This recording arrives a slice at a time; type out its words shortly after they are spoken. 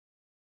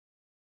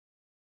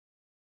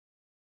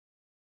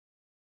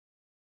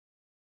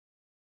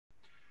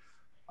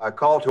I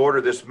call to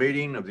order this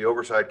meeting of the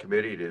Oversight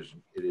Committee. It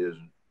is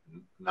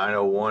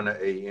 9:01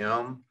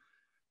 a.m.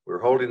 We're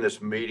holding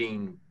this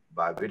meeting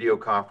by video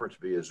conference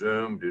via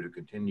Zoom due to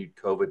continued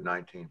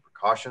COVID-19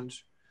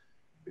 precautions.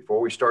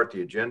 Before we start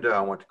the agenda, I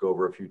want to go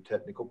over a few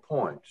technical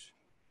points.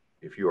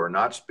 If you are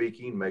not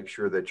speaking, make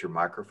sure that your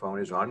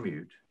microphone is on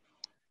mute.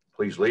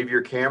 Please leave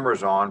your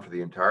cameras on for the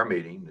entire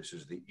meeting. This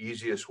is the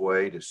easiest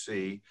way to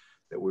see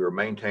that we are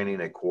maintaining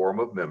a quorum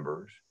of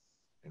members.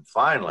 And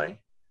finally,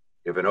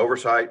 if an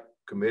Oversight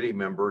Committee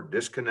member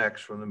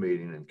disconnects from the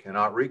meeting and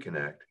cannot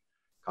reconnect,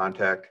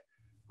 contact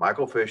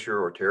Michael Fisher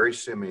or Terry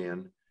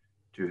Simeon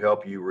to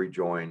help you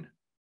rejoin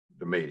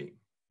the meeting.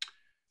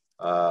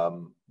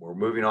 We're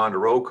moving on to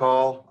roll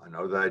call. I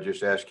know that I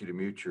just asked you to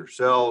mute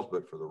yourselves,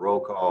 but for the roll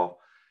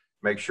call,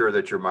 make sure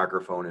that your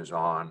microphone is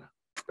on.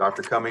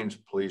 Dr. Cummings,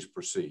 please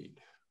proceed.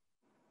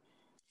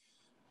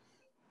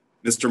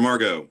 Mr.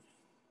 Margot.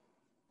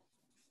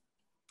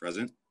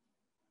 Present.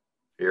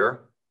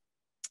 Here.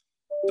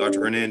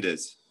 Dr.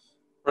 Hernandez.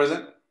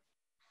 Present.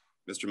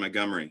 Mr.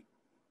 Montgomery.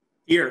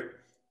 Here.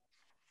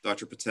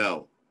 Dr.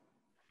 Patel.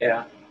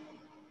 Yeah.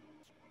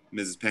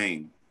 Mrs.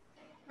 Payne.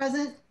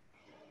 Present.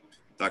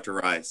 Dr.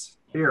 Rice.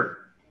 Here.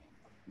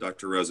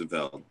 Dr.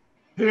 Rosenfeld.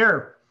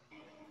 Here.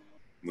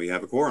 We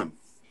have a quorum.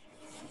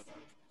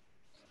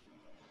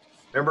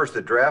 Members,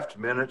 the draft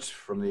minutes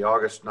from the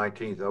August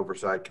 19th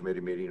Oversight Committee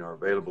meeting are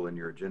available in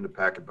your agenda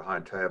packet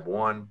behind tab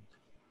 1.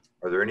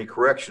 Are there any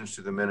corrections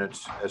to the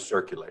minutes as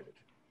circulated?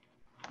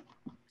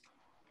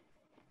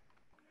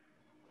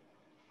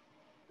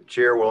 The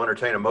chair will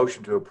entertain a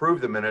motion to approve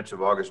the minutes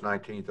of August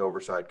 19th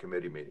Oversight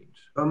Committee meetings.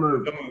 So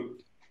moved.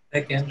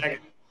 Second.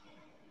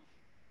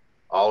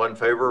 All in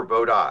favor,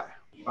 vote aye.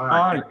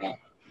 Aye.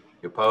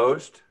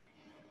 Opposed?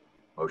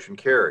 Motion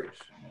carries.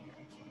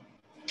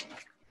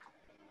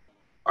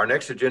 Our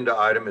next agenda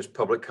item is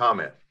public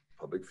comment.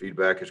 Public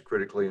feedback is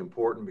critically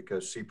important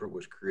because CPRIT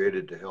was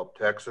created to help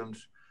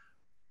Texans.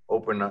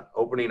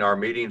 Opening our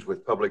meetings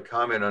with public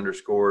comment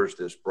underscores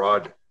this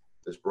broad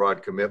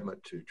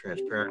commitment to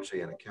transparency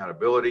and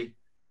accountability.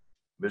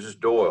 Mrs.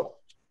 Doyle,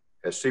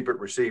 has CPRIT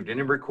received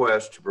any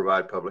requests to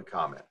provide public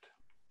comment?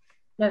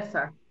 Yes,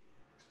 sir.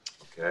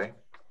 Okay.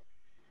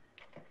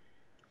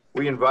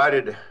 We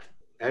invited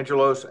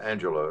Angelos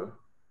Angelo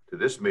to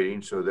this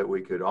meeting so that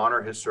we could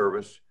honor his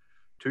service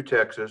to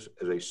Texas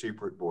as a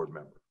CPRIT board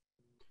member.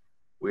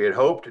 We had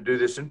hoped to do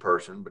this in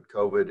person, but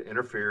COVID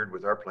interfered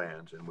with our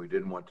plans and we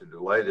didn't want to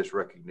delay this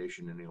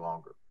recognition any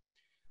longer.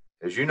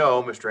 As you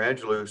know, Mr.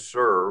 Angelo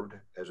served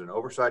as an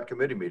Oversight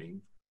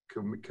Committee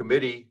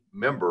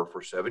member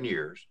for 7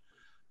 years,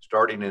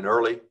 starting in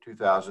early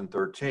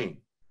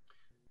 2013.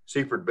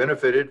 CPRIT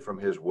benefited from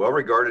his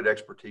well-regarded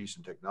expertise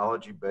in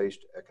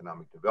technology-based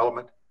economic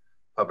development,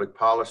 public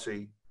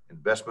policy,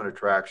 investment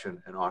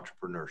attraction, and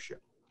entrepreneurship.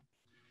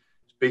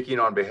 Speaking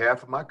on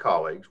behalf of my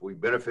colleagues, we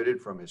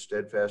benefited from his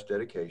steadfast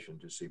dedication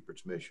to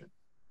CPRIT's mission.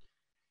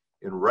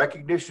 In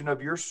recognition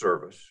of your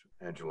service,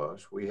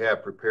 Angelos, we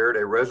have prepared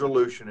a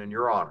resolution in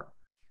your honor.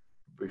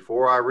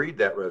 Before I read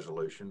that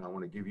resolution, I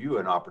want to give you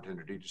an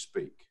opportunity to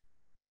speak.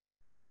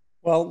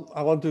 Well,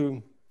 I want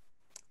to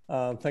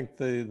thank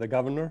the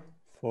governor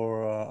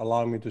for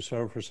allowing me to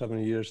serve for 7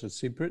 years at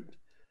CPRIT.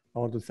 I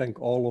want to thank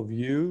all of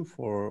you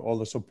for all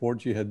the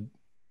support you had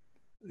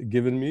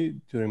given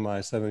me during my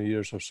 7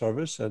 years of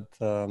service as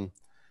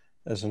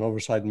an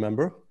oversight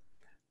member.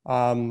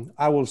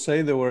 I will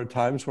say there were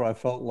times where I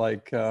felt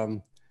like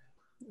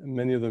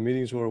many of the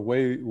meetings were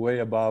way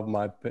above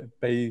my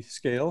pay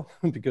scale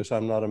because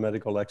I'm not a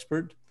medical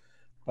expert,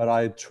 but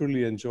I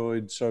truly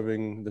enjoyed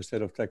serving the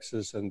state of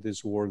Texas and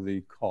this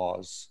worthy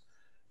cause.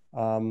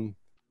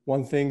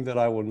 One thing that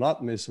I will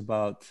not miss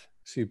about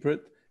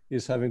CPRIT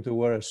is having to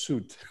wear a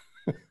suit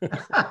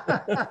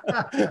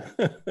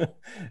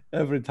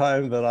every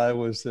time that I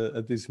was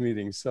at this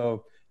meeting.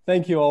 So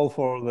thank you all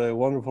for the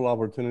wonderful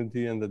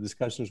opportunity and the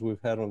discussions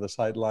we've had on the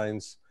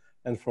sidelines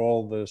and for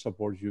all the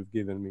support you've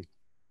given me.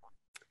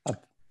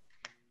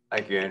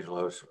 Thank you,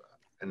 Angelos.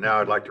 And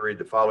now I'd like to read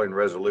the following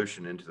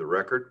resolution into the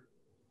record.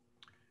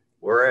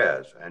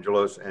 Whereas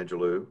Angelos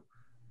Angelou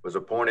was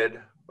appointed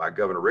by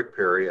Governor Rick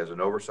Perry as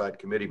an Oversight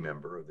Committee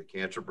member of the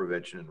Cancer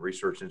Prevention and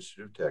Research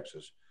Institute of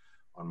Texas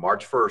on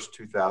March 1st,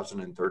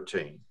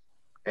 2013.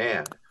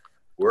 And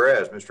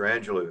whereas Mr.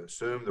 Angelou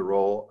assumed the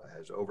role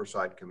as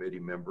Oversight Committee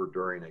member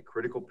during a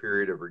critical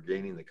period of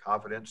regaining the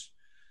confidence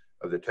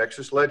of the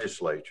Texas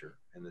legislature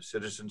and the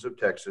citizens of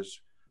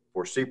Texas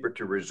for CPRIT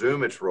to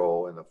resume its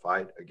role in the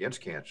fight against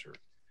cancer.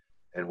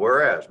 And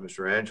whereas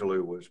Mr.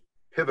 Angelou was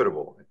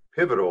pivotal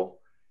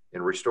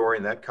in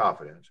restoring that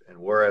confidence. And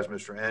whereas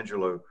Mr.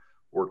 Angelou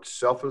worked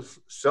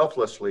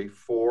selflessly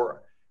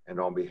for and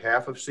on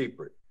behalf of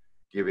CPRIT,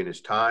 giving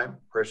his time,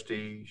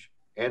 prestige,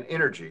 and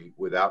energy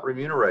without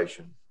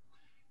remuneration.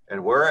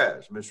 And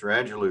whereas Mr.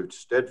 Angelou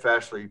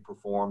steadfastly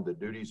performed the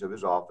duties of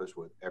his office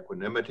with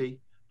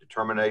equanimity,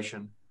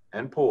 determination,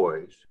 and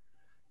poise.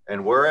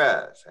 And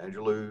whereas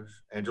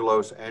Angelos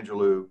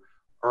Angelou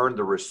earned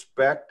the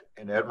respect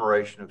and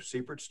admiration of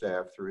CPRIT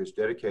staff through his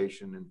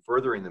dedication in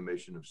furthering the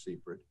mission of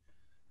CPRIT,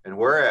 And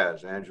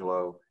whereas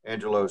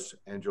Angelos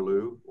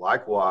Angelou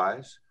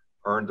likewise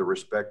earned the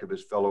respect of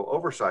his fellow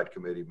Oversight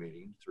Committee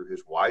meeting through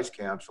his wise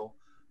counsel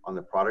on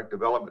the Product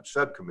Development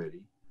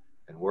Subcommittee,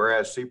 and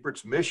whereas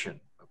CPRIT's mission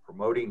of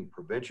promoting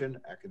prevention,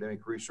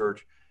 academic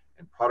research,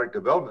 and product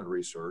development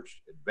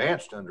research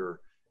advanced under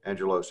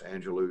Angelos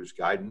Angelou's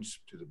guidance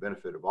to the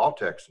benefit of all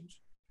Texans,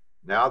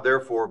 now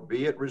therefore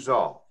be it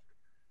resolved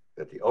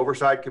that the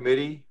Oversight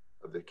Committee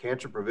of the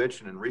Cancer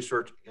Prevention and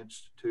Research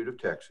Institute of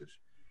Texas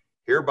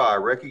hereby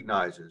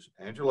recognizes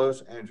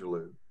Angelos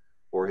Angelou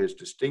for his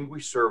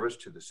distinguished service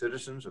to the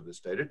citizens of the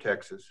state of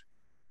Texas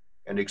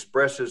and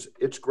expresses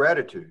its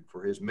gratitude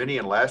for his many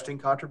and lasting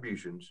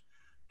contributions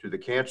to the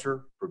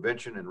Cancer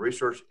Prevention and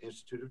Research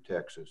Institute of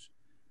Texas,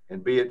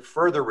 and be it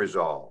further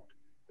resolved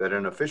that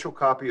an official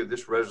copy of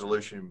this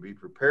resolution be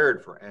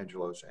prepared for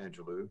Angelos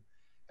Angelou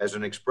as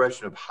an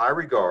expression of high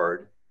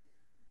regard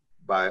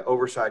by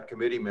Oversight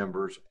Committee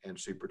members and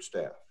CPRIT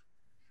staff.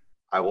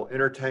 I will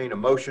entertain a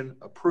motion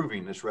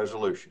approving this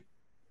resolution.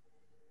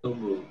 So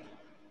moved.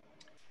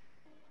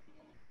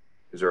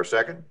 Is there a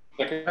second?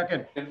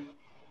 Second.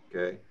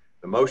 Okay.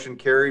 The motion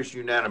carries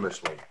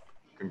unanimously.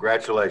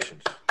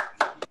 Congratulations.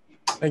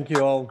 Thank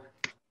you all.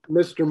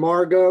 Mr.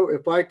 Margot,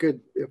 if I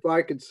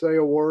could say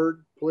a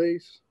word,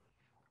 please.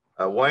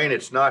 Wayne,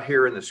 it's not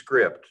here in the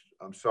script.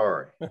 I'm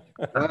sorry.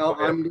 Well,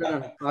 I'm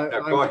gonna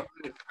Go ahead.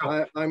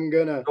 I'm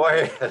gonna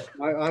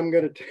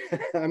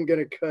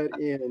cut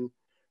in.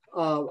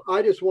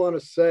 I just want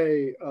to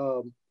say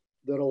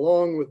that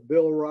along with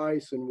Bill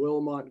Rice and Will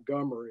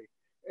Montgomery,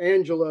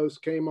 Angelos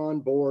came on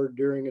board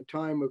during a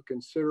time of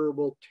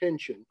considerable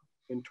tension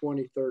in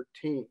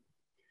 2013.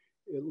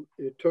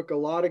 It took a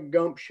lot of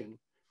gumption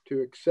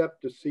to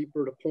accept a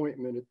CPRIT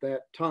appointment at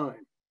that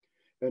time,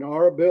 and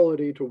our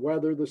ability to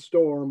weather the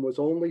storm was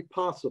only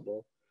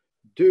possible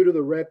due to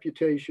the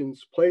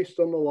reputations placed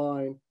on the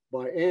line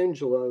by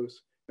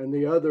Angelos and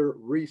the other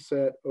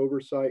Reset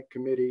Oversight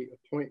Committee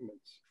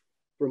appointments.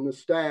 From the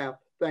staff,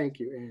 thank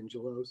you,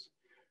 Angelos.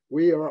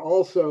 We are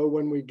also,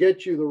 when we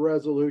get you the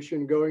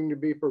resolution, going to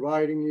be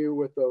providing you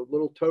with a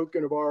little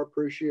token of our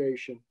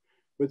appreciation.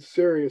 But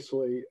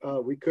seriously,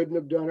 we couldn't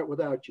have done it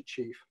without you,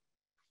 Chief.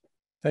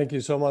 Thank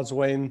you so much,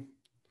 Wayne.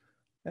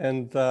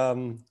 And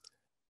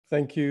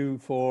thank you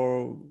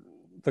for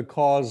the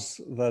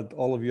cause that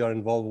all of you are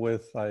involved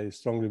with. I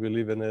strongly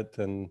believe in it,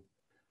 and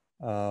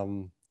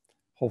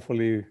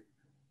hopefully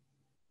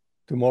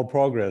to more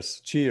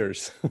progress.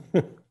 Cheers.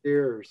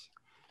 Cheers.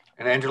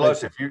 And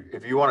Angelos, if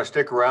you want to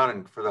stick around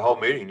and for the whole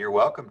meeting, you're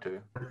welcome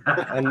to.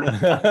 And,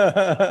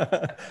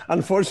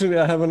 unfortunately,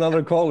 I have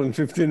another call in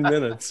 15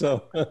 minutes.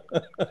 So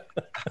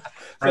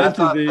thank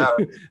you, Dee.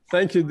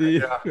 Thank you, Dee.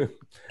 Yeah,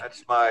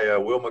 that's my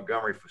Will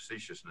Montgomery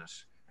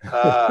facetiousness.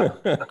 So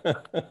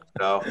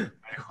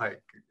anyway,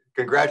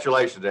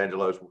 congratulations,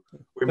 Angelos.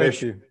 We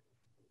miss you.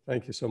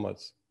 Thank you so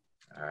much.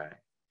 All right.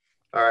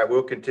 All right,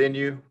 we'll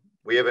continue.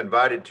 We have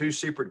invited 2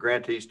 CPRIT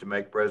grantees to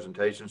make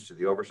presentations to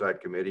the Oversight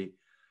Committee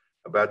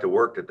about the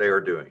work that they are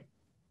doing.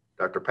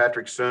 Dr.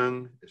 Patrick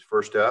Sung is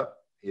first up.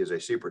 He is a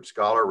CPRIT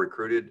scholar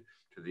recruited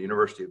to the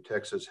University of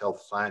Texas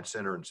Health Science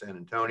Center in San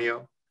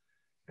Antonio.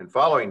 And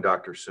following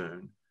Dr.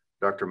 Sung,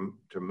 Dr.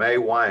 Mei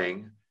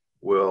Wang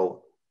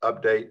will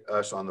update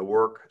us on the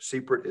work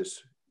CPRIT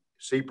is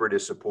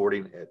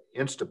supporting at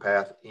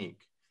Instapath, Inc.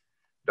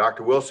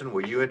 Dr. Wilson,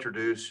 will you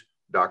introduce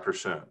Dr.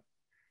 Sung?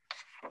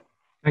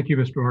 Thank you,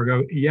 Mr.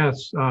 Margot.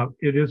 Yes,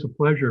 it is a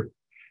pleasure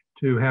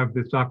to have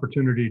this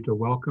opportunity to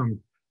welcome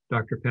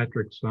Dr.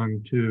 Patrick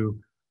Sung to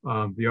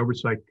the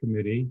Oversight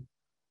Committee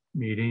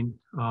meeting.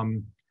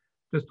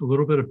 Just a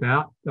little bit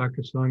about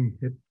Dr. Sung.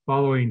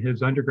 Following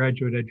his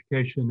undergraduate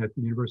education at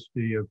the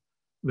University of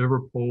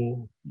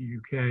Liverpool,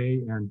 UK,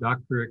 and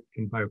doctorate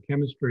in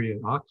biochemistry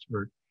at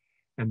Oxford,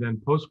 and then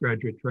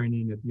postgraduate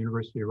training at the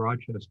University of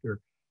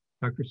Rochester,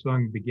 Dr.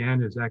 Sung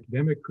began his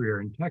academic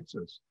career in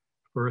Texas,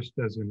 first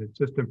as an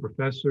assistant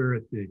professor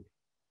at the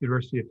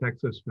University of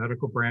Texas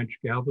Medical Branch,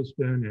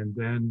 Galveston, and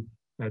then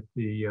at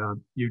the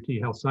UT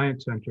Health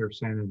Science Center,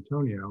 San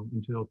Antonio,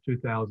 until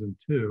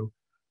 2002,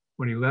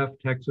 when he left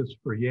Texas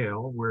for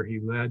Yale, where he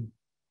led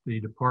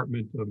the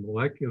Department of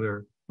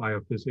Molecular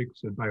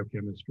Biophysics and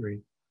Biochemistry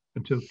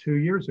until 2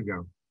 years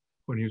ago,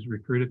 when he was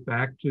recruited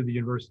back to the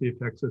University of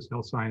Texas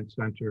Health Science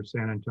Center,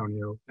 San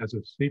Antonio, as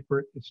a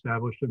CPRIT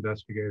established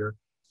investigator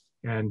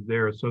and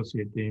their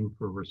associate dean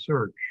for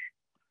research.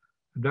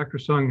 Dr.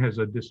 Sung has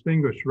a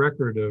distinguished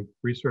record of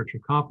research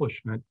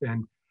accomplishment,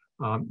 and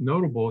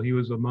notable, he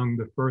was among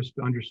the first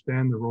to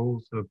understand the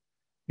roles of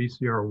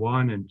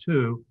BCR1 and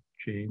 2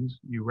 genes.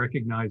 You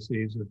recognize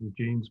these as the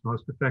genes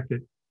most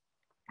affected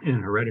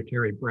in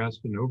hereditary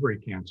breast and ovary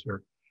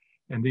cancer,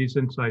 and these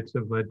insights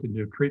have led to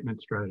new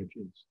treatment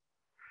strategies.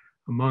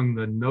 Among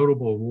the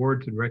notable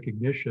awards and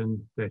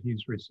recognition that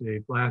he's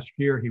received, last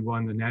year he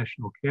won the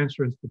National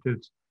Cancer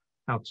Institute's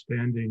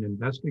Outstanding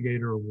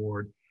Investigator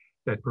Award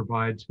that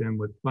provides him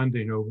with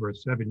funding over a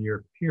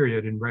 7-year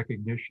period in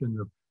recognition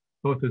of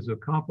both his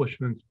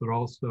accomplishments, but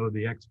also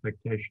the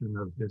expectation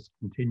of his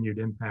continued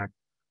impact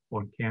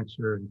on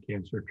cancer and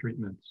cancer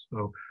treatments.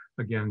 So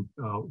again,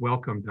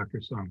 welcome,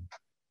 Dr. Sung.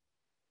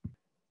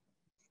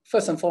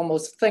 First and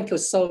foremost, thank you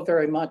so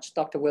very much,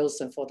 Dr.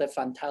 Wilson, for that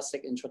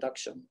fantastic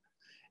introduction.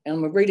 And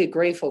I'm really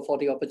grateful for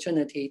the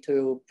opportunity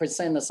to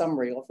present a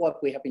summary of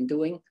what we have been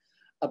doing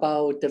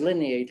about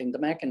delineating the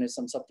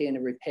mechanisms of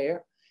DNA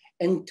repair.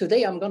 And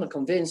today I'm going to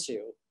convince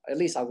you, at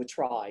least I would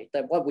try,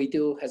 that what we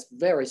do has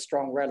very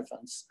strong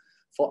relevance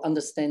for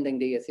understanding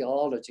the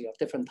etiology of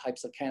different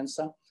types of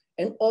cancer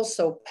and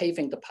also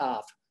paving the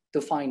path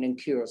to finding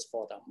cures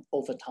for them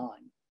over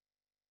time.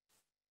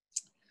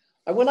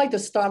 I would like to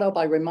start out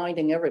by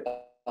reminding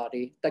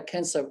everybody that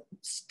cancer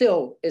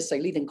still is a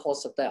leading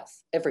cause of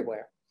death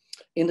everywhere.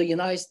 In the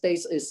United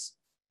States, it's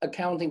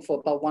accounting for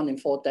about 1 in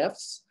 4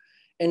 deaths.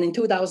 And in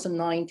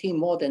 2019,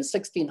 more than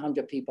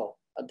 1,600 people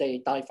a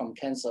day die from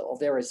cancer of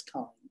various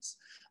kinds.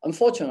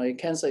 Unfortunately,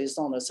 cancer is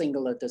not a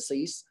singular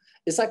disease.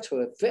 It's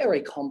actually a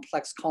very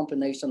complex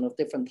combination of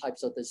different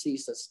types of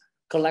diseases,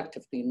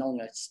 collectively known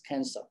as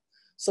cancer.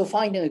 So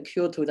finding a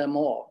cure to them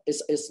all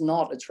is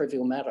not a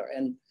trivial matter.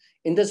 And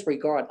in this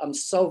regard, I'm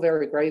so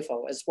very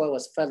grateful, as well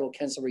as fellow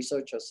cancer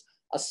researchers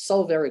are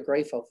so very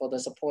grateful for the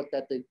support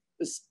that the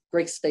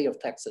great state of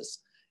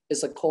Texas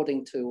is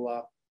according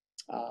to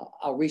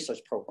our research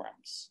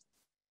programs.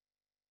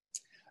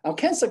 Now,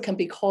 cancer can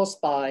be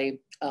caused by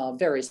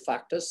various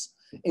factors,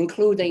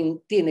 including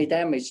DNA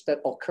damage that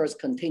occurs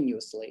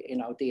continuously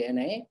in our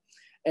DNA,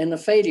 and the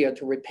failure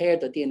to repair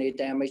the DNA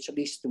damage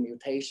leads to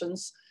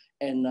mutations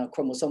and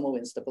chromosomal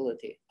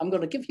instability. I'm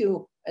going to give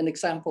you an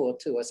example or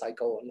two as I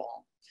go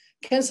along.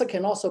 Cancer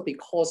can also be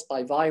caused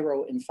by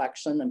viral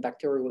infection and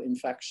bacterial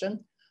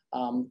infection.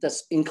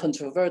 There's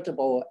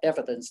incontrovertible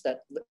evidence that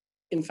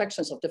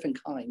infections of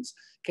different kinds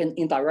can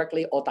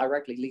indirectly or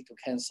directly lead to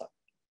cancer.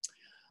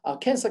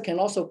 Cancer can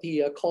also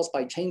be caused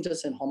by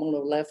changes in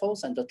hormonal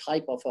levels and the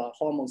type of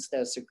hormones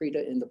that are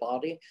secreted in the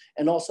body,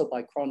 and also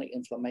by chronic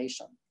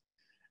inflammation.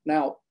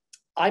 Now,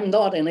 I'm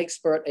not an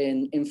expert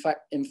in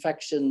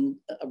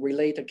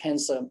infection-related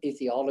cancer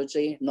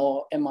etiology,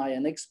 nor am I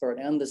an expert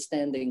in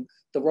understanding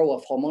the role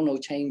of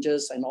hormonal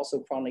changes and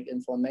also chronic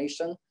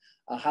inflammation,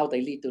 how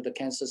they lead to the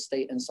cancer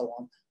state and so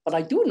on. But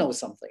I do know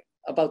something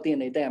about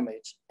DNA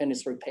damage and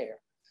its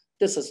repair.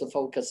 This is the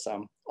focus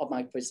of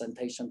my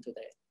presentation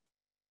today.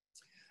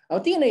 Our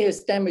DNA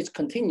is damaged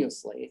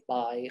continuously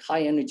by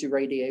high energy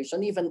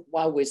radiation. Even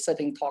while we're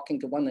sitting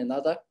talking to one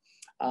another,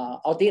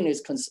 our DNA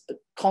is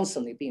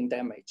constantly being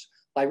damaged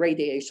by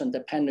radiation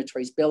that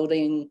penetrates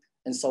building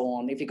and so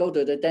on. If you go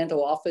to the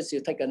dental office,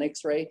 you take an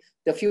X-ray,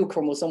 there are few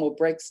chromosomal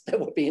breaks that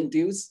will be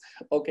induced,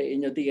 okay,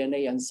 in your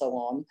DNA and so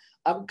on.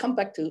 I'll come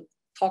back to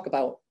talk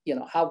about,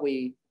 how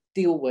we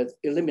deal with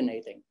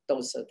eliminating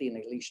those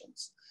DNA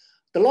lesions.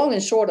 The long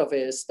and short of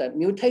it is that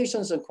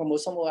mutations and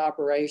chromosomal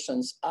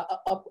aberrations are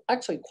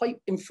actually quite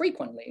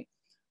infrequently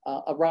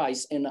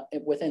arise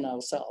within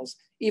our cells,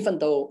 even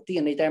though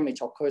DNA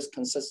damage occurs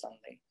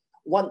consistently.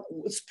 One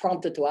was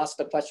prompted to ask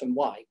the question,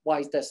 why? Why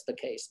is this the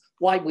case?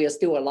 Why we are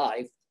still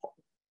alive?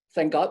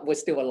 Thank God we're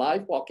still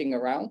alive, walking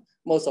around,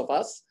 most of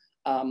us,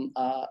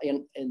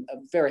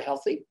 very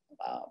healthy.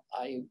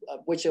 I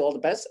wish you all the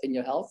best in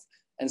your health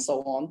and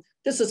so on.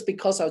 This is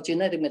because our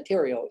genetic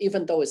material,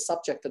 even though it's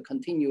subject to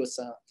continuous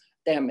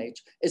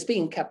damage, is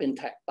being kept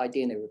intact by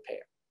DNA repair.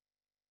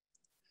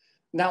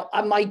 Now,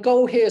 my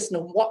goal here is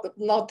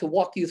not to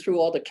walk you through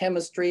all the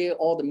chemistry,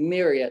 all the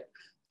myriad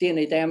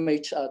DNA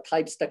damage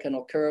types that can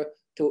occur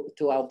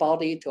to our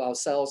body, to our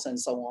cells, and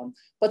so on.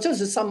 But just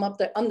to sum up,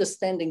 that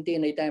understanding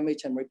DNA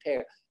damage and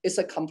repair is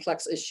a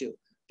complex issue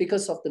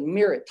because of the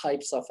myriad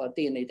types of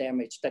DNA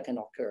damage that can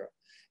occur,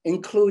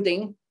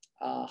 including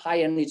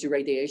high energy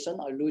radiation.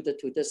 I alluded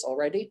to this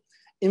already.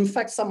 In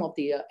fact, some of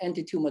the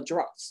anti-tumor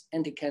drugs,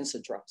 anti-cancer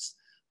drugs,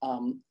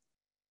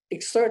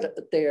 exert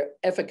their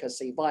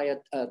efficacy via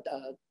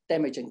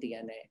damaging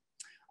DNA.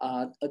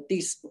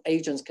 These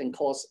agents can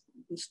cause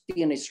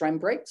DNA strand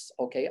breaks.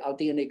 Okay, our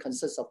DNA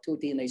consists of 2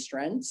 DNA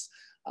strands,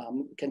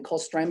 can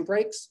cause strand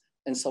breaks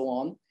and so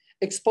on.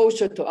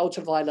 Exposure to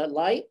ultraviolet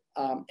light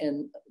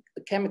and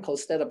the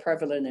chemicals that are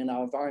prevalent in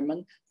our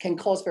environment can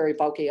cause very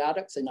bulky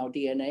adducts in our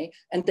DNA,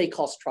 and they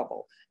cause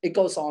trouble. It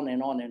goes on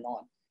and on and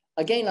on.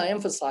 Again, I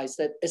emphasize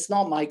that it's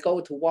not my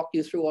goal to walk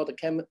you through all the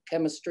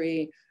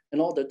chemistry and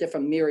all the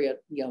different myriad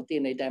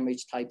DNA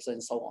damage types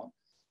and so on,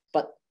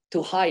 but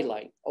to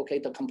highlight, okay,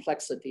 the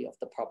complexity of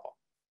the problem.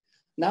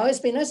 Now, it's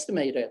been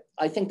estimated,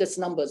 I think this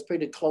number is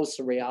pretty close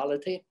to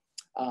reality.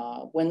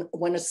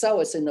 When a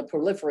cell is in a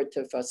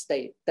proliferative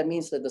state, that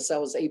means that the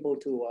cell is able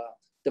to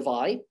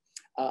divide.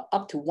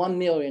 Up to 1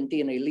 million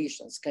DNA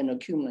lesions can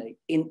accumulate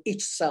in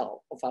each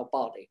cell of our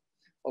body.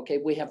 Okay,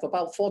 we have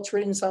about 4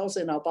 trillion cells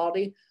in our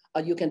body.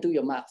 You can do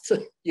your math,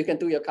 you can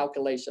do your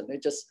calculation.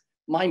 It's just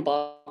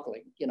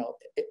mind-boggling.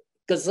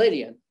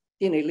 Gazillion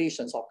DNA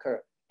lesions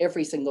occur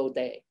every single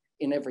day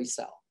in every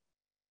cell.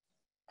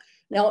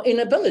 Now,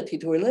 inability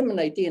to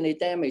eliminate DNA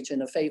damage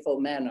in a faithful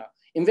manner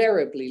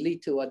invariably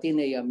lead to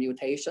DNA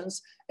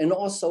mutations and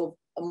also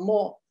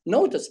more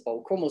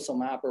noticeable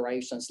chromosome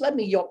aberrations. Let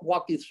me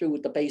walk you through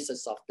the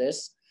basis of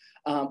this.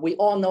 We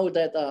all know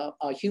that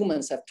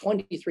humans have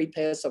 23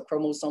 pairs of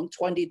chromosomes,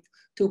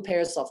 22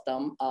 pairs of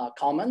them are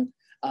common,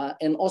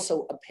 and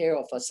also a pair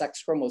of a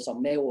sex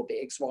chromosome. Male will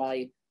be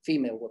XY,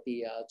 female will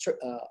be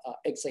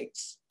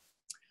XX.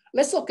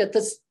 Let's look at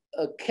this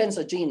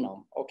cancer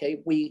genome,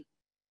 okay? We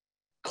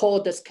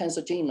call this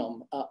cancer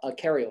genome a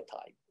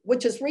karyotype,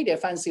 which is really a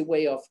fancy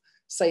way of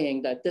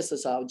saying that this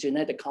is our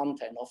genetic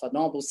content of a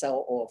normal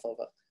cell or of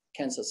a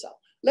cancer cell.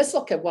 Let's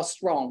look at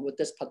what's wrong with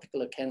this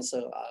particular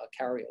cancer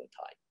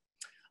karyotype.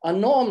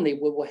 Normally,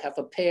 we will have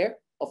a pair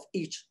of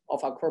each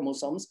of our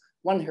chromosomes,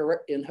 one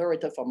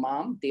inherited from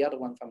mom, the other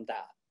one from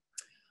dad.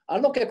 I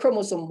look at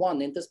chromosome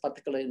 1 in this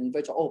particular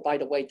individual. Oh, by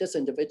the way, this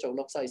individual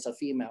looks like it's a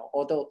female,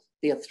 although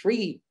there are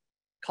 3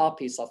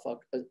 copies of a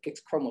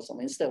X chromosome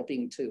instead of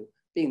being 2,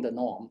 being the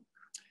norm.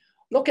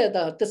 Look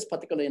at this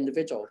particular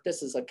individual.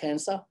 This is a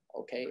cancer,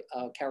 okay,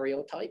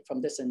 karyotype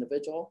from this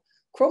individual.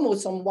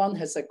 Chromosome 1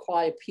 has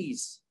acquired a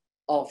piece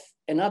of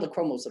another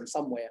chromosome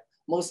somewhere,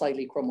 most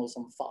likely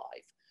chromosome 5.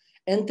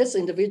 And this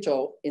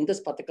individual in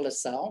this particular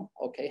cell,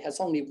 okay, has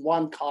only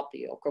 1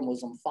 copy of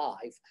chromosome 5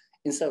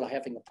 instead of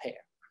having a pair,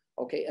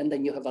 okay? And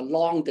then you have a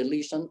long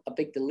deletion, a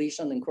big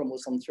deletion in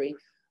chromosome 3,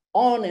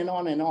 on and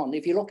on and on.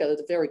 If you look at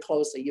it very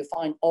closely, you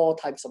find all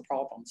types of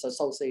problems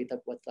associated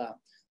with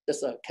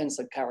this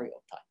cancer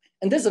karyotype.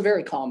 And this is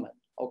very common,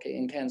 okay,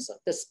 in cancer.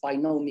 This by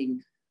no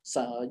means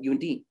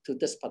unique to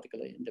this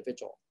particular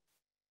individual.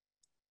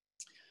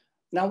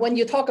 Now, when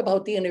you talk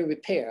about DNA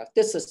repair,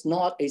 this is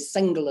not a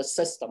singular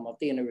system of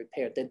DNA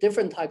repair. There are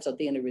different types of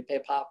DNA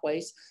repair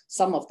pathways.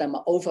 Some of them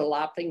are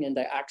overlapping in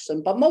their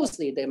action, but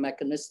mostly they're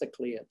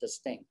mechanistically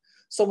distinct.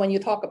 So when you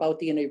talk about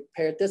DNA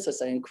repair, this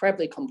is an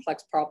incredibly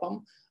complex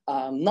problem.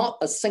 Not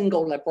a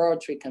single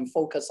laboratory can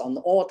focus on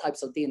all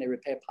types of DNA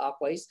repair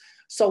pathways.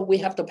 So we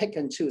have to pick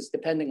and choose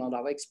depending on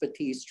our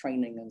expertise,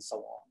 training, and so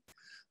on.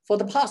 For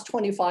the past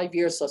 25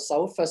 years or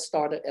so, first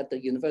started at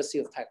the University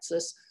of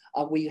Texas,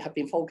 we have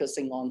been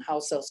focusing on how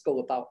cells go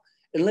about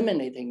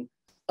eliminating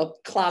a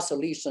class of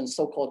lesions,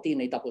 so-called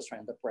DNA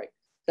double-stranded break.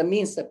 That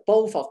means that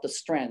both of the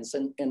strands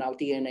in our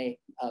DNA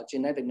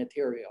genetic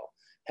material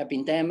have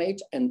been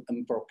damaged and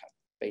broken,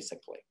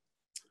 basically.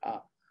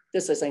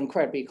 This is an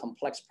incredibly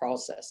complex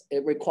process.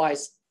 It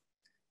requires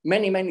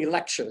many, many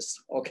lectures,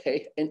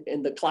 okay,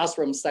 in the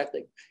classroom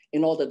setting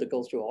in order to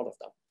go through all of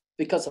them.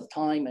 Because of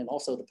time and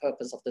also the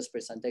purpose of this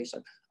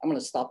presentation, I'm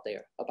gonna stop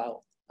there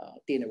about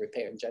DNA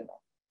repair in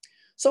general.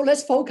 So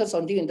let's focus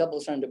on DNA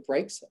double-stranded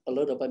breaks a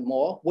little bit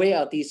more. Where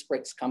are these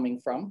breaks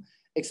coming from?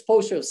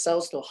 Exposure of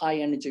cells to high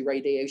energy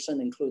radiation,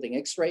 including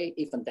X-ray,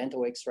 even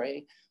dental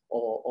X-ray,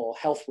 or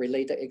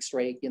health-related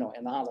X-ray,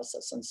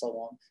 analysis and so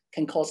on,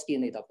 can cause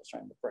DNA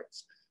double-stranded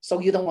breaks. So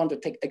you don't want to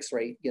take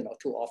X-ray,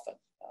 too often,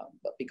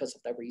 but because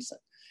of that reason.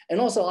 And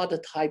also other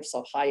types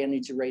of high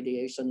energy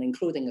radiation,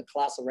 including a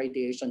class of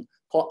radiation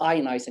called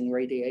ionizing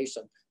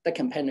radiation that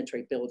can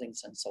penetrate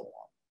buildings and so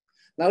on.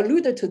 Now, I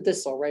alluded to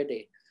this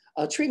already.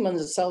 Treatment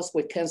of cells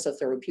with cancer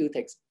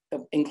therapeutics,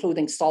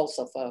 including salts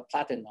of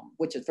platinum,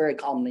 which is very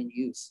commonly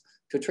used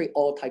to treat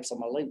all types of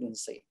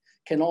malignancy,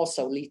 can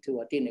also lead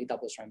to a DNA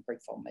double-strand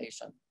break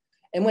formation.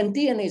 And when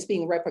DNA is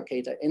being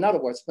replicated, in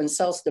other words, when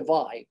cells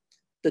divide,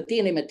 the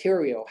DNA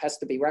material has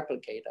to be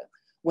replicated.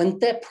 When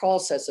that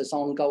process is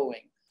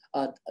ongoing,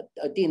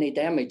 DNA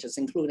damages,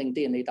 including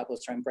DNA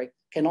double-strand break,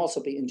 can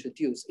also be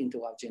introduced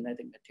into our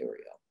genetic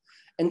material.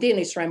 And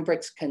DNA strand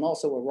breaks can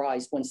also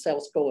arise when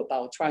cells go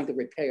about trying to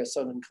repair a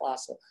certain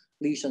class of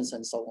lesions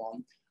and so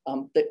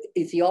on. The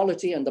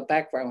etiology and the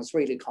background is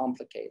really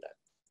complicated,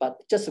 but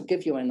just to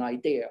give you an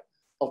idea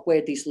of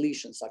where these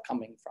lesions are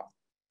coming from.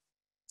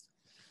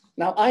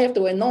 Now, I have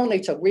to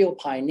acknowledge a real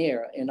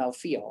pioneer in our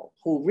field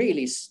who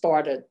really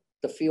started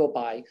the field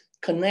by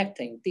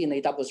connecting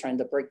DNA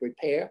double-stranded break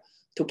repair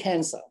to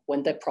cancer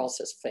when that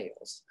process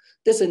fails.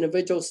 This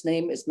individual's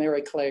name is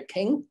Mary Claire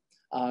King.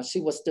 She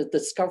was the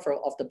discoverer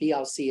of the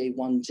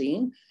BRCA1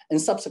 gene and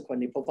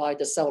subsequently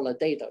provided cellular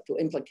data to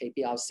implicate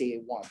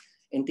BRCA1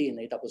 in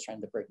DNA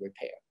double-stranded break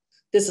repair.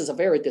 This is a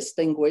very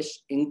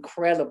distinguished,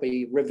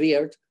 incredibly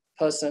revered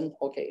person,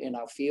 okay, in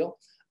our field,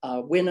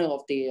 winner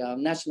of the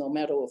National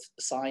Medal of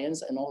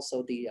Science and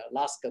also the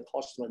Lasker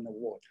Koshland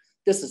Award.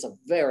 This is a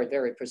very,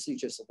 very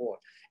prestigious award.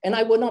 And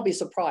I would not be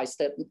surprised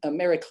that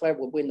Mary Claire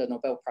will win the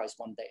Nobel Prize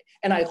one day.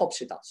 And I hope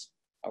she does,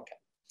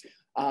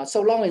 okay.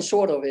 So long and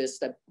short of it is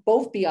that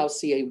both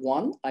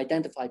BRCA1,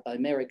 identified by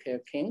Mary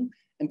Claire King,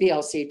 and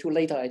BRCA2,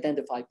 later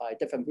identified by a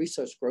different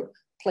research group,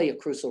 play a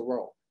crucial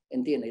role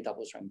in DNA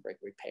double-strand break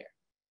repair.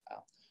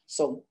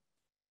 So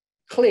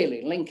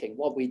clearly linking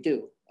what we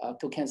do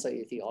to cancer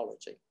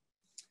etiology.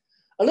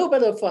 A little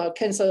bit of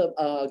cancer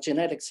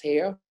genetics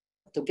here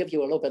to give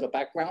you a little bit of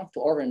background to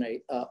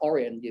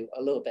orient you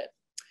a little bit.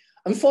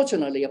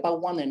 Unfortunately,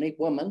 about 1 in 8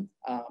 women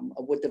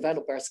would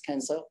develop breast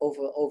cancer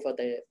over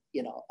their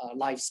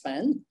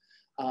lifespan.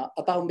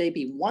 About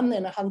maybe 1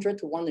 in 100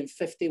 to 1 in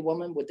 50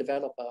 women would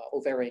develop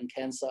ovarian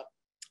cancer.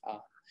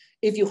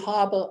 If you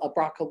harbor a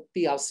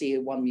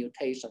BRCA1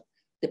 mutation,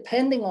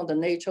 depending on the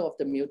nature of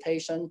the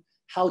mutation,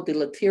 how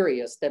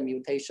deleterious that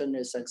mutation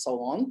is and so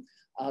on,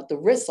 the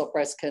risk of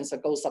breast cancer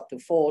goes up to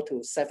 4 to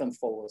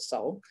 7-fold or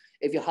so.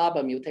 If you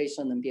harbor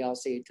mutation in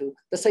BRCA2,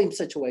 the same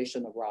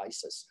situation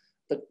arises.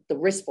 The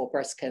risk for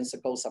breast cancer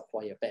goes up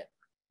quite a bit.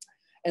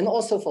 And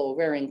also for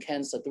ovarian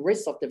cancer, the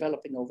risk of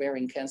developing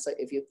ovarian cancer,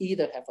 if you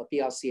either have a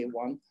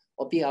BRCA1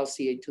 or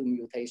BRCA2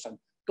 mutation,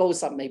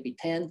 goes up maybe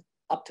 10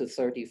 up to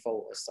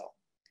 30-fold or so.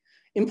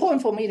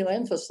 Important for me to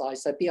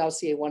emphasize that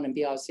BRCA1 and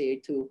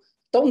BRCA2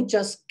 don't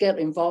just get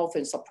involved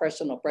in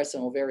suppression of breast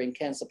and ovarian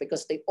cancer,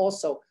 because they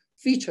also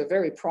feature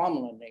very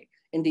prominently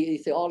in the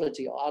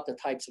etiology of other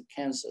types of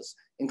cancers,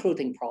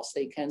 including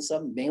prostate cancer,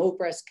 male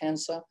breast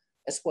cancer,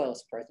 as well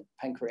as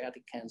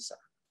pancreatic cancer.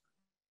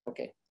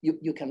 Okay,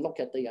 you can look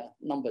at the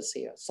numbers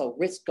here. So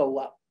risks go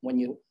up when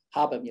you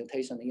harbor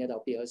mutation in either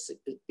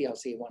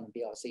BRCA1 and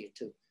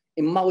BRCA2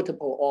 in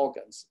multiple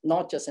organs,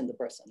 not just in the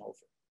breast and ovary.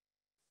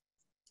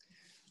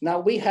 Now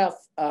we have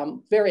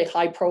very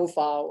high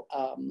profile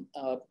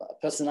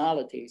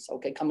personalities,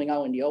 okay, coming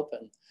out in the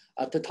open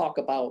to talk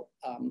about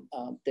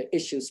the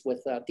issues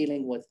with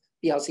dealing with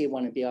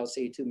BRCA1 and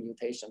BRCA2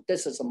 mutation.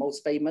 This is the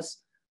most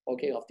famous,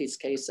 okay, of these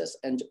cases,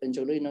 and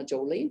Angelina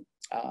Jolie.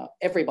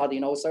 Everybody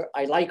knows her.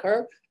 I like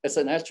her as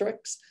an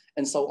actress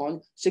and so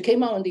on. She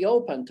came out in the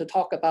open to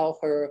talk about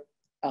her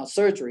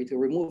surgery to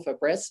remove her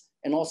breast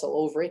and also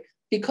ovary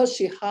because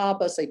she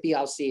harbors a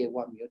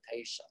BRCA1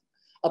 mutation,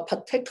 a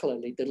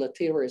particularly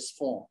deleterious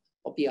form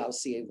of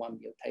BRCA1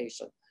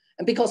 mutation.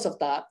 And because of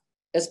that,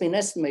 it's been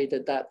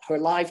estimated that her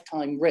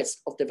lifetime risk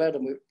of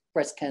developing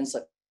breast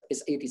cancer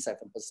is 87%.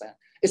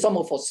 It's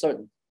almost for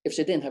certain. If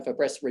she didn't have her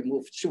breast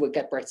removed, she would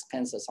get breast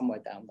cancer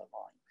somewhere down the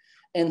line.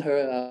 And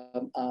her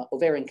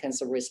ovarian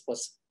cancer risk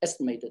was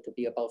estimated to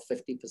be about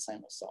 50%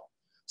 or so.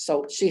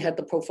 So she had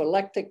the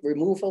prophylactic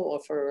removal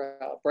of her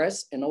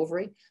breast and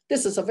ovary.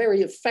 This is a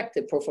very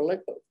effective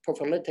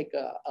prophylactic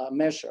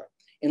measure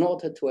in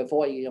order to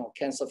avoid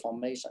cancer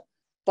formation.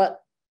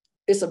 But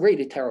it's a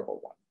really terrible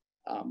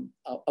one.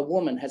 A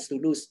woman has to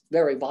lose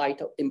very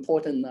vital,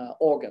 important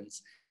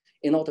organs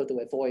in order to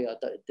avoid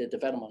the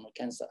development of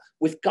cancer.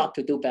 We've got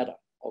to do better,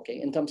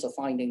 okay, in terms of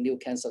finding new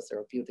cancer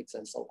therapeutics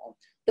and so on.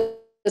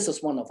 This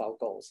is one of our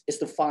goals, is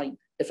to find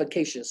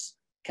efficacious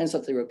cancer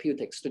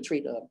therapeutics to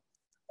treat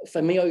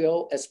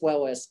familial as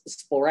well as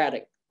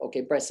sporadic,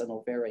 okay, breast and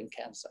ovarian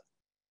cancer.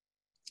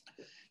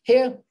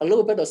 Here, a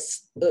little bit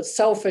of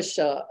selfish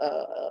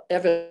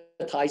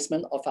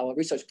advertisement of our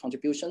research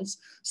contributions.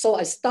 So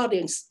I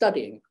started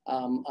studying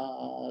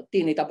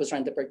DNA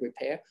double-stranded break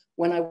repair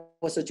when I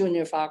was a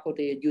junior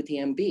faculty at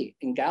UTMB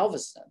in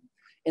Galveston.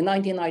 In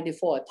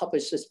 1994, I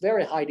published this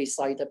very highly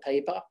cited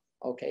paper,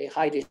 okay,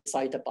 highly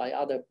cited by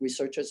other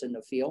researchers in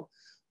the field,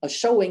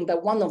 showing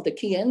that one of the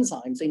key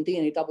enzymes in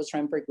DNA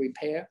double-stranded break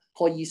repair,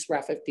 called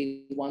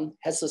YSRAF51,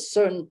 has a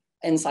certain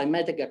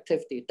enzymatic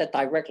activity that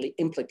directly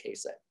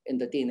implicates it in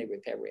the DNA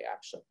repair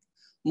reaction.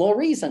 More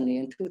recently,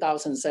 in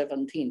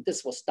 2017,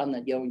 this was done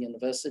at Yale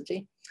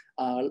University,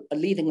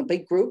 leading a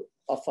big group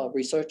of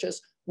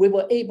researchers. We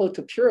were able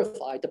to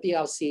purify the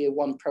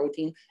BRCA1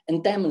 protein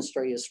and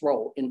demonstrate its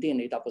role in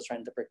DNA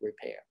double-stranded break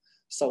repair.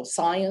 So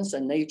Science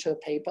and Nature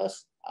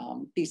papers,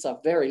 these are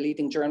very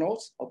leading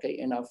journals, okay,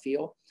 in our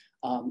field,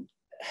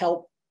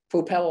 help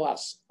propel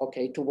us,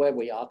 okay, to where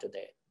we are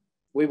today.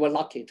 We were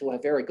lucky to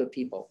have very good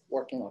people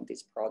working on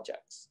these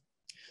projects.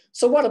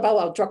 So what about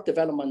our drug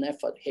development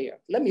effort here?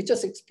 Let me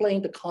just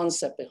explain the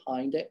concept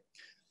behind it.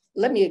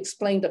 Let me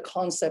explain the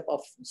concept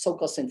of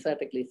so-called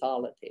synthetic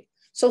lethality.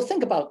 So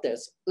think about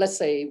this. Let's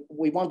say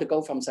we want to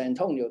go from San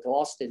Antonio to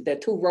Austin. There are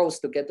 2 roads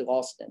to get to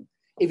Austin.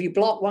 If you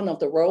block one of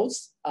the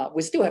roads,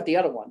 we still have the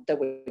other one that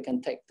we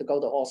can take to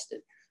go to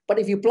Austin. But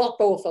if you block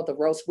both of the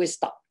roads, we're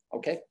stuck,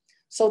 okay?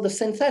 So the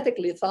synthetic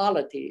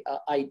lethality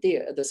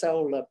idea at the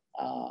cellular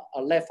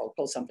level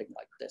goes something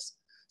like this.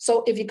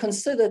 So if you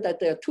consider that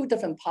there are 2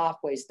 different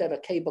pathways that are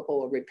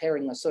capable of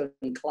repairing a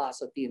certain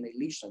class of DNA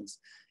lesions,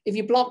 if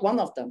you block one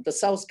of them, the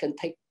cells can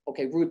take,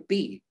 okay, route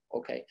B,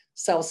 okay,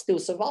 cell still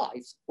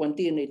survives when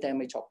DNA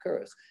damage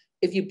occurs.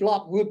 If you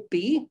block route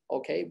B,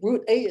 okay,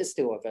 route A is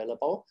still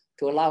available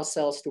to allow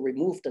cells to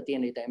remove the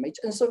DNA damage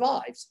and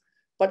survives.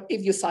 But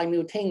if you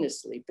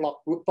simultaneously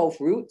block both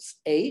routes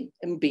A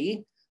and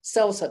B,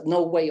 cells have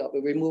no way of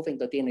removing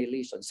the DNA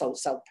lesion, so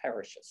cell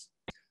perishes.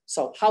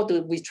 So how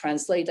do we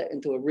translate that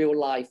into a real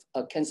life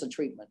cancer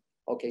treatment,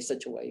 okay,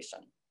 situation?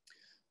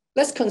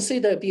 Let's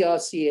consider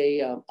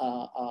BRCA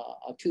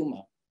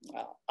tumor.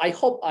 I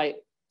hope I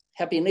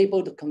have been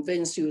able to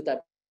convince you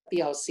that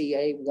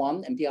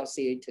BRCA1 and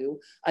BRCA2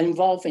 are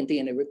involved in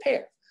DNA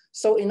repair.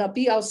 So in a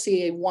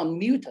BRCA1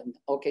 mutant,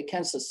 okay,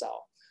 cancer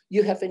cell,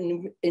 you have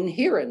an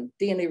inherent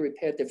DNA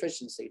repair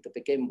deficiency to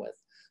begin with.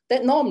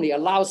 That normally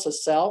allows a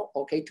cell,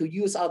 okay, to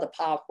use other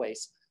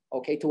pathways,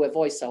 okay, to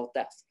avoid cell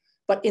death.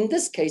 But in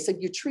this case, if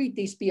you treat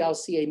these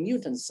BRCA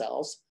mutant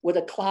cells with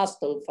a class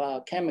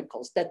of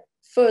chemicals that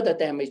further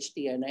damage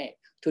DNA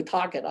to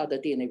target other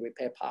DNA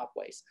repair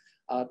pathways.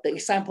 The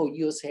example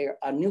used here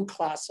are a new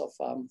class of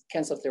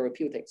cancer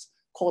therapeutics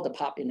called the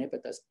PARP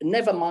inhibitors.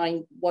 Never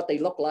mind what they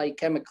look like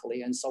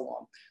chemically and so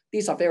on.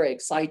 These are very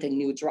exciting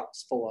new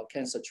drugs for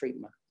cancer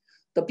treatment.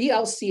 the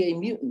BRCA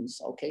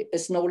mutants, okay,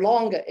 is no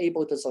longer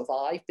able to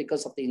survive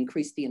because of the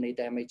increased DNA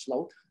damage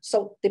load,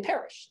 so they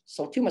perish,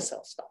 so tumor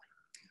cells die.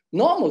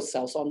 Normal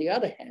cells, on the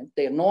other hand,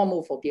 they are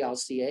normal for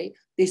BRCA,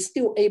 they're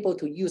still able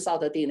to use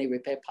other DNA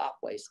repair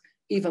pathways,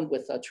 even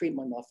with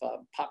treatment of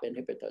PARP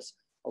inhibitors,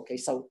 okay,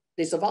 so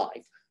they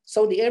survive.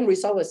 So the end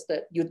result is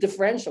that you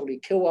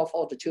differentially kill off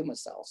all the tumor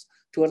cells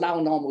to allow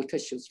normal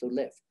tissues to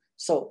live.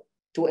 So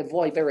to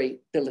avoid very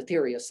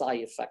deleterious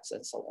side effects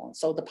and so on.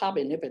 So the PARP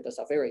inhibitors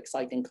are a very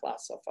exciting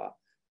class of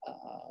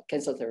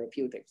cancer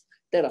therapeutics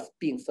that are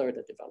being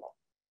further developed.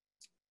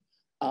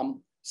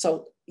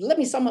 So let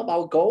me sum up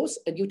our goals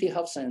at UT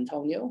Health San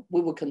Antonio.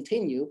 We will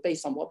continue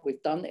based on what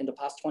we've done in the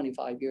past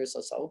 25 years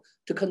or so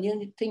to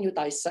continue to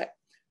dissect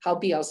how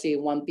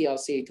BRCA1,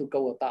 BRCA2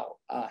 go about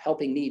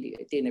helping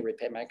mediate DNA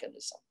repair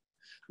mechanism.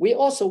 We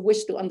also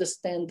wish to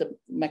understand the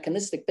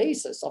mechanistic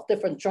basis of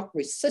different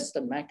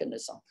drug-resistant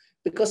mechanisms,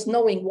 because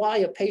knowing why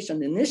a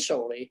patient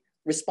initially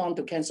respond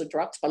to cancer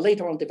drugs, but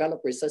later on develop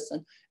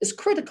resistance is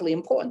critically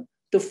important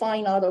to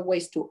find other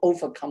ways to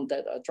overcome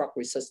that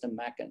drug-resistant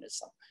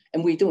mechanism.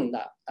 And we're doing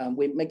that.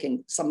 We're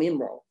making some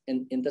inroad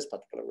in this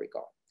particular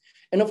regard.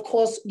 And of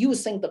course,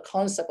 using the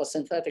concept of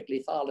synthetic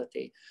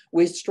lethality,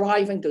 we're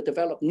striving to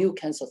develop new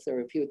cancer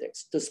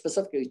therapeutics to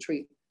specifically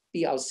treat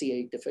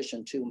BRCA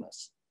deficient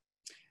tumors.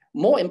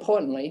 More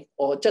importantly,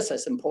 or just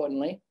as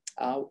importantly,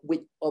 we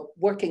are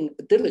working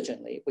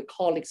diligently with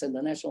colleagues in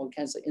the National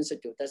Cancer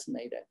Institute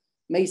designated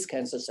Mace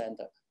Cancer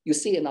Center. You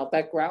see in our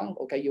background,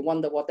 okay, you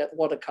wonder what that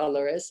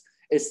watercolor is.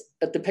 It's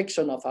a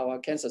depiction of our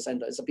cancer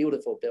center. It's a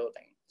beautiful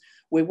building.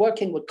 We're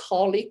working with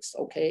colleagues,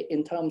 okay,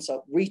 in terms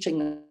of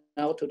reaching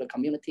out to the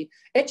community,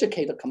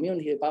 educate the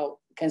community about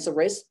cancer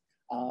risk,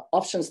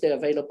 options that are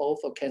available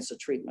for cancer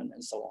treatment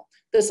and so on.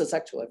 This is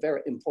actually a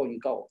very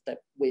important goal that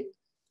we're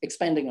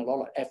expending a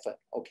lot of effort,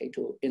 okay,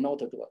 in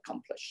order to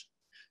accomplish.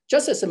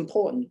 Just as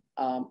important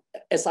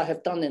as I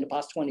have done in the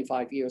past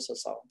 25 years or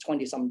so,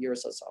 20-some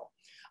years or so,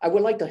 I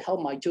would like to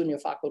help my junior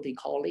faculty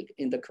colleague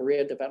in the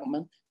career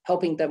development,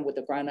 helping them with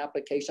the grant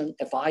application,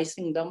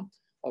 advising them,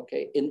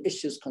 okay, in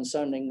issues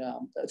concerning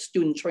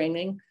student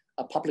training,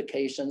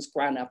 publications,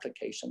 grant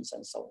applications,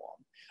 and so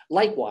on.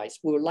 Likewise,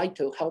 we would like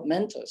to help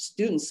mentor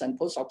students and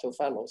postdoctoral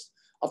fellows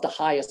of the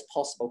highest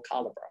possible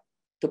caliber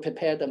to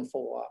prepare them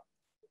for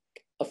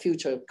a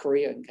future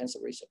career in cancer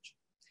research.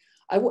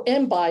 I will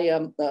end by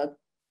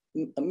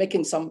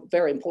making some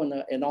very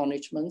important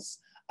acknowledgements.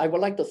 I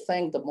would like to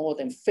thank the more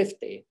than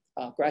 50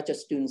 graduate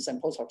students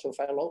and postdoctoral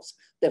fellows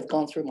that have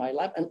gone through my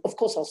lab, and of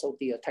course also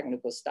the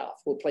technical staff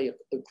who play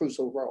a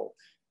crucial role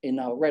in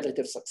our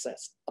relative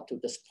success up to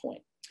this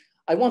point.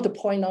 I want to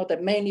point out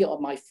that many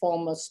of my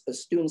former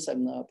students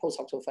and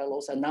postdoctoral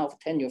fellows are now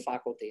tenure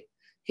faculty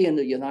here in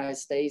the United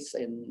States,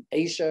 in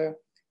Asia,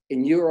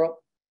 in Europe,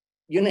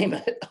 you name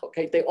it,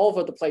 okay? They all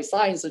over the place.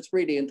 Science is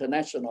really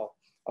international,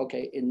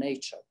 okay, in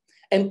nature.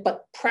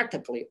 But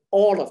practically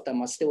all of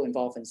them are still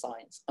involved in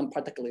science. I'm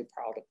particularly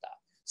proud of that.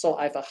 So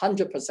I have a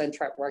 100%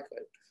 track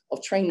record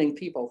of training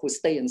people who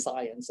stay in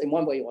science in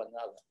one way or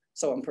another.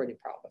 So I'm pretty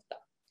proud of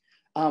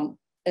that.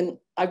 And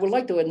I would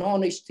like to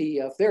acknowledge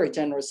the very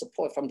generous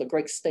support from the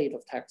great state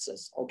of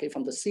Texas, okay,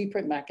 from the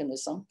CPRIT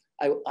mechanism.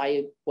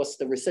 I was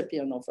the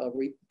recipient of a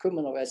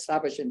Recruitment of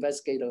Established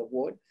Investigator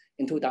Award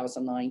in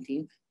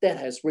 2019. That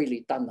has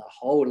really done a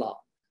whole lot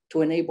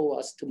to enable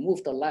us to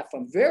move the lab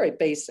from very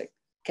basic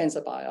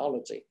cancer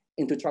biology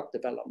into drug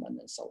development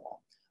and so on.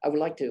 I would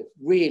like to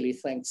really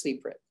thank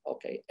CPRIT,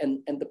 okay, and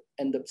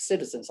the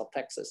citizens of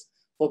Texas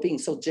for being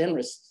so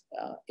generous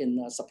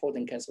in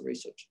supporting cancer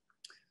research.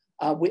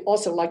 We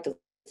also like to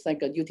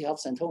thank UT Health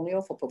San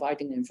Antonio for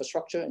providing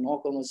infrastructure and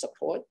ongoing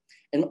support,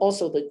 and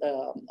also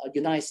the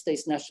United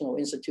States National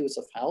Institutes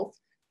of Health,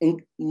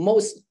 and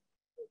most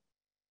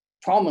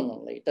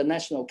prominently, the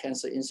National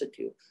Cancer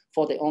Institute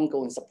for the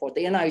ongoing support.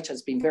 The NIH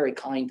has been very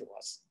kind to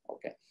us,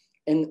 okay?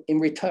 And in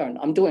return,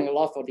 I'm doing a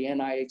lot for the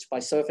NIH by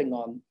serving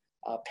on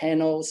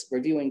panels,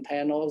 reviewing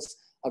panels,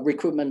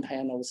 recruitment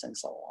panels, and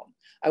so on.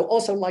 I would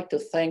also like to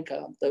thank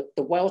the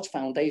Welch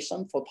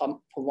Foundation for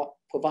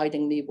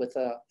providing me with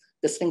a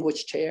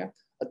distinguished chair.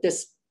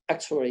 This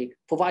actually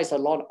provides a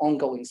lot of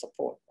ongoing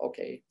support,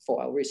 okay,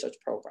 for our research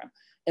program.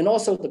 And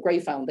also the Gray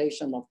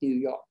Foundation of New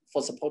York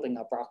for supporting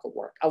our BRCA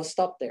work. I'll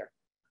stop there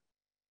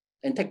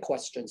and take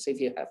questions if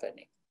you have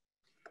any.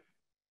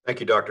 Thank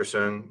you, Dr.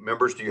 Sung.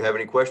 Members, do you have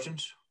any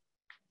questions?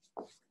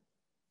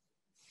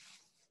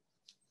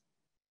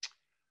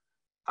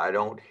 I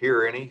don't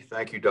hear any.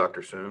 Thank you,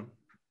 Dr. Sung.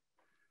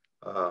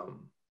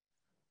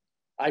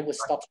 I will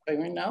stop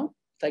sharing now.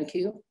 Thank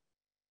you.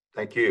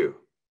 Thank you.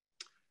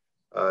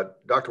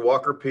 Dr.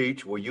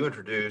 Walker-Peach, will you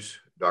introduce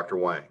Dr.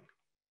 Wang?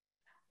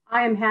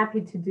 I am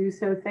happy to do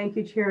so. Thank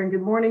you, Chair, and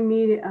good morning,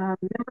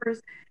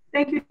 members.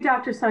 Thank you,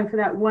 Dr. Sung, for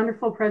that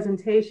wonderful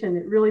presentation.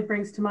 It really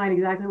brings to mind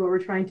exactly what we're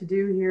trying to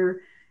do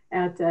here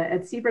at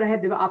CPRIT. I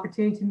had the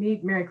opportunity to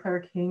meet Mary Claire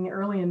King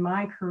early in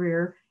my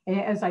career. And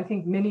as I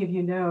think many of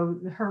you know,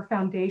 her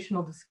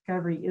foundational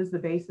discovery is the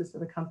basis of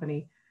the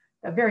company,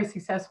 a very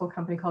successful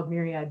company called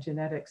Myriad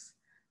Genetics.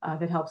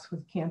 that helps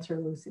with cancer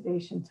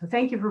elucidation. So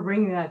thank you for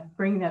bringing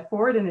that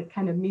forward, and it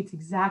kind of meets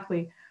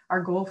exactly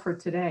our goal for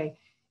today.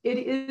 It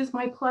is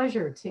my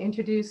pleasure to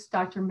introduce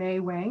Dr. Mei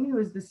Wang, who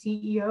is the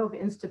CEO of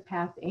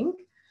Instapath Inc.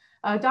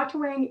 Dr.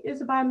 Wang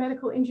is a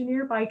biomedical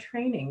engineer by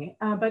training,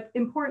 but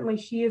importantly,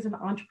 she is an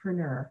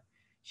entrepreneur.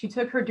 She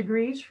took her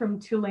degrees from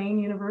Tulane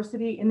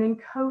University and then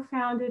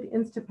co-founded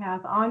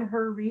Instapath on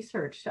her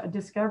research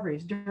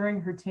discoveries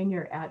during her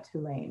tenure at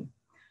Tulane.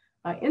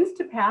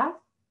 Instapath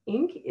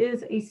Inc.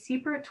 is a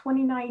CPRIT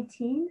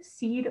 2019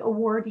 Seed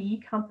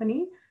Awardee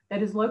company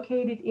that is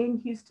located in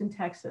Houston,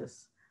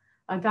 Texas.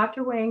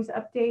 Dr. Wang's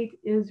update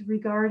is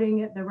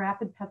regarding the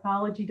rapid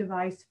pathology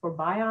device for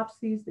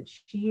biopsies that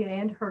she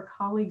and her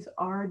colleagues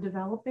are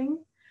developing.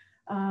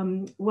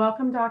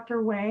 Welcome,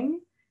 Dr.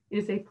 Wang. It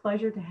is a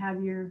pleasure to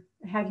have you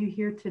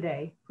here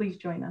today. Please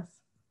join us.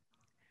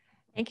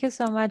 Thank you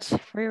so much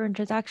for your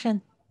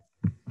introduction.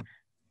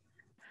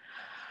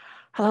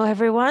 Hello,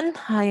 everyone.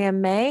 I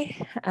am Mei,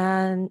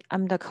 and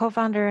I'm the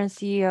co-founder and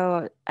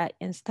CEO at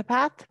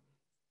Instapath.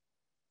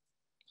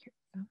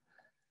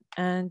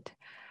 And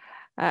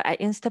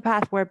at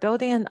Instapath, we're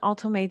building an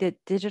automated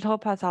digital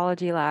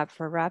pathology lab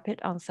for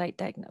rapid on-site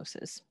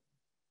diagnosis.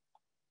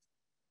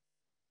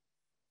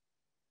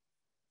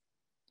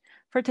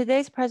 For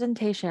today's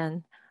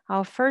presentation,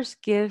 I'll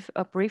first give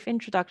a brief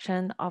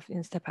introduction of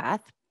Instapath.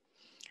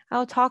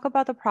 I'll talk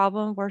about the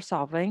problem we're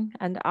solving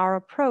and our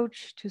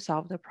approach to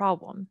solve the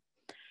problem.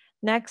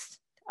 Next,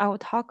 I will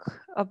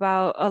talk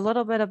about a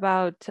little bit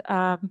about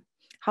how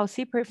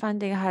CPRIT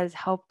funding has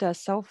helped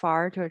us so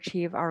far to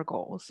achieve our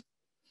goals.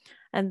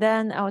 And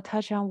then I'll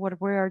touch on what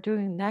we are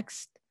doing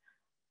next.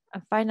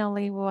 And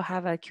finally, we'll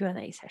have a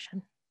Q&A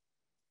session.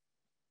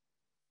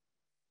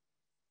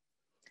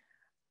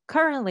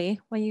 Currently,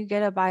 when you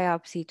get a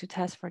biopsy to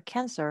test for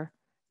cancer,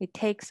 it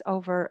takes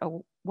over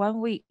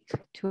 1 week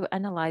to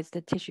analyze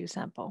the tissue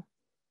sample.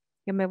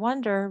 You may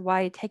wonder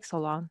why it takes so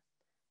long.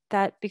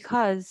 That's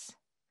because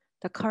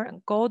the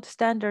current gold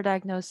standard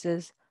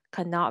diagnosis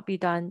cannot be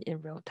done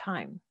in real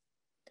time.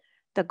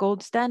 The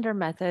gold standard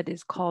method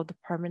is called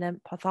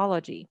permanent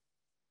pathology.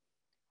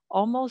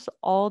 Almost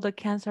all the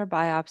cancer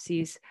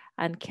biopsies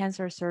and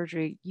cancer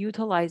surgery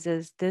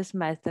utilizes this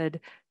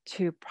method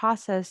to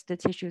process the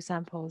tissue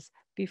samples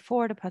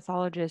before the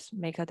pathologists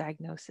make a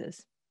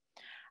diagnosis.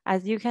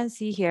 As you can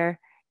see here,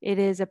 it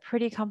is a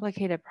pretty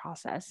complicated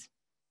process.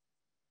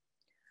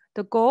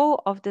 The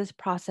goal of this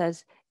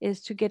process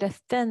is to get a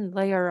thin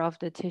layer of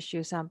the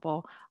tissue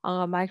sample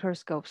on a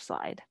microscope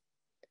slide,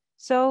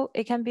 so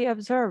it can be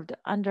observed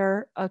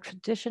under a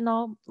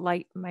traditional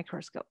light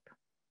microscope.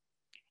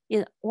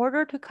 In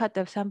order to cut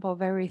the sample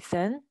very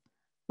thin,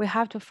 we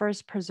have to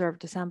first preserve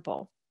the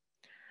sample.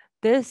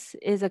 This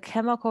is a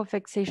chemical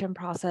fixation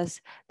process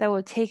that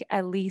will take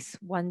at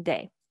least 1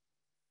 day.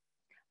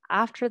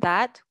 After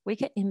that, we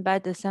can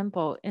embed the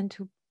sample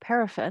into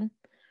paraffin,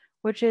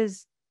 which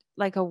is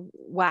like a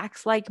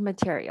wax-like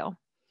material.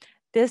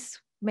 This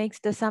makes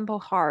the sample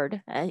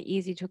hard and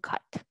easy to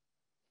cut.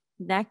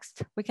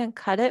 Next, we can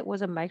cut it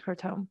with a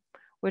microtome,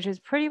 which is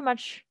pretty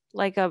much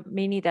like a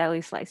mini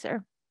deli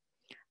slicer.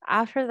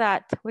 After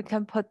that, we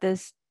can put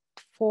this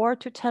 4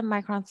 to 10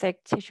 micron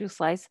thick tissue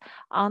slice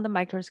on the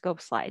microscope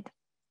slide.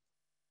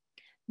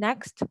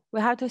 Next, we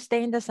have to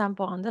stain the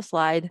sample on the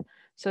slide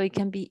so it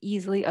can be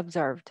easily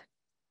observed.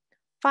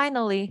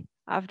 Finally,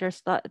 after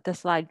the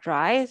slide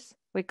dries,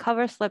 we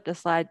cover slip the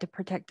slide to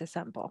protect the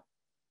sample.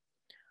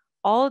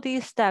 All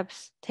these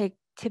steps take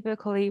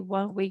typically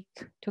 1 week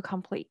to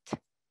complete.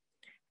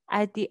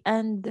 At the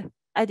end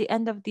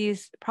of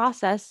this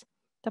process,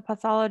 the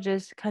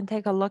pathologist can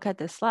take a look at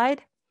the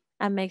slide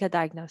and make a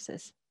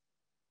diagnosis.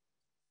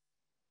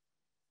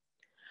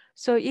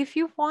 So if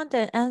you want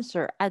an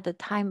answer at the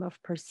time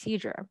of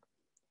procedure,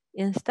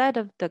 instead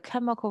of the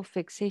chemical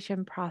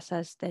fixation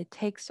process that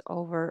takes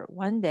over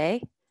 1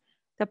 day,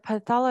 the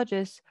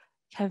pathologist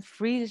can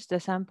freeze the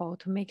sample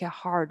to make it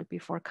hard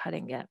before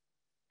cutting it,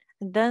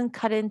 and then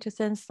cut it into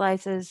thin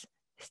slices,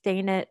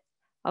 stain it,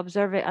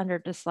 observe it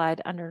under the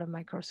slide under the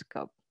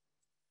microscope.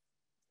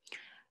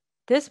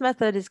 This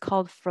method is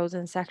called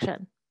frozen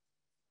section.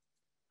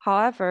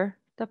 However,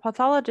 the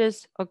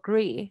pathologists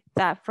agree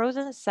that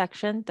frozen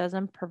section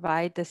doesn't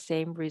provide the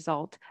same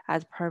result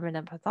as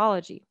permanent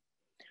pathology,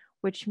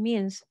 which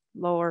means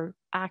lower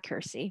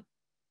accuracy.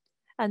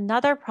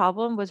 Another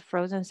problem with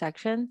frozen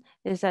section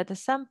is that the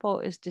sample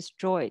is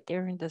destroyed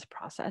during this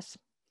process,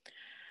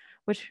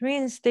 which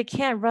means they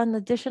can't run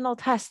additional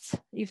tests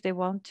if they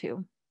want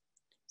to.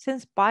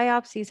 Since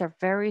biopsies are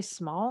very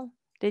small,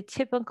 they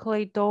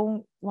typically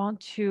don't want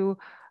to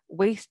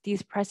waste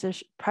these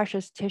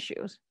precious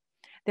tissues.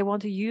 They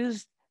want to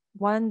use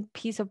one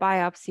piece of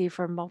biopsy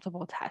for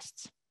multiple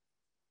tests.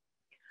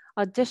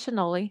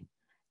 Additionally,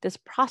 this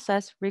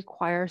process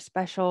requires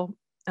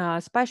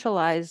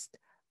specialized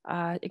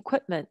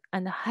equipment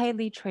and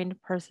highly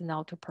trained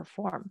personnel to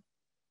perform,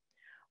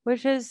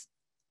 which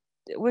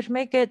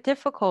make it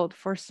difficult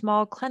for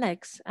small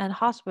clinics and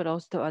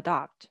hospitals to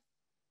adopt.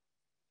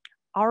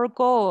 Our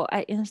goal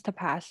at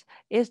Instapass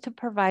is to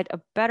provide a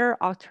better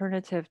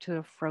alternative to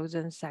the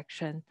frozen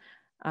section.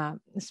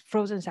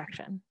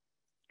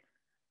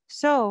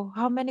 So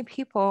how many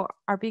people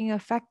are being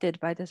affected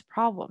by this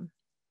problem?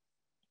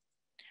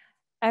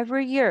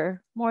 Every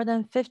year, more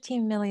than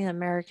 15 million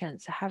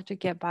Americans have to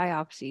get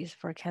biopsies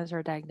for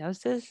cancer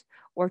diagnosis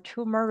or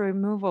tumor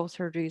removal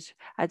surgeries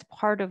as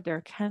part of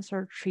their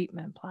cancer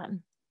treatment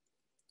plan.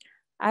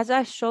 As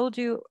I showed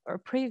you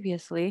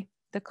previously,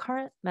 the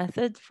current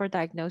methods for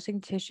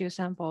diagnosing tissue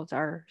samples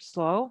are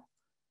slow,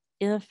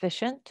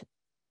 inefficient,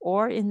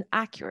 or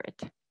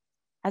inaccurate.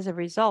 As a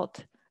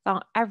result,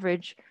 on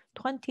average,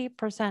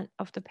 20%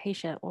 of the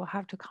patient will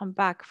have to come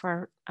back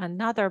for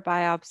another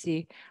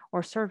biopsy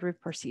or surgery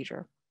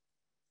procedure.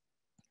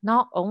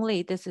 Not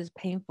only this is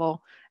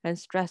painful and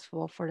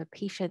stressful for the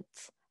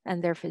patients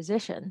and their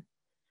physician,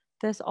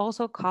 this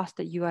also costs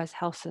the US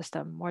health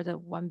system more than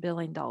 $1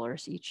 billion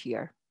each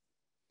year.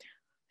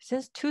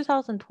 Since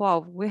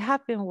 2012, we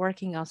have been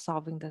working on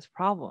solving this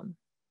problem.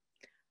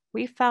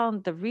 We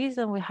found the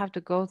reason we have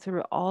to go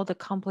through all the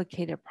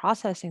complicated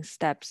processing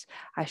steps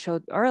I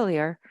showed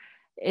earlier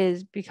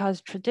is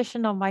because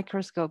traditional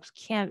microscopes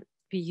can't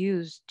be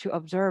used to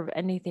observe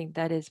anything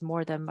that is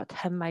more than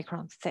 10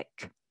 microns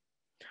thick.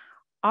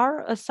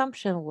 Our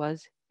assumption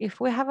was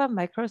if we have a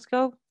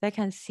microscope that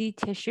can see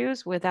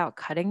tissues without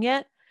cutting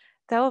it,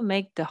 that will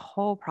make the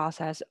whole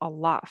process a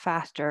lot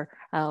faster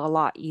and a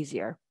lot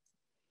easier.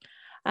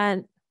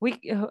 And we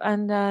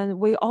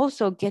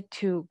also get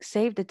to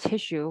save the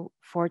tissue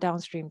for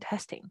downstream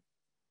testing.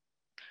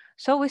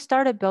 So we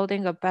started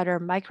building a better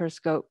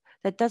microscope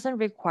that doesn't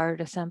require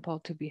the sample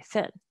to be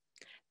thin.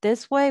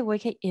 This way we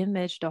can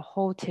image the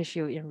whole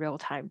tissue in real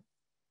time.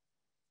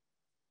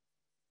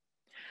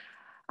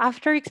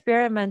 After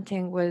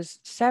experimenting with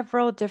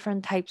several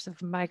different types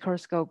of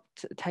microscope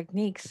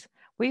techniques,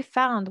 we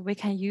found we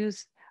can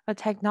use a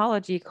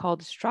technology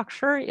called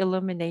structure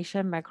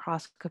illumination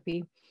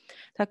microscopy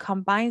that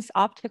combines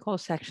optical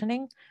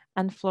sectioning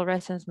and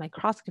fluorescence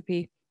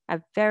microscopy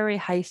at very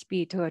high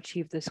speed to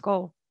achieve this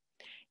goal.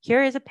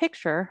 Here is a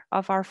picture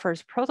of our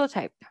first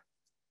prototype.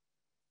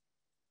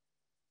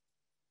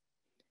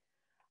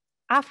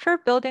 After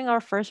building our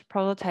first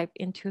prototype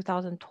in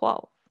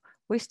 2012,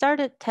 we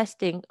started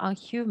testing on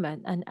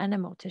human and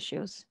animal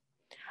tissues.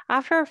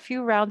 After a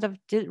few rounds of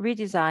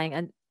redesign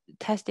and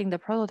testing the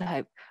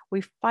prototype,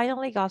 we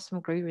finally got some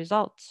great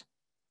results.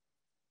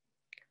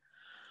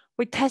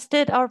 We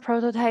tested our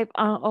prototype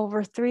on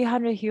over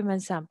 300 human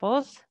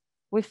samples.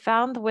 We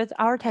found with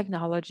our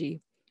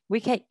technology, we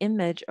can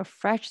image a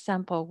fresh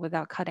sample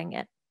without cutting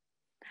it.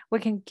 We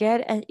can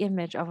get an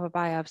image of a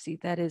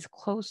biopsy that is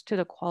close to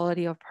the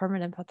quality of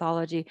permanent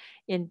pathology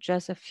in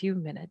just a few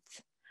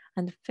minutes.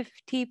 And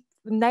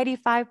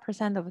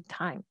 95% of the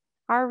time,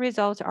 our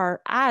results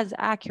are as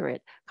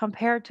accurate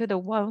compared to the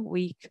 1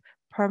 week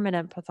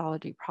permanent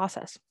pathology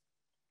process.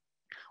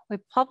 We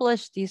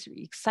published these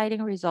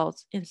exciting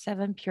results in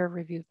 7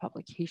 peer-reviewed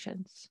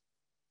publications.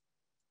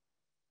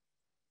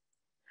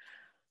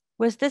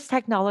 With this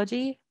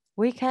technology,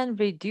 we can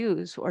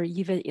reduce or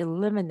even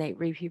eliminate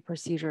repeat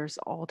procedures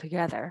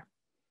altogether.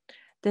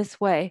 This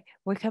way,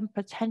 we can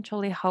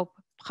potentially help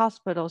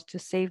hospitals to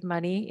save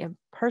money in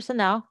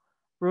personnel,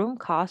 room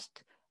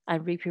cost,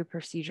 and repeat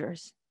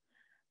procedures.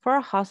 For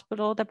a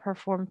hospital that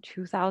performs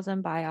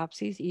 2,000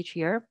 biopsies each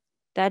year,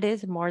 that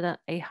is more than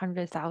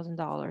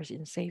 $800,000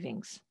 in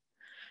savings.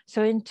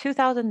 So in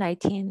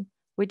 2019,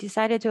 we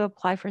decided to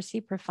apply for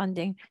CPRIT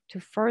funding to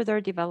further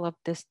develop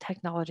this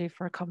technology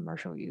for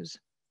commercial use.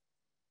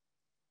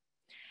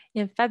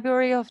 In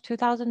February of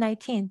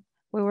 2019,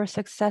 we were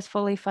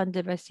successfully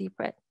funded by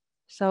CPRIT.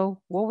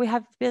 So what we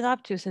have been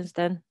up to since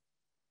then?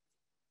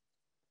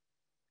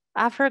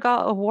 After I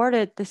got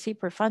awarded the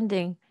CPRIT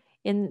funding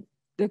in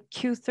the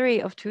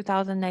Q3 of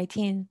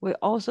 2019, we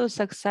also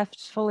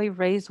successfully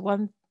raised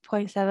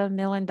 $1.7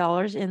 million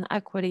in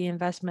equity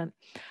investment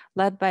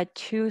led by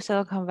 2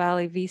 Silicon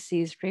Valley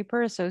VCs,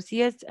 Draper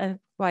Associates and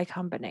Y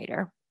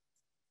Combinator.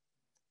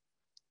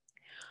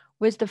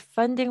 With the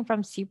funding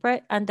from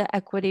CPRIT and the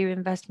equity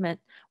investment,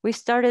 we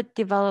started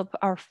to develop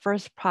our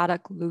first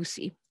product,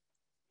 Lucy.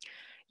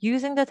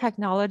 Using the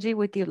technology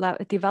we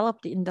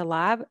developed in the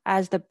lab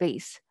as the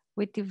base,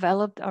 we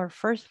developed our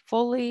first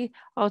fully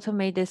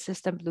automated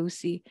system,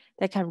 Lucy,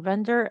 that can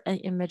render an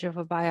image of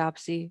a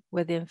biopsy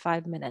within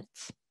 5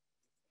 minutes.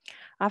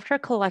 After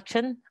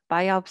collection,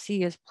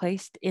 biopsy is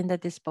placed in the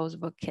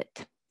disposable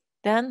kit.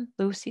 Then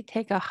Lucy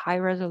takes a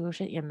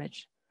high-resolution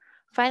image.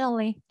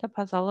 Finally, the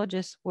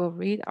pathologist will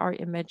read our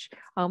image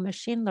on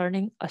machine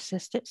learning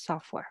assisted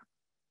software.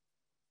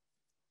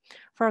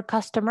 For our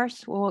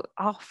customers, we'll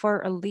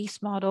offer a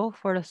lease model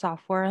for the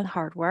software and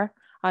hardware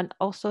and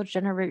also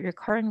generate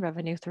recurring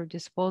revenue through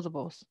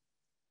disposables.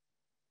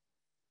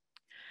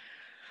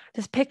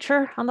 This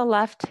picture on the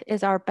left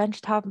is our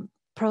benchtop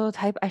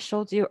prototype I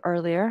showed you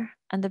earlier,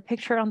 and the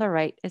picture on the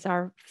right is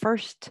our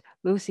first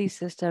Lucy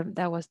system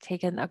that was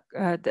taken,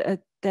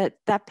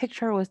 that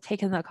picture was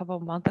taken a couple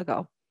of months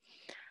ago.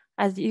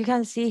 As you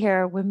can see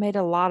here, we made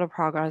a lot of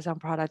progress on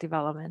product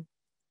development.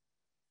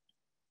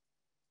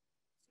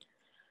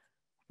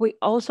 We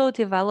also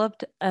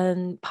developed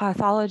a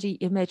pathology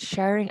image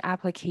sharing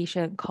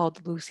application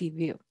called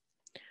LucyView.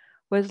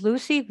 With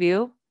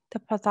LucyView, the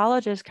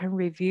pathologist can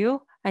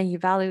review and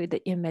evaluate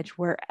the image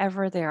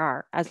wherever they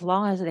are, as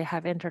long as they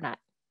have internet.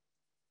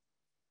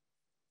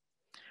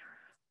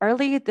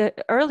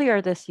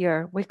 Earlier this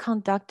year, we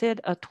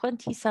conducted a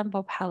 20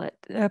 sample pilot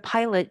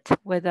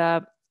with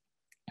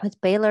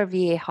Baylor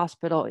VA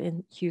Hospital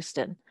in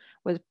Houston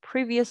with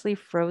previously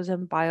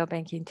frozen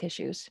biobanking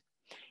tissues.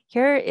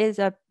 Here is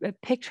a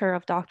picture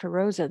of Dr.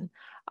 Rosen,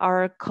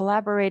 our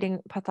collaborating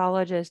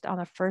pathologist on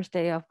the first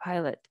day of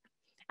pilot,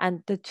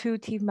 and the 2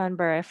 team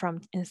members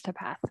from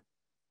Instapath.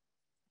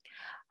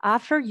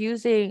 After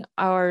using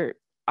our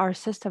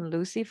system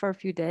Lucy for a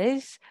few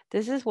days,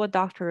 this is what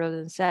Dr.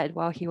 Rosen said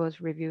while he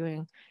was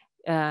reviewing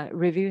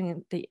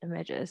the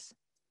images.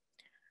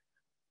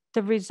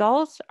 The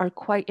results are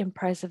quite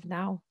impressive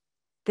now.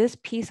 This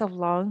piece of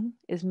lung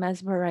is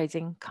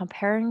mesmerizing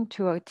comparing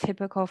to a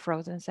typical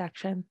frozen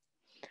section.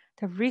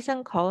 The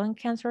recent colon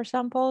cancer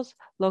samples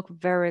look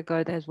very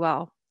good as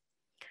well.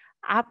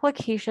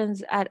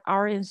 Applications at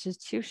our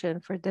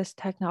institution for this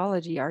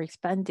technology are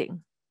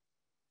expanding.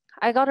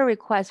 I got a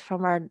request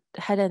from our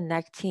head and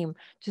neck team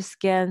to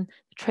scan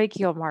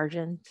tracheal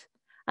margins,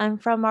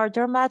 and from our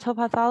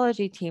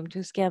dermatopathology team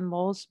to scan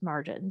Mohs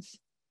margins.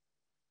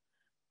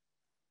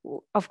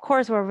 Of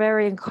course, we're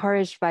very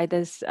encouraged by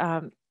this,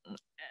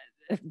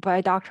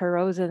 by Dr.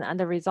 Rosen and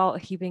the result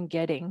he's been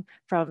getting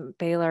from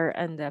Baylor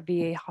and the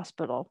VA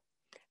hospital.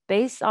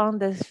 Based on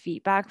this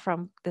feedback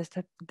from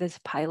this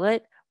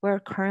pilot, we're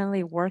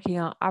currently working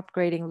on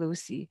upgrading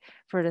Lucy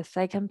for the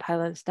second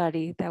pilot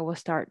study that will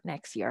start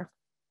next year.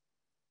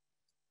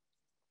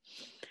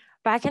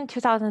 Back in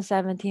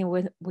 2017,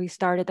 when we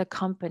started the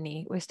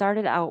company, we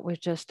started out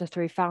with just the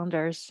 3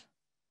 founders.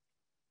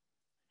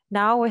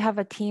 Now we have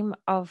a team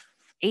of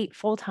 8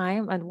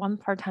 full-time and 1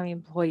 part-time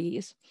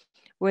employees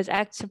with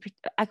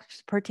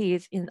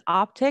expertise in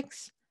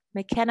optics,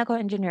 mechanical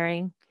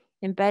engineering,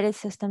 embedded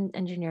system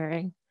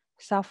engineering,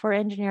 software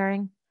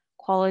engineering,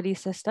 quality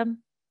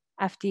system,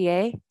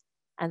 FDA,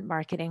 and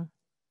marketing.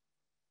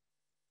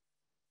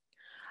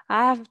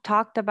 I have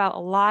talked about a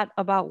lot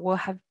about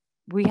what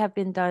we have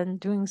been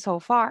doing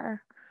so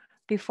far.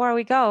 Before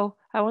we go,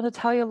 I want to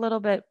tell you a little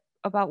bit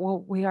about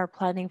what we are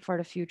planning for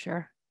the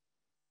future.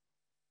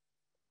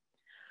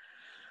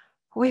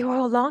 We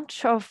will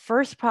launch our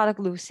first product,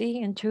 Lucy,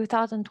 in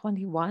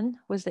 2021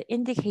 with the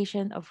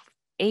indication of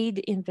aid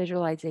in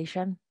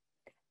visualization.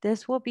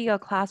 This will be a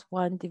class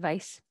 1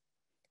 device.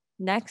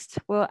 Next,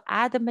 we'll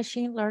add the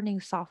machine learning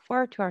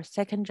software to our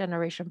 2nd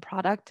generation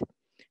product,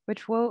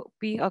 which will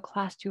be a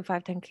class 2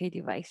 510(k)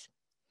 device.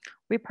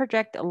 We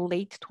project a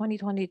late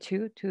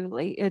 2022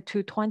 to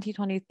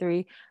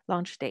 2023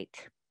 launch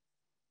date.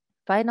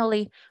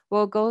 Finally,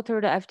 we'll go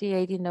through the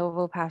FDA de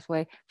novo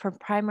pathway for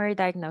primary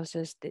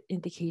diagnosis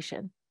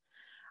indication.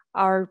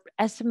 Our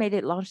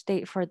estimated launch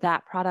date for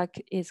that product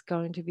is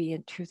going to be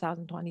in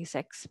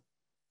 2026.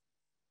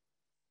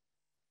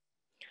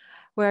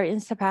 We're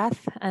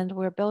Instapath, and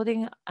we're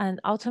building an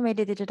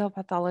automated digital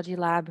pathology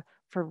lab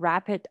for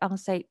rapid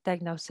on-site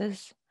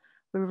diagnosis.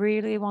 We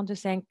really want to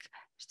thank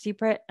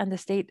CPRIT and the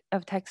state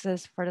of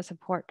Texas for the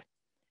support.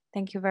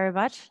 Thank you very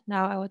much.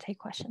 Now I will take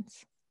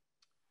questions.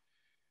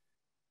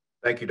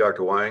 Thank you,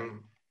 Dr.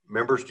 Wang.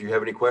 Members, do you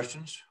have any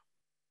questions?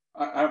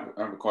 I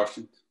have a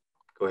question.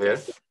 Go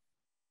ahead.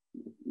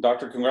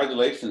 Doctor,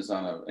 congratulations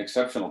on an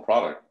exceptional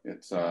product.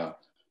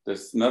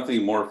 There's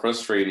nothing more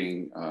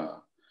frustrating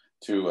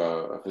to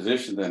a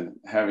physician than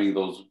having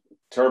those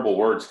terrible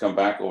words come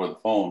back over the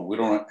phone. We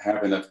don't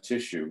have enough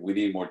tissue. We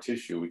need more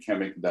tissue. We can't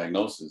make the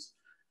diagnosis.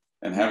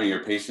 And having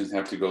your patients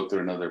have to go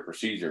through another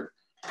procedure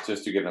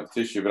just to get enough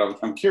tissue. But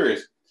I'm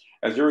curious,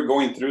 as you were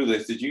going through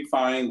this, did you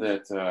find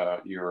that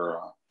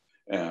your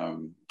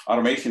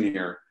automation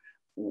here,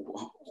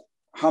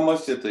 how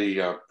much did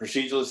the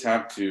proceduralists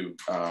have to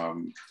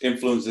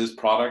influence this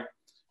product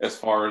as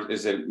far as,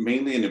 is it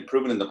mainly an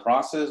improvement in the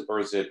process, or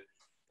is it,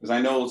 because I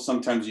know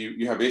sometimes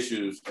you have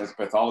issues as a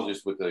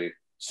pathologist with the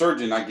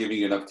surgeon not giving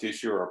you enough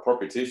tissue or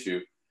appropriate tissue,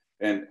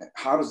 and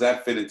how does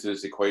that fit into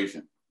this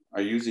equation?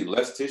 Are you using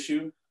less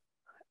tissue?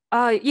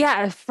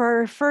 Yeah,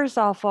 first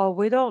of all,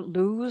 we don't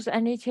lose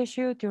any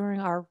tissue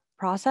during our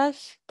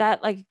process.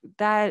 That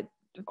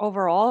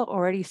overall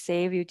already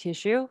save you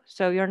tissue.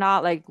 So you're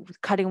not like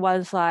cutting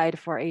one slide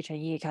for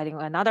H&E, cutting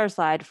another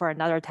slide for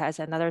another test,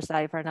 another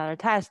slide for another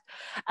test.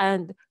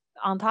 And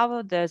on top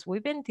of this,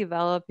 we've been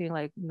developing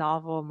like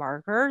novel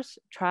markers,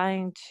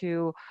 trying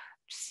to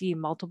see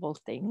multiple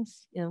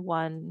things in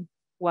one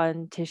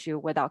tissue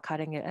without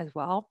cutting it as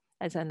well.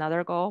 As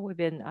another goal we've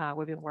been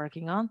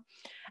working on.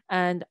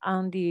 And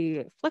on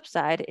the flip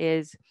side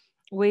is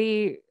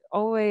we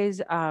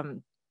always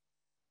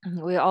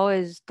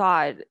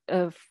thought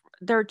of,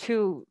 there are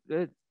two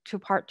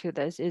part to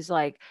this, is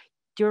like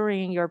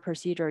during your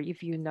procedure,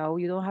 if you know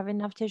you don't have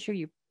enough tissue,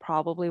 you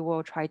probably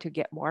will try to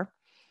get more.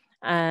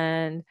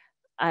 And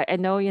I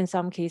know in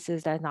some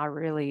cases that's not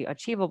really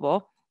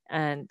achievable.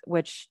 and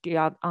which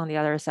on the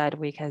other side,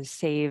 we can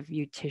save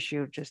you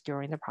tissue just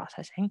during the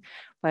processing.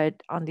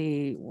 But on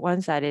the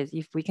one side is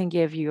if we can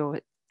give you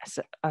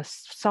a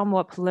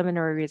somewhat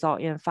preliminary result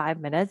in 5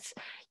 minutes,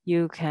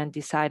 you can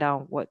decide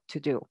on what to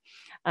do.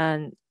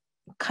 And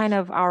kind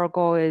of our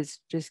goal is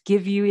just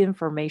give you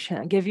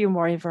information, give you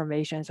more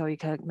information so you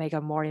can make a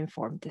more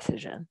informed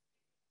decision.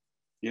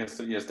 Yes,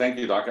 thank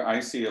you, Doctor. I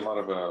see a lot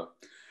of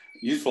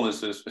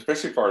usefulness,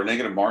 especially for our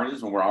negative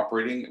margins when we're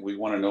operating. We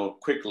want to know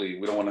quickly.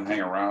 We don't want to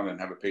hang around and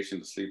have a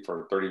patient to sleep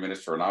for 30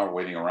 minutes or an hour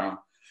waiting around.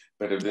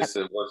 But if this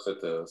works at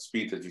the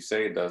speed that you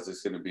say it does,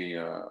 it's going to be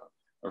a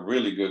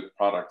really good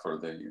product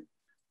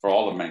for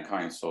all of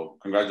mankind. So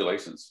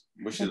congratulations.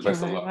 Wish you the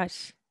best of luck.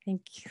 Much.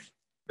 Thank you.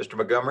 Mr.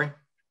 Montgomery?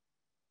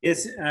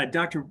 Yes,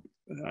 Doctor,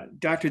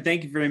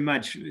 thank you very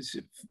much. It was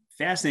a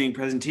fascinating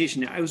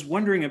presentation. I was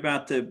wondering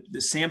about the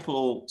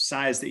sample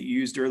size that you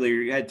used earlier.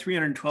 You had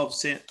 312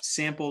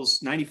 samples,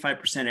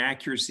 95%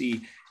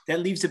 accuracy.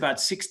 That leaves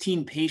about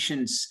 16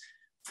 patients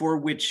for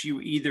which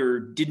you either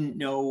didn't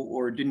know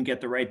or didn't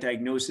get the right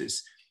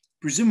diagnosis.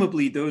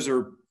 Presumably those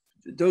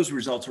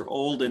results are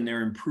old and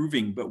they're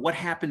improving, but what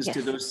happens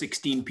to those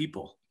 16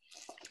 people?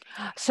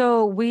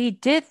 So we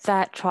did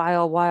that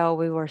trial while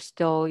we were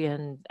still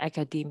in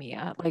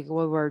academia, like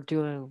we were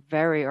doing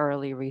very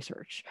early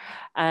research.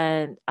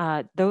 And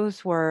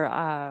those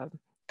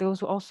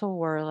also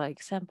were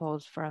like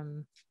samples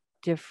from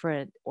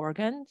different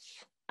organs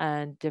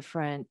and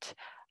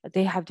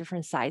they have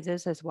different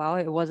sizes as well.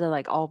 It wasn't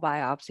like all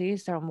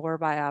biopsies. Some were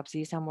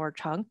biopsies, some were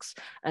chunks,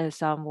 and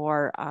some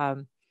were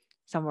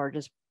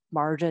just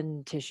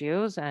margin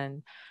tissues,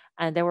 and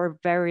they were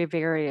very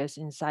various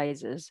in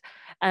sizes.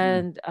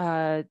 And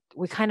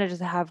we kind of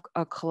just have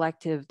a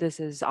collective, this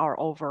is our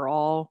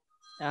overall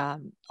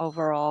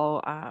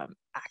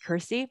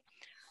accuracy.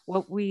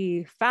 What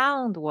we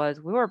found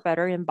was we were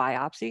better in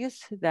biopsies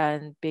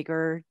than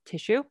bigger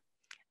tissue,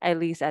 at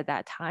least at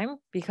that time,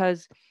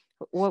 because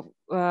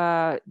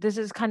this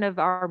is kind of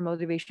our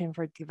motivation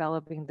for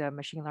developing the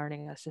machine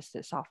learning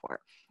assisted software,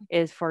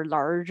 is for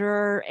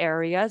larger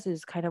areas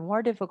is kind of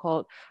more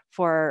difficult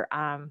for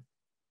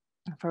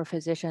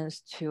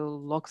physicians to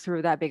look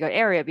through that bigger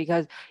area,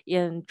 because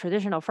in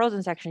traditional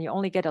frozen section you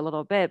only get a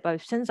little bit,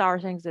 but since our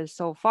things is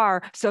so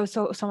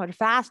much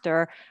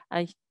faster,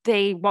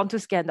 they want to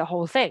scan the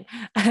whole thing,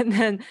 and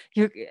then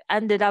you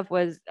ended up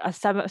with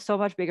so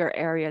much bigger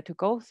area to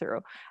go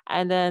through.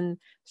 And then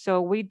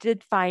so we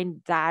did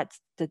find that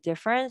the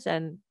difference,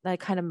 and that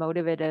kind of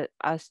motivated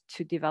us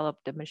to develop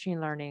the machine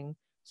learning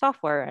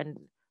software. And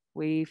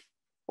we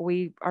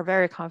are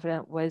very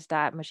confident with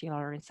that machine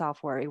learning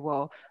software it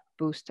will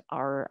boost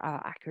our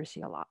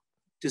accuracy a lot.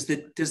 Does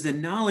the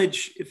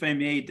knowledge, if I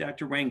may,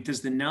 Dr. Wang,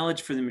 does the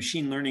knowledge for the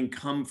machine learning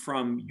come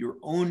from your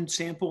own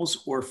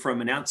samples or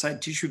from an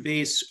outside tissue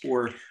base,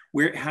 or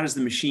how does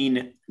the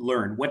machine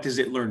learn? What does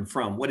it learn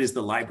from? What is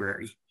the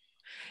library?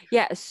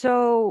 Yeah,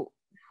 so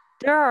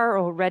there are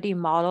already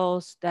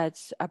models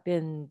that's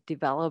been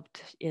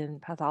developed in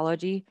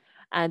pathology,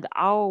 and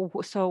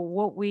so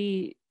what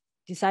we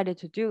decided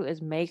to do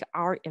is make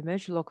our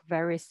image look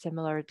very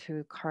similar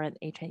to current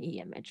H&E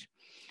image.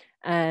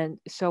 And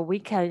so we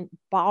can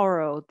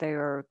borrow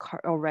their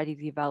already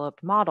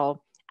developed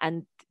model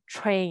and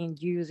train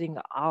using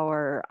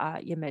our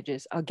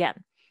images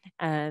again.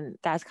 And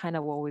that's kind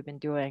of what we've been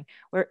doing.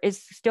 It's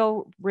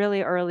still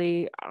really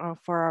early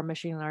for our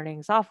machine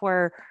learning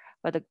software,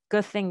 but the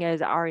good thing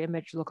is our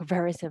image look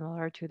very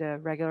similar to the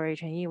regular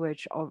H&E,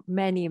 which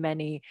many,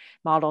 many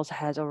models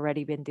has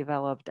already been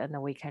developed, and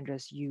then we can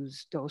just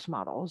use those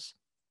models.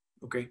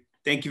 Okay,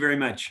 thank you very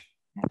much.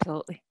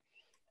 Absolutely.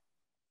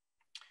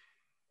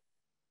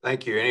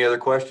 Thank you. Any other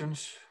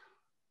questions?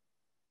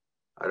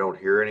 I don't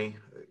hear any.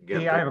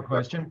 Again, Hey, I have a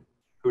question.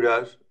 Who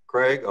does?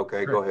 Craig?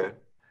 Okay, Sure. Go ahead.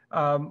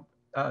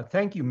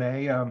 Thank you,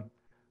 May.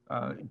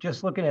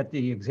 Just looking at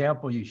the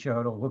example you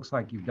showed, it looks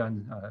like you've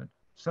done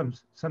some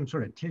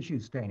sort of tissue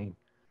staining.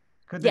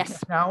 Could the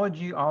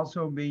technology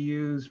also be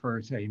used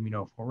for, say,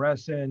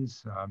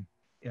 immunofluorescence,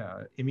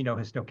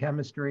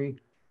 immunohistochemistry,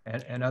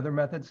 and other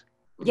methods?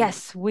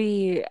 Yes,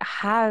 we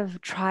have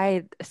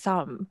tried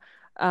some.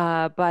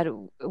 But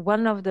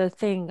one of the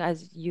things,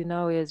 as you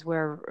know, is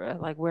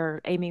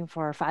we're aiming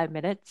for 5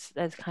 minutes.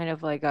 That's kind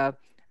of like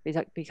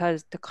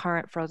because the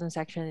current frozen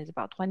section is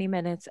about 20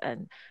 minutes,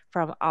 and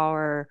from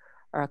our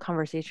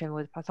conversation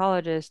with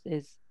pathologists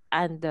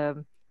and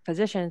the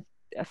physicians,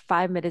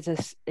 5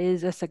 minutes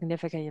is a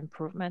significant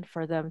improvement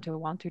for them to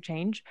want to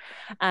change.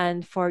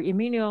 And for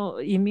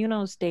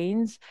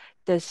immunostains,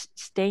 the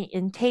stain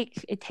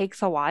intake, it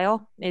takes a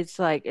while. It's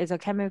a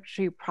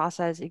chemistry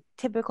process. It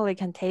typically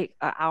can take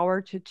an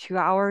hour to 2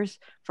 hours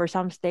for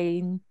some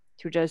stain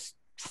to just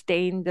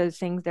stain the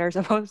things they're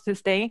supposed to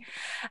stain.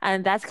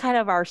 And that's kind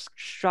of our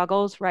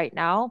struggles right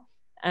now,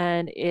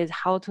 and is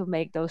how to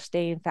make those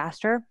stain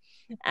faster.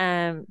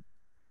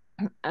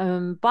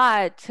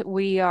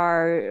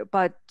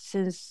 But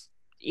since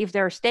if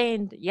they're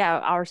stained, yeah,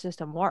 our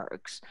system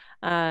works.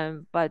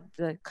 But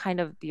the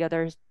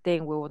other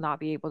thing we will not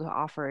be able to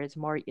offer is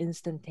more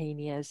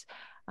instantaneous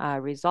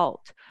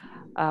result.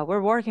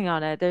 We're working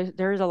on it.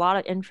 There's a lot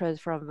of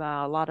interest from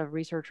a lot of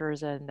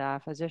researchers and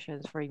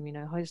physicians for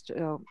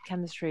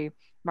immunohistochemistry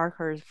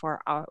markers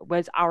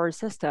with our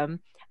system,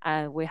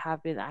 and we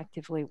have been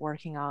actively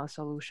working on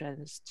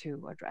solutions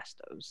to address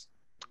those.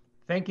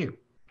 Thank you.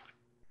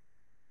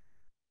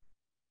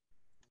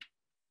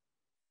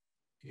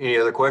 Any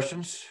other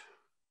questions?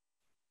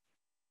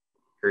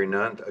 Hearing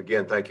none.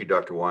 Again, thank you,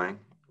 Dr. Wang.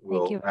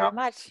 Thank you very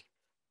much.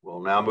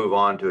 We'll now move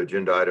on to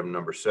agenda item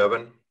number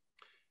 7.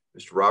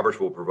 Mr. Roberts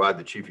will provide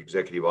the Chief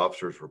Executive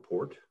Officer's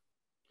report.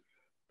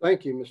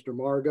 Thank you, Mr.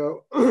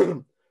 Margo.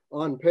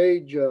 On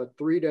page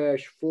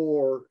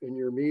 3-4 in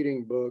your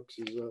meeting books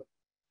is a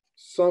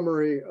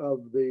summary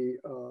of the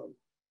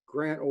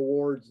grant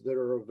awards that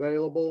are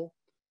available.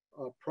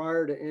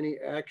 Prior to any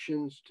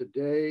actions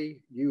today,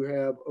 you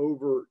have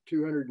over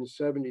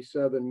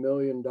 $277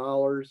 million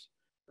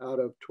out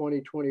of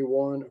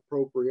 2021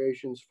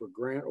 appropriations for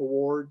grant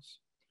awards.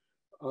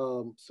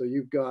 So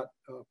you've got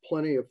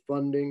plenty of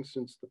funding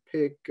since the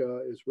PIC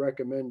is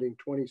recommending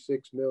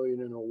 $26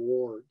 million in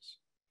awards.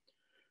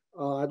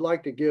 I'd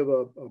like to give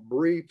a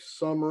brief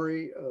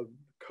summary of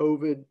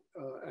COVID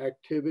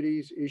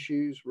activities,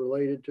 issues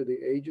related to the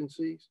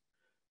agencies.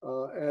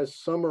 As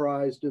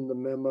summarized in the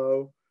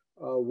memo,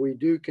 we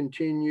do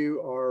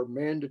continue our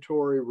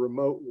mandatory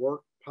remote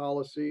work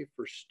policy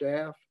for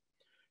staff,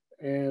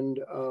 and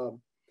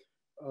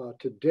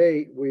to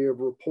date, we have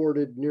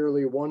reported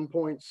nearly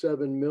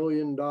 $1.7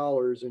 million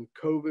in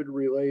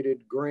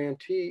COVID-related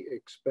grantee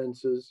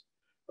expenses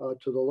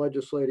to the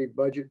Legislative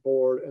Budget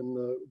Board and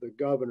the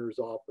Governor's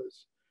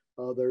Office.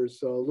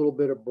 There's a little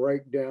bit of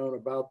breakdown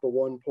about the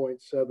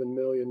 $1.7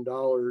 million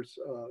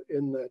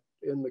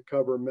in the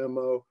cover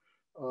memo,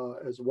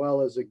 as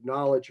well as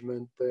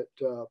acknowledgement that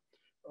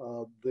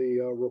the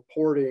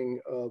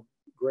reporting of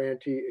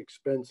grantee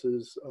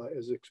expenses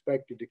is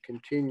expected to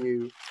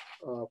continue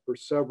for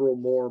several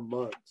more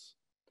months.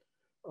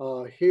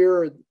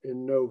 Here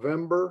in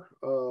November,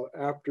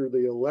 after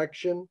the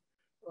election,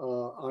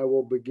 I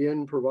will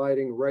begin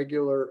providing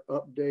regular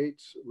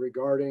updates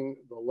regarding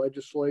the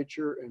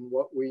legislature and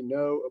what we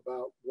know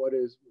about what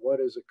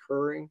is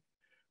occurring.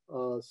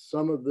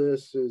 Some of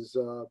this is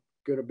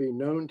going to be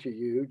known to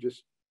you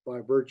just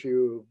by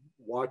virtue of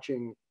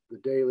watching the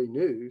daily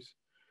news.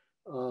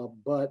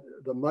 But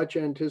the much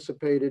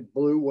anticipated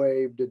blue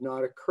wave did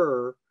not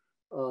occur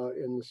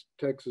in the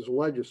Texas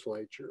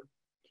legislature.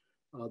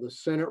 The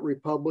Senate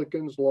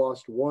Republicans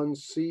lost 1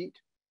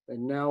 seat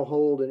and now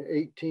hold an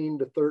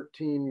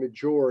 18-13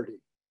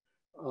 majority.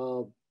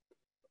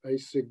 A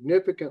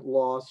significant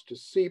loss to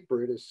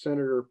CPRIT is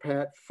Senator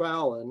Pat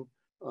Fallon,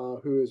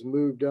 who has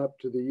moved up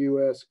to the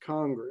U.S.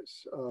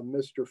 Congress.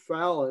 Mr.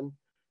 Fallon,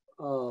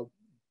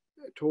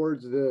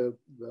 towards the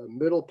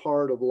middle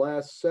part of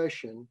last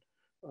session,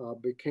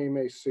 became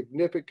a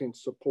significant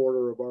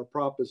supporter of our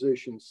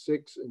Proposition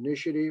 6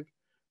 initiative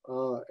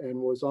and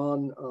was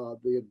on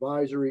the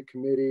advisory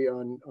committee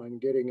on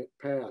getting it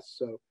passed.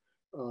 So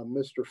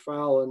Mr.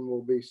 Fallon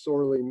will be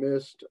sorely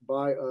missed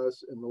by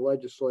us in the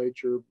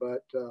legislature,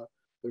 but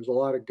there's a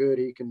lot of good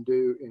he can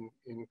do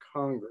in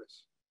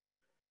Congress.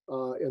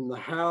 In the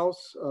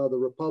House, the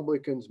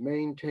Republicans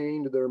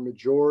maintained their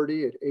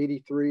majority at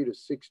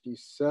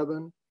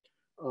 83-67.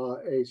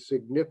 A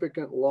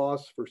significant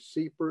loss for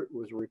CPRIT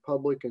was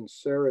Republican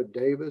Sarah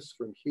Davis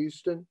from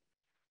Houston.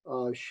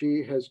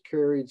 She has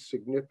carried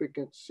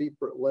significant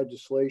CPRIT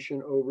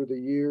legislation over the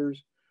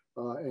years,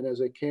 and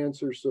as a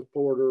cancer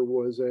supporter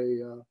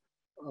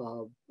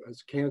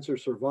as cancer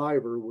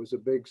survivor was a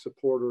big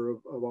supporter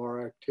of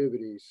our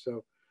activities.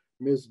 So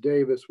Ms.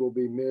 Davis will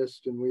be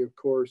missed, and we of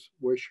course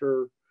wish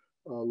her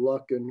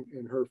luck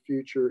in her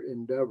future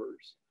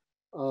endeavors.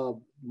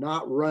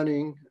 Not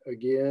running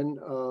again,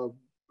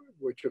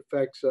 which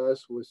affects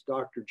us, was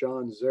Dr.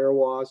 John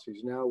Zerwas,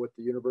 who's now with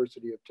the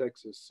University of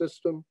Texas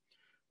System,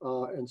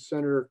 and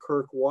Senator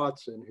Kirk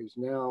Watson, who's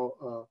now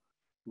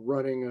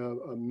running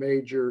a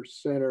major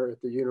center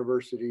at the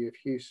University of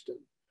Houston.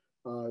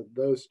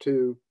 Those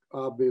two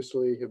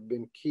obviously have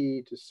been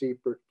key to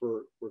CPRIT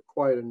for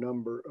quite a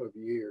number of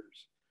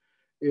years.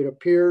 It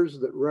appears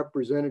that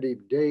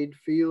Representative Dade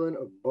Phelan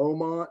of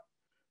Beaumont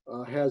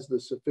has the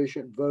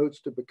sufficient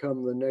votes to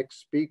become the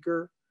next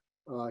speaker.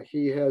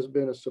 He has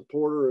been a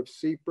supporter of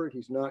CPRIT.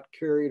 He's not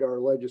carried our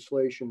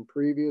legislation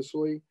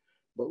previously,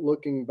 but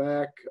looking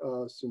back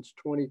since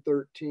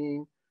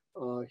 2013,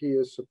 he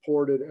has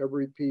supported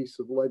every piece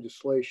of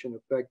legislation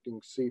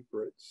affecting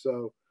CPRIT.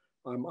 So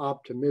I'm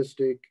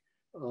optimistic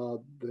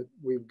that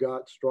we've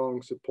got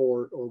strong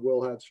support, or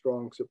will have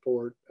strong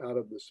support, out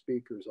of the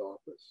Speaker's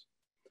office.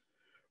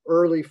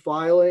 Early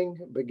filing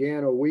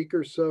began a week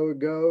or so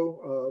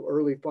ago,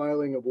 early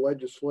filing of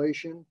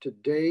legislation. To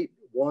date,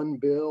 one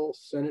bill,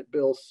 Senate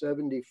Bill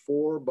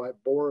 74 by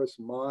Boris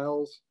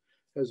Miles,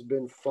 has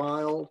been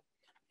filed.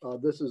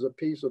 This is a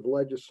piece of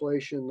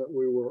legislation that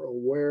we were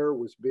aware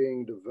was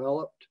being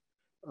developed,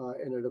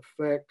 and it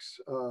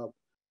affects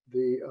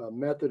the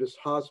Methodist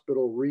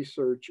Hospital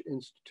Research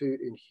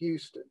Institute in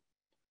Houston.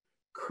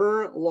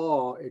 Current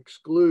law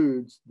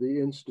excludes the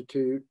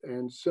institute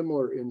and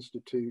similar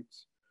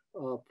institutes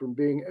from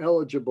being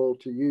eligible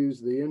to use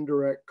the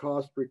indirect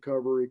cost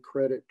recovery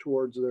credit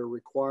towards their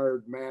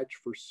required match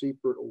for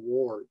CPRIT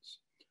awards.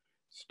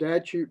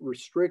 Statute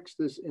restricts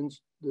this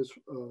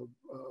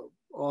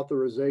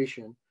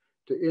authorization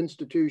to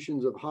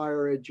institutions of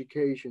higher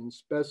education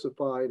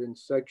specified in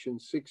section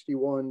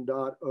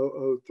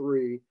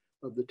 61.003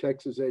 of the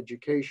Texas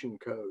Education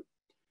Code,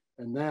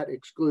 and that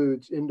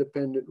excludes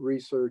independent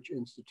research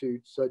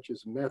institutes such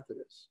as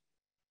Methodist.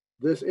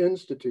 This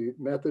institute,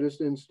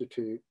 Methodist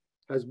Institute,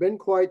 has been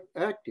quite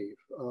active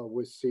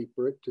with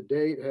CPRIT. To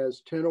date,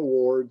 has 10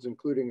 awards,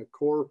 including a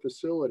core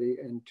facility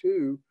and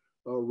 2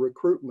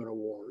 recruitment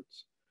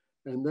awards.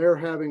 And they're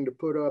having to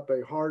put up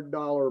a hard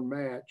dollar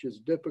match is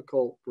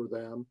difficult for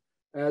them,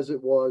 as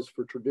it was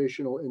for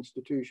traditional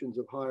institutions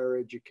of higher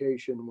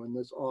education when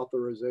this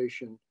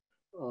authorization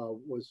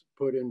was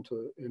put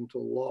into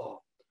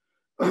law.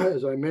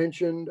 As I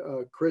mentioned,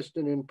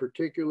 Kristen in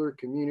particular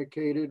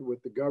communicated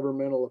with the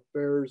governmental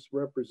affairs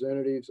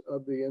representatives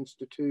of the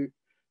Institute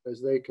as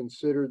they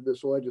considered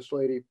this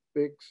legislative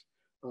fix.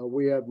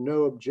 We have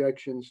no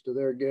objections to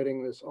their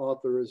getting this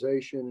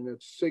authorization and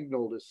have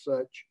signaled as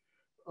such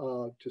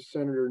to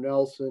Senator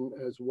Nelson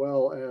as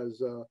well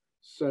as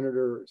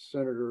Senator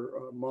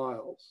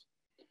Miles.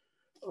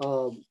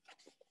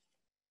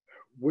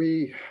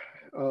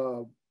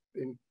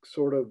 In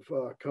sort of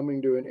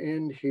coming to an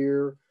end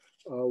here,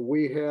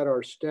 we had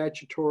our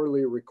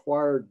statutorily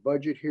required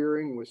budget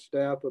hearing with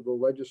staff of the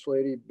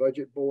Legislative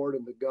Budget Board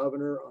and the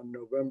governor on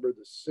November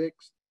the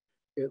 6th.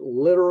 It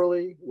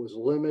literally was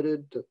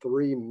limited to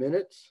 3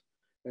 minutes,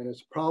 and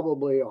it's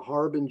probably a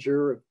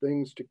harbinger of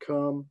things to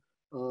come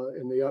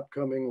in the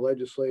upcoming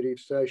legislative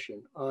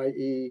session,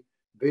 i.e.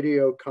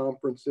 video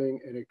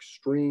conferencing and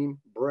extreme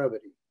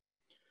brevity.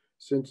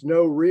 Since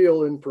no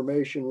real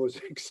information was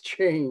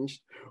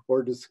exchanged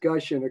or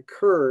discussion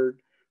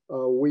occurred,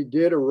 we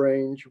did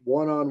arrange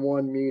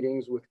one-on-one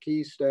meetings with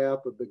key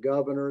staff of the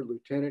governor,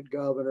 lieutenant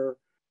governor,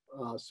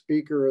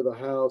 Speaker of the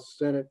House,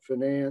 Senate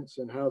Finance,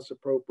 and House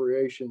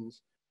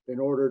Appropriations in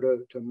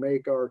order to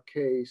make our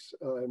case,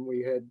 and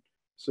we had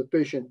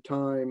sufficient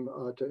time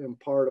to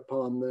impart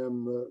upon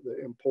them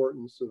the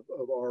importance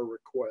of our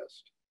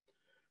request.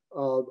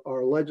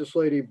 Our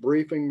legislative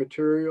briefing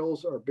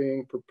materials are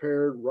being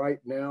prepared right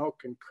now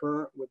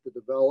concurrent with the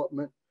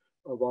development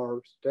of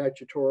our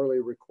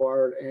statutorily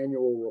required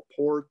annual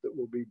report that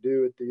will be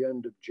due at the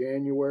end of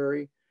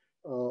January.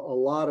 A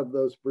lot of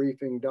those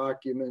briefing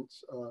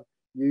documents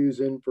use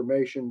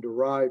information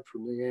derived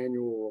from the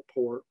annual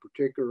report,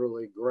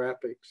 particularly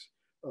graphics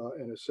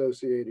and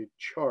associated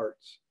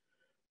charts.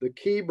 The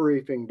key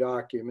briefing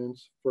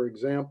documents, for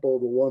example,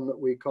 the one that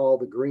we call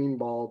the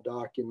Greenball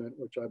document,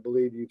 which I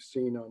believe you've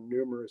seen on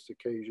numerous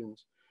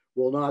occasions,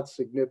 will not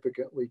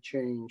significantly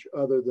change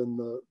other than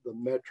the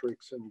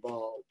metrics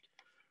involved.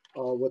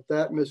 With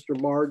that, Mr.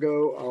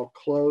 Margot, I'll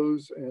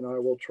close and I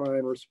will try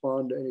and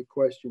respond to any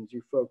questions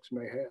you folks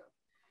may have.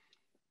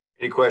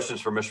 Any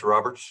questions for Mr.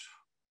 Roberts?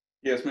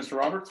 Yes, Mr.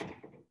 Roberts?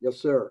 Yes,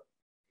 sir.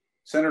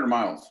 Senator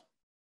Miles,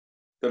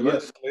 the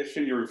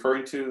legislation you're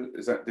referring to,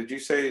 did you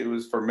say it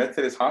was for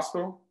Methodist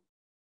Hospital?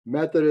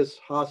 Methodist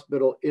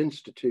Hospital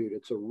Institute.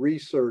 It's a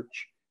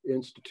research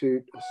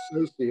institute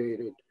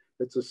associated.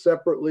 It's a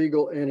separate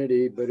legal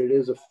entity, but it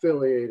is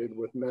affiliated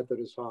with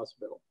Methodist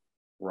Hospital.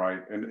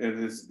 Right, and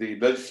is the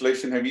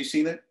legislation, have you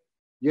seen it?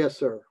 Yes,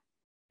 sir.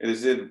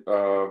 Is it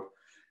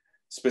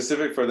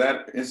specific for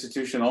that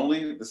institution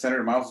only, the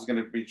Senator Miles is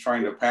going to be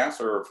trying to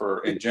pass, or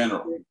for in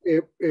general?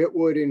 It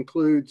would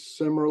include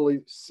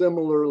similarly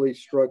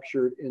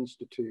structured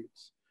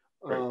institutes.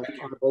 I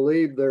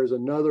believe there's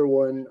another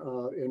one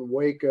in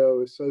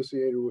Waco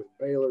associated with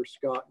Baylor,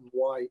 Scott, and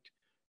White.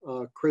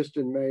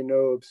 Kristen may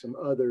know of some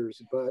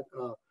others, but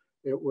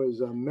it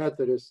was a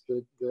Methodist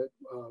that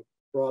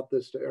brought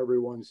this to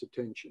everyone's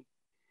attention.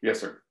 Yes,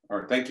 sir. All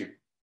right, thank you.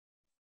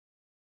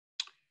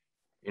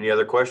 Any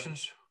other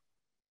questions?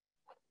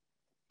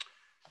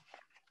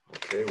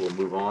 Okay, we'll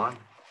move on.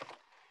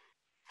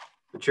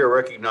 The chair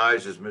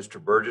recognizes Mr.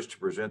 Burgess to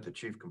present the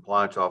Chief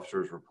Compliance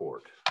Officer's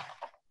report.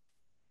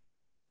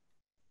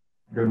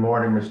 Good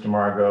morning, Mr.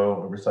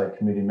 Margot, Oversight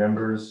Committee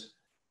members.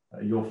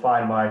 You'll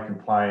find my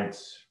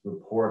compliance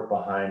report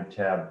behind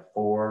tab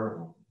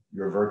 4,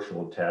 your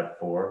virtual tab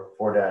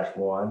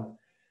 4-1.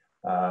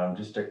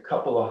 Just a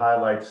couple of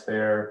highlights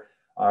there.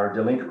 Our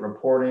delinquent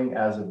reporting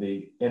as of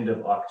the end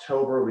of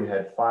October, we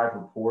had 5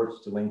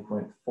 reports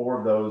delinquent. 4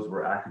 of those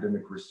were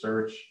academic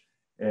research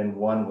and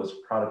 1 was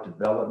product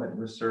development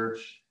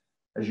research.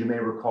 As you may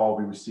recall,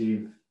 we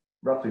receive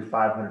roughly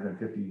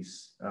 550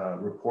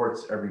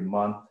 reports every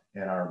month,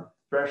 and our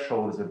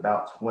threshold is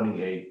about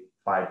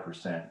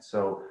 28.5%.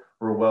 So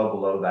we're well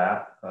below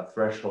that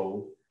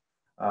threshold.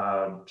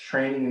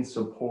 Training and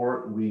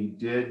support, we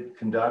did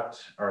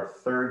conduct our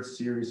 3rd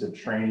series of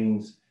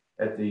trainings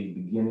at the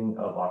beginning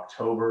of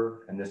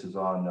October, and this is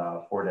on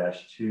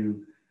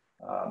 4-2.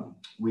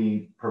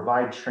 We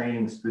provide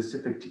training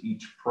specific to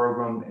each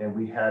program, and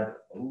we had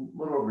a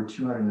little over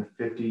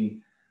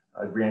 250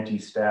 grantee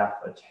staff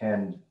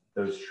attend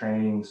those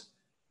trainings.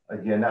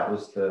 Again, that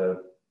was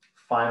the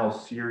final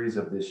series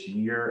of this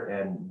year,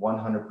 and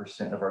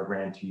 100% of our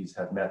grantees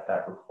have met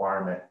that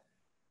requirement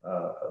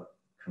of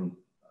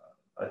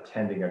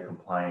attending a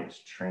compliance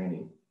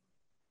training.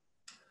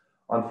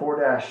 On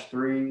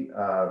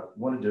 4-3,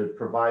 wanted to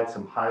provide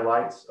some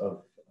highlights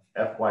of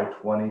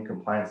FY20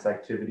 compliance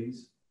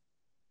activities.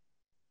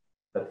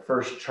 The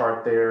first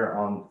chart there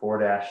on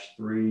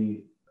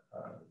 4-3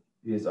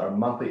 is our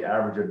monthly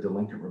average of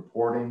delinquent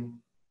reporting.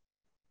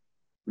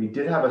 We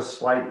did have a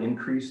slight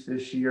increase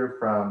this year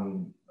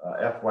from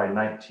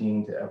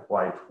FY19 to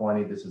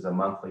FY20. This is a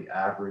monthly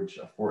average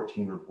of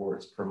 14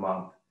 reports per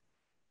month,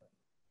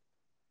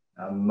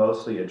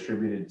 mostly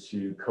attributed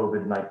to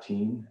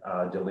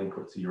COVID-19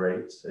 delinquency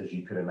rates, as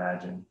you could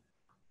imagine.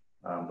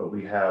 But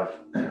we have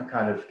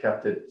kind of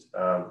kept it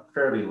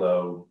fairly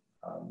low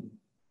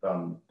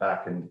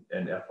back in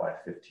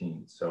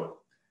FY15. So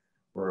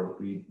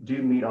we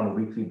do meet on a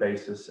weekly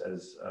basis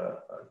as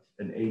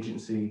an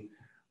agency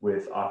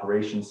with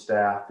operations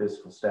staff,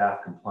 fiscal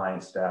staff,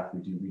 compliance staff. We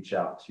do reach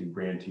out to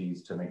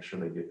grantees to make sure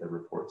they get their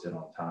reports in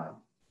on time.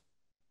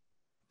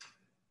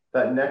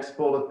 That next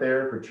bullet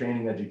there for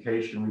training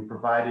education, we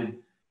provided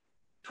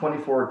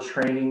 24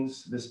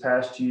 trainings this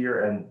past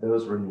year, and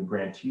those were new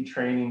grantee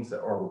trainings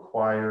that are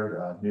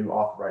required, new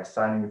authorized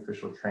signing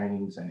official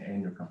trainings and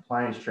annual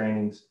compliance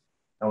trainings.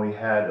 And we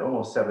had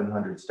almost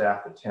 700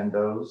 staff attend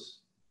those.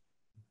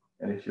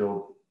 And if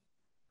you'll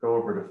go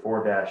over to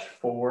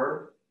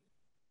 4-4,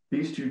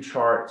 these two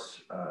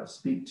charts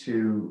speak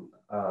to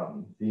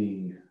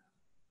the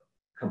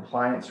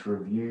compliance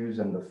reviews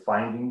and the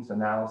findings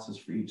analysis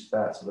for each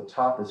stat. So the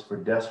top is for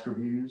desk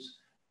reviews.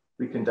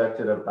 We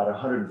conducted about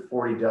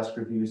 140 desk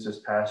reviews this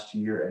past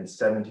year and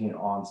 17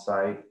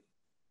 on-site.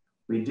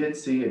 We did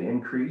see an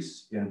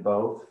increase in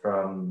both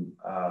from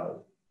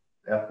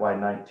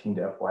FY19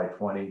 to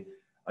FY20.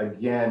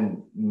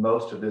 Again,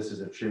 most of this is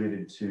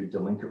attributed to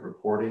delinquent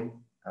reporting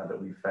that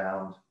we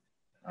found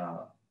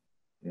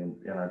in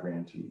our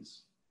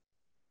grantees.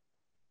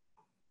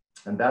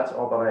 And that's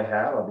all that I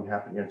have. I'll be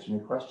happy to answer any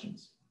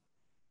questions.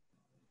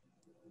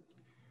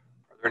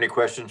 Are there any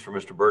questions for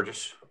Mr.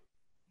 Burgess?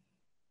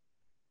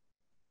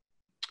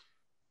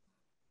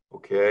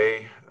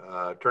 Okay,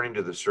 turning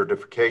to the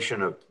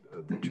certification of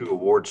the two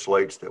award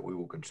slates that we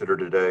will consider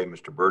today,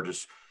 Mr.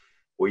 Burgess,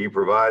 will you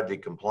provide the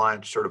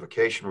compliance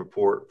certification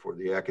report for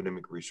the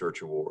Academic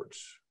Research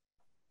Awards?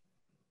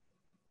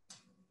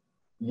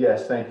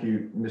 Yes, thank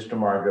you, Mr.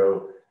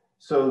 Margot.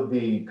 So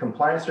the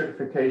compliance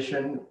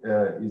certification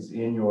is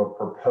in your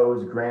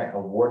proposed grant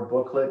award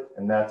booklet,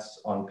 and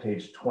that's on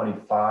page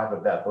 25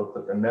 of that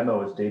booklet. The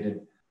memo is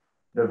dated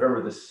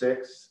November the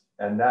 6th,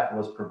 and that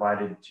was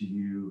provided to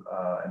you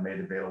and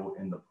made available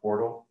in the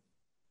portal.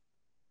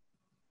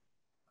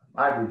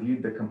 I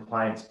reviewed the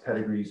compliance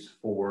pedigrees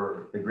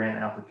for the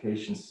grant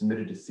applications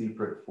submitted to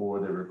CPRIT for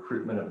the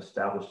recruitment of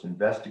established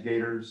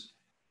investigators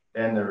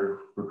and the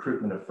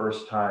recruitment of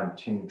first-time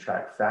tenure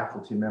track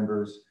faculty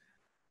members.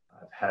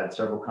 I've had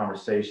several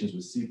conversations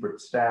with CPRIT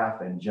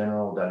staff and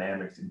General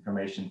Dynamics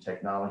Information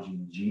Technology,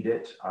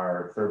 GDIT,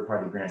 our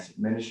third-party grants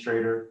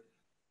administrator.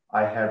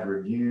 I have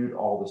reviewed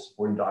all the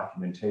supporting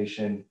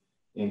documentation,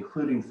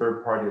 including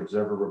third-party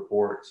observer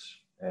reports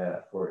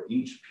for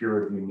each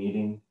peer review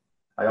meeting.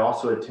 I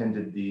also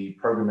attended the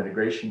Program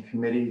Integration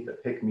Committee, the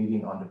PIC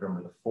meeting on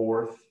November the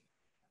 4th,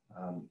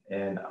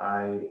 and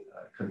I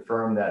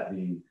confirmed that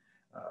the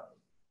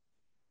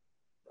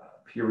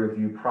peer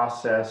review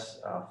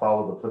process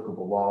followed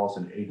applicable laws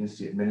and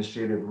agency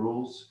administrative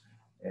rules,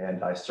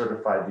 and I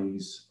certified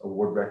these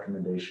award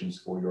recommendations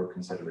for your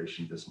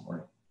consideration this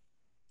morning.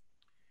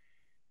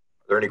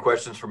 Are there any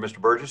questions for Mr.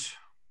 Burgess?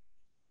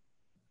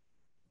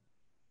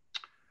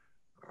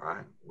 All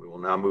right, we will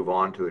now move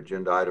on to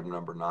agenda item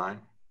number 9.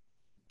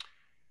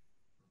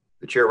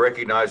 The chair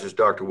recognizes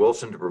Dr.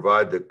 Wilson to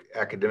provide the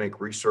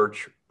academic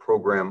research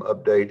program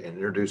update and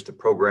introduce the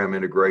Program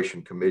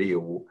Integration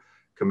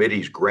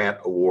Committee's grant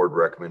award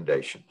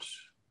recommendations.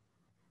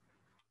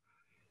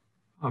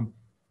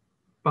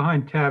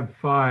 Behind tab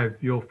 5,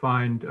 you'll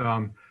find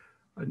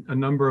a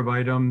number of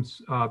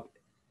items.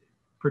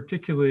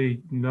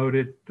 Particularly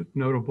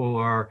notable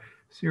are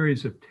a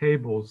series of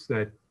tables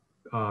that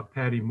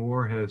Patty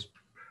Moore has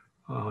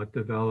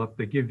developed.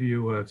 They give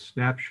you a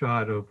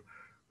snapshot of,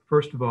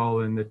 first of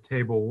all, in the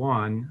table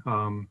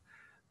 1,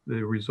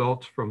 the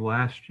results from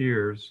last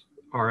year's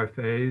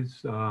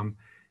RFAs,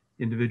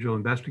 individual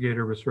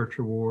investigator research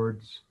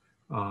awards,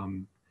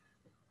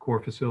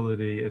 core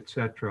facility,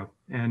 etc.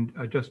 And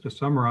just to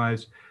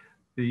summarize,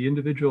 the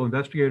individual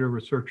investigator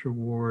research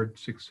award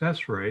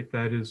success rate,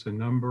 that is the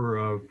number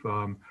of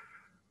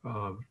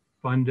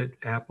funded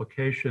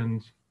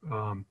applications,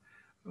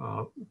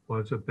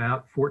 was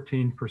about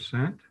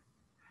 14%,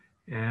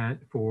 and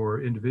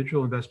for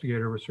individual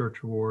investigator research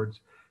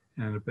awards,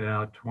 and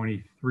about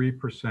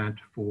 23%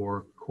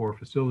 for core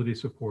facility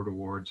support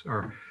awards,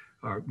 are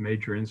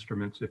major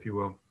instruments, if you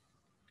will.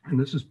 And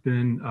this has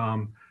been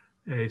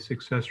a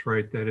success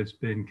rate that has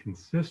been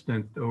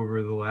consistent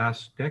over the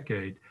last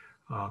decade,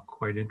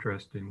 quite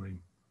interestingly.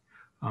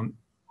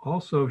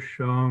 Also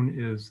shown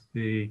is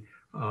the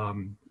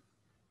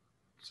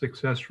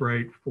success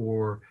rate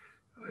for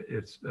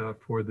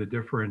the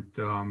different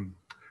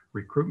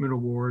recruitment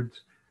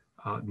awards.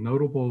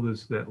 Notable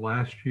is that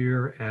last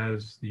year,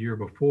 as the year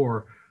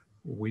before,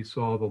 we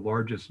saw the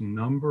largest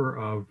number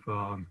of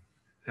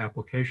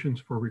applications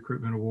for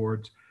recruitment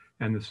awards,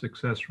 and the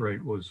success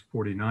rate was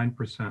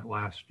 49%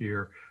 last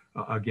year,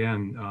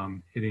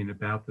 again, hitting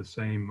about the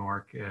same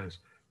mark as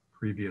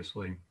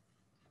previously.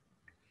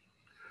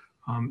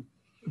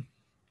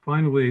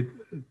 Finally,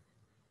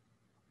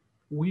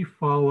 we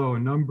follow a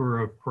number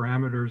of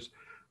parameters,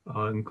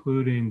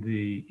 including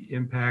the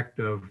impact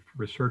of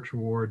research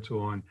awards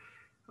on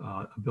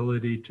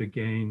ability to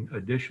gain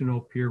additional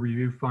peer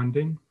review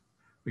funding.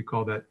 We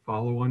call that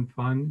follow-on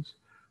funds.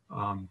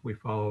 We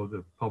follow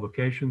the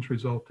publications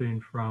resulting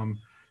from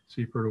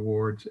CPRIT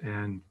awards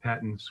and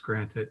patents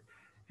granted.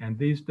 And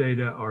these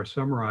data are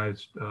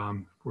summarized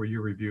for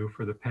your review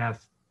for the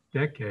past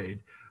decade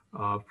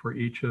for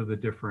each of the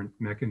different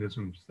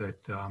mechanisms that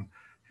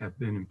have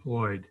been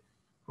employed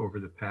over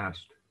the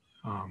past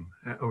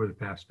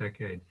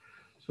decade.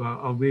 So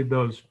I'll leave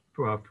those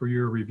for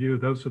your review.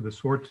 Those are the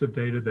sorts of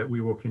data that we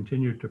will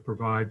continue to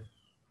provide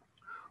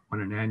on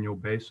an annual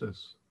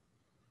basis.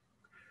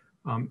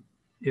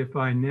 If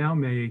I now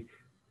may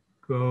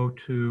go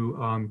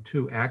to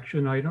 2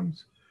 action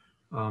items.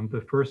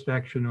 The first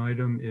action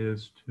item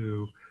is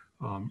to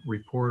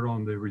report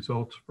on the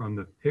results from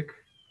the PIC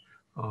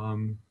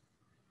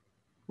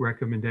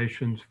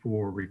recommendations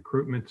for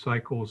recruitment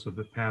cycles of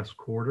the past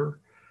quarter.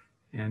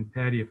 And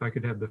Patty, if I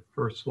could have the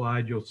first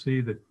slide, you'll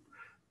see that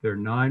there are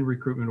 9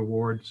 recruitment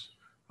awards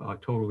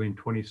totaling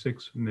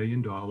 $26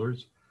 million.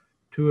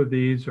 2 of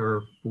these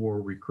are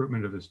for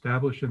recruitment of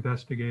established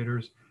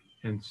investigators,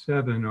 and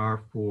 7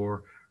 are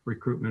for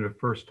recruitment of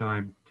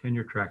first-time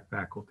tenure-track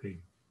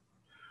faculty.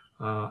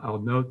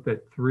 I'll note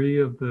that 3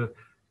 of the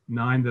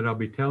 9 that I'll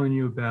be telling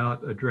you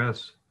about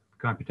address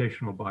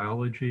computational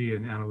biology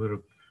and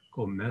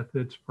analytical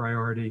methods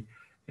priority,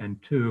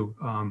 and 2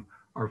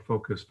 are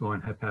focused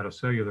on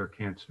hepatocellular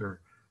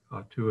cancer,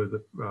 2 of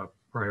the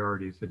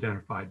priorities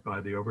identified by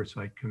the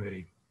Oversight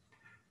Committee.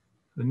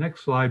 The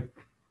next slide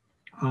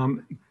are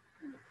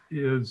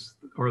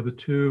the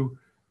 2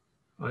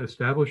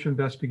 established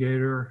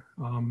investigator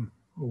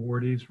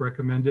awardees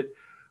recommended.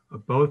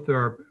 Both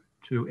are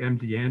to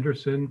MD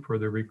Anderson for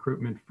the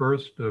recruitment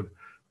first of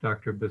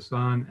Dr.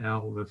 Basan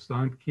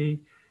Al-Lasanki,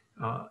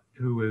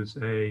 who is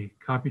a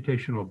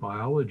computational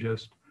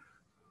biologist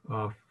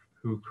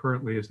who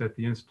currently is at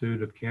the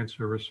Institute of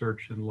Cancer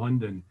Research in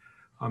London.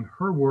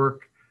 Her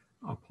work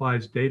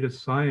applies data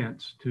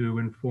science to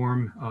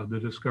inform the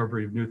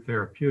discovery of new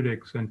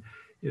therapeutics, and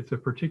it's a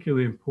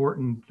particularly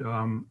important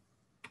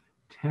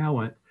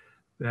talent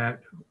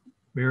that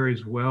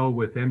marries well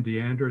with MD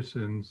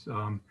Anderson's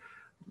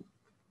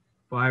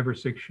 5 or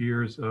 6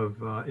 years of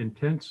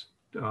intense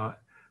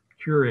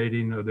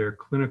curating of their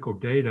clinical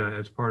data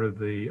as part of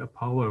the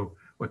Apollo,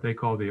 what they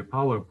call the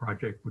Apollo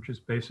project, which is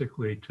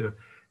basically to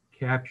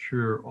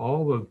capture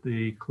all of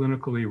the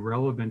clinically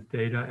relevant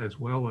data as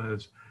well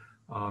as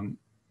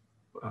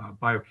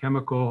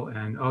biochemical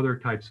and other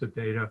types of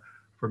data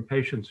from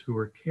patients who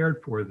are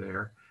cared for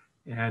there.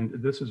 And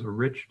this is a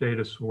rich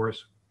data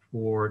source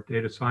for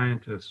data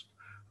scientists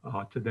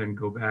to then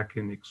go back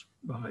and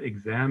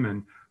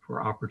examine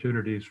for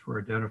opportunities for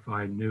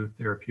identifying new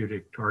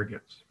therapeutic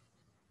targets.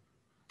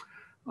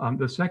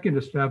 The second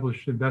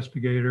established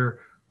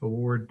investigator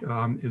award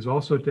is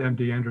also to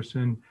MD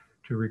Anderson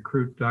to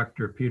recruit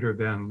Dr. Peter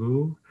Van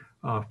Loo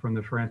from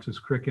the Francis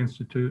Crick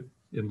Institute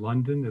in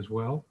London as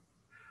well.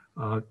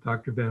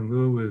 Dr. Van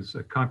Loo is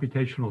a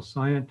computational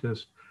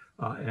scientist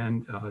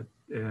and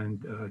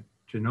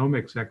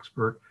genomics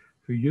expert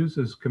who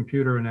uses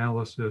computer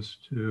analysis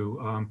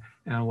to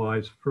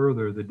analyze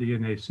further the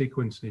DNA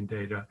sequencing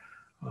data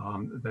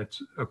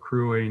that's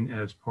accruing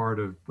as part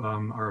of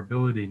our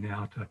ability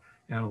now to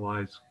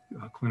analyze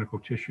clinical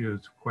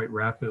tissues quite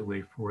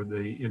rapidly for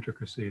the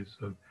intricacies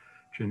of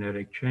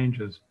genetic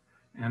changes.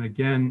 And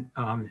again,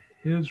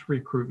 his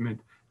recruitment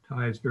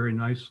ties very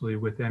nicely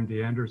with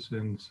MD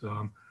Anderson's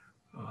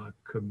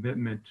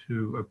commitment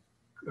to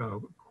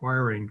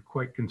acquiring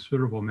quite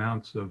considerable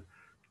amounts of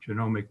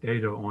genomic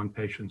data on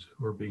patients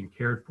who are being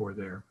cared for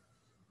there.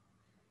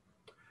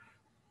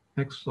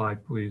 Next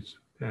slide, please,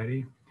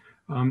 Patty.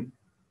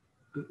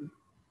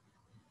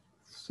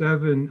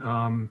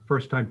 7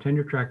 first-time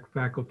tenure-track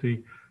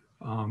faculty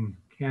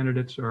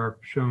candidates are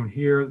shown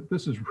here.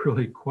 This is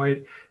really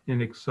quite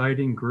an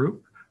exciting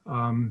group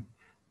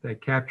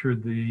that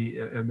captured the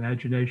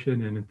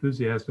imagination and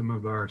enthusiasm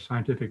of our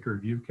Scientific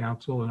Review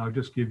Council. And I'll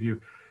just give you a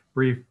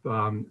brief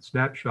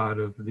snapshot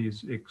of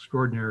these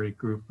extraordinary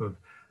group of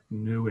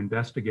new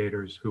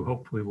investigators who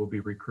hopefully will be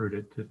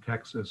recruited to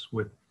Texas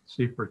with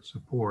CPRIT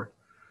support.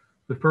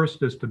 The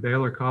first is to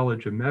Baylor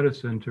College of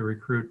Medicine to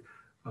recruit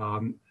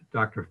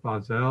Dr.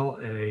 Fazel,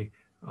 a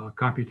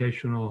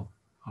computational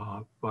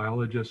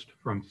biologist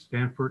from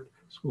Stanford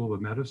School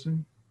of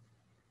Medicine.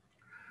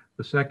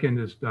 The second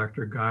is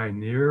Dr. Guy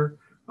Neer,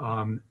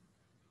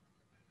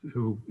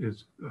 who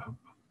is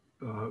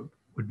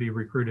would be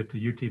recruited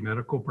to UT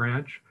Medical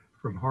Branch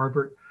from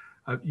Harvard.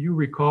 You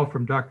recall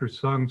from Dr.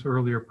 Sung's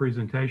earlier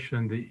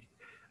presentation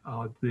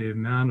the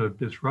amount of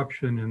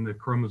disruption in the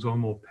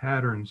chromosomal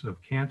patterns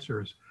of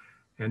cancers.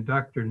 And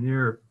Dr.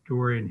 Neer,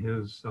 during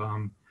his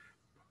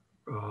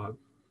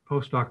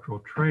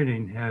postdoctoral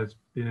training, has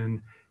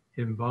been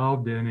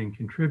involved in and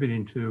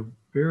contributing to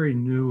very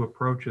new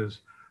approaches,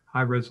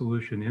 high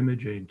resolution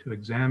imaging, to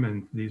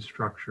examine these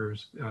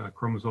structures,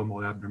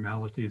 chromosomal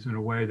abnormalities, in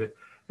a way that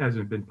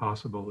hasn't been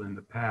possible in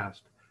the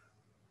past.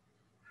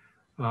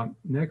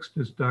 Next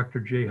is Dr.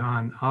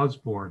 Jehan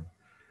Osborne.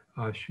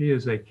 She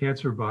is a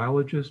cancer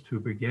biologist who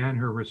began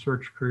her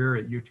research career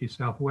at UT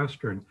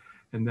Southwestern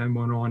and then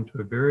went on to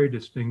a very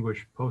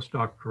distinguished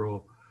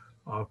postdoctoral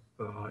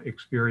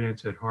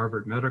experience at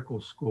Harvard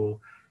Medical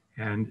School.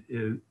 And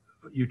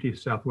UT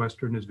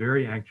Southwestern is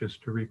very anxious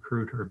to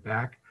recruit her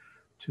back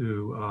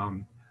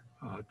to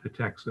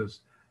Texas.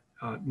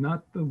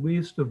 Not the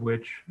least of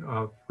which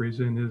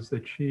reason is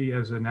that she,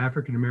 as an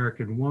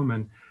African-American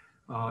woman,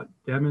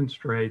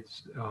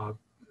 demonstrates a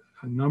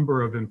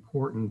number of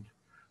important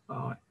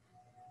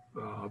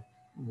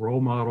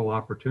role model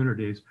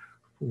opportunities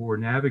for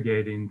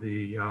navigating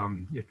the,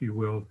 if you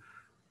will,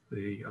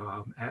 the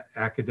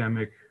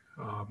academic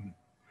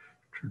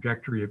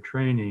trajectory of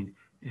training,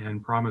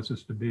 and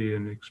promises to be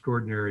an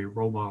extraordinary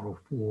role model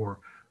for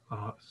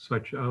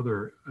such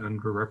other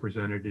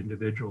underrepresented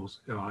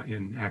individuals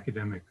in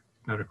academic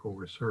medical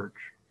research.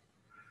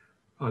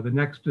 The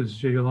next is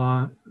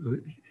Jili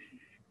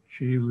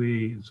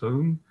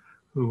Zung,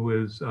 who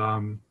is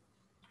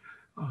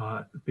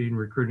being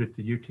recruited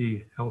to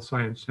UT Health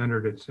Science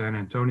Center at San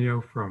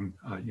Antonio from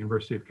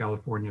University of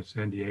California,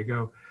 San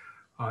Diego.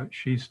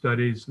 She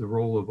studies the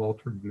role of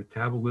altered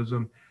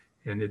metabolism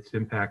and its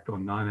impact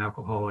on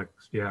non-alcoholic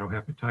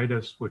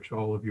steatohepatitis, which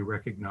all of you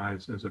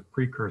recognize as a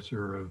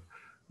precursor of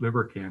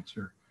liver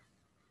cancer.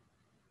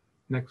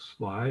 Next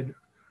slide.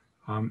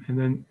 And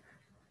then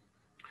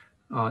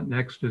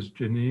next is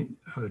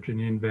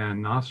Janine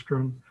Van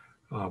Nostrum,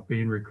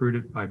 being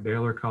recruited by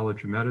Baylor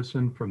College of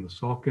Medicine from the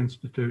Salk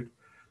Institute.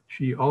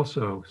 She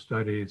also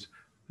studies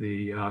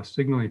the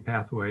signaling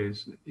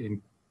pathways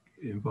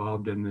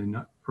involved in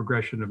the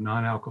progression of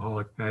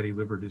non-alcoholic fatty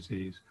liver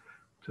disease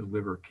to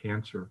liver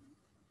cancer.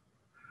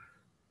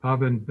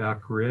 Pavan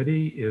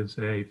Bakreddy is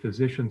a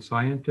physician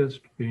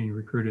scientist being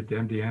recruited to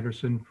MD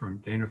Anderson from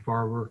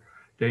Dana-Farber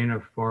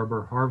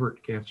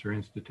Harvard Cancer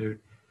Institute.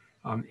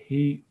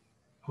 He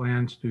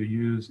plans to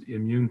use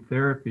immune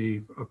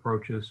therapy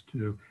approaches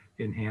to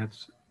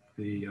enhance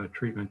the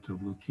treatment of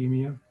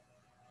leukemia.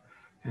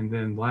 And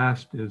then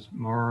last is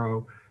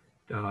Mauro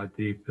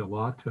Di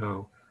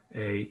Pilato,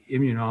 a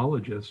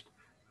immunologist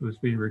who's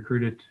being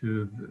recruited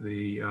to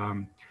the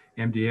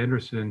MD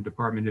Anderson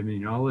Department of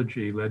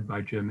Immunology, led by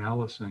Jim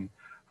Allison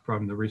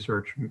from the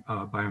Research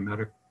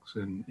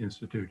Biomedicine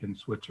Institute in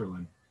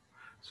Switzerland.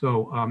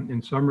 So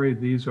in summary,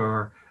 these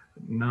are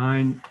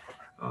 9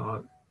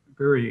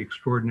 very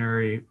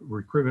extraordinary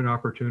recruitment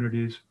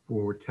opportunities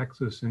for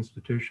Texas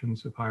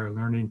institutions of higher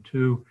learning,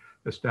 2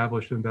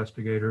 established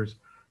investigators,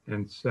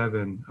 and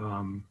 7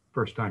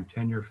 first-time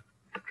tenure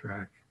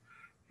track.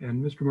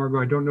 And Mr.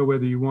 Margot, I don't know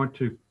whether you want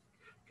to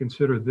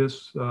consider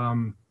this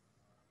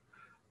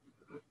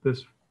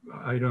this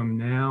item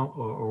now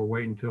or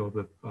wait until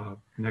the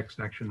next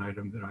action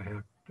item that I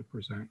have to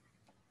present.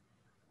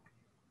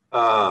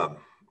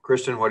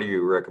 Kristen, what do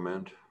you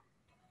recommend?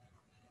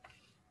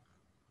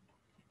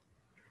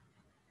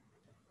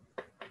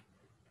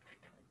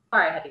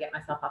 Sorry, I had to get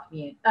myself off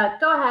mute.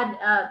 Go ahead,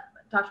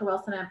 Dr.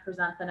 Wilson, and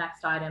present the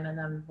next item, and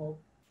then we'll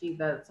do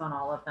votes on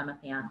all of them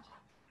at the end.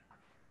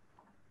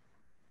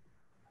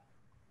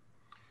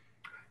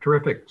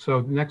 Terrific.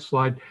 So the next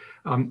slide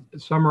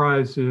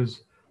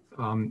summarizes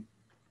 5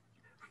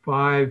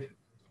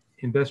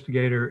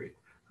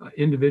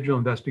 individual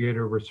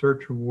investigator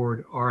research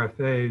award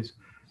RFAs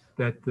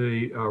that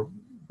the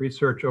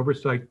Research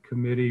Oversight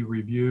Committee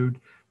reviewed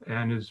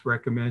and is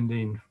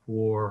recommending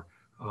for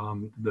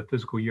the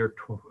fiscal year,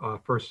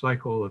 first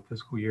cycle of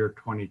fiscal year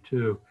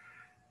 22.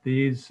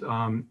 These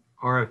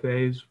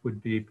RFAs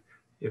would be,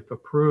 if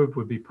approved,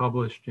 would be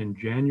published in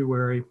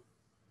January.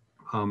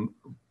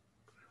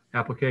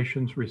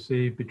 Applications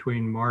received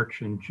between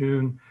March and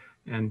June,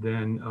 and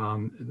then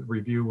the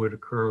review would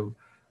occur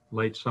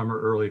late summer,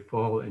 early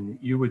fall, and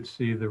you would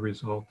see the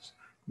results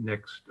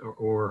next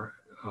or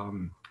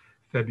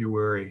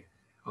February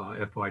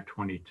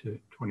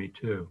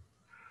FY22.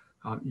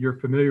 You're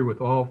familiar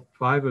with all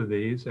 5 of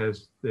these,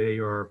 as they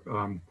are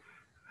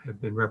have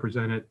been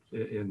represented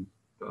in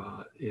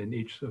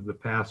each of the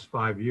past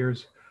 5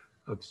 years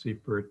of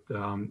CPRIT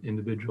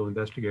Individual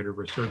Investigator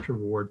Research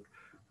Award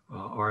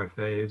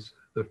RFAs.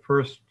 The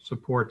first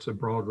supports a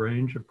broad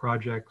range of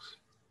projects.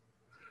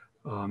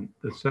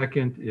 The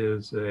second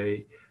is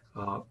a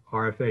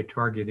RFA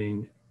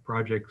targeting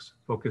projects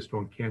focused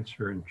on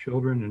cancer in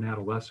children and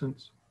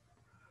adolescents.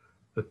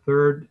 The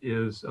third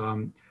is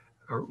a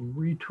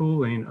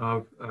retooling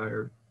of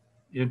our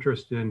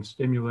interest in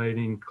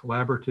stimulating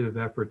collaborative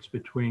efforts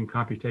between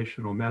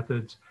computational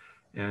methods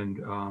and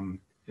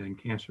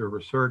cancer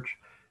research.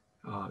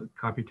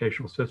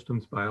 Computational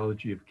systems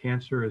biology of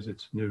cancer is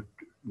its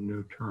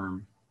new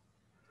term.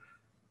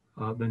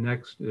 The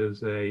next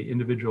is a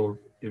individual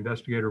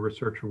investigator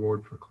research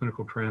award for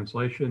clinical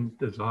translation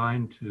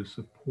designed to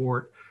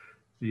support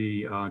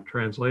the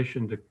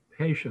translation to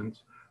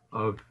patients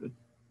of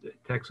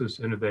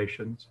Texas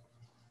innovations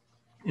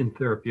in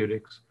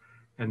therapeutics.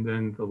 And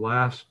then the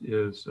last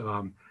is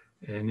an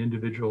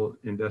individual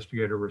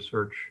investigator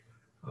research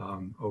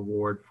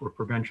award for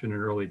prevention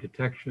and early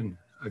detection.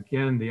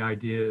 Again, the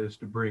idea is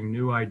to bring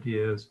new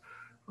ideas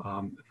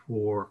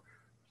for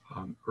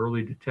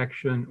early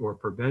detection or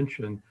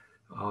prevention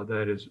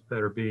that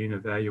are being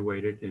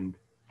evaluated in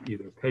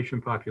either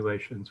patient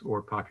populations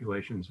or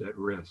populations at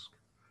risk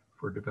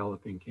for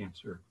developing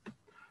cancer.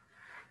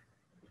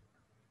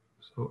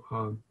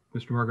 So,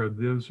 Mr. Margo,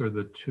 those are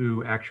the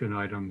two action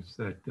items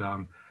that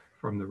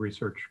from the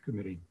research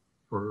committee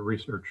or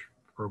research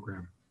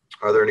program.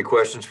 Are there any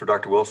questions for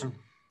Dr. Wilson?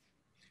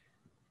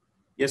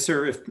 Yes,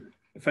 sir.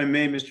 If I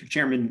may, Mr.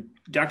 Chairman,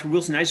 Dr.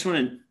 Wilson, I just want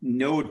to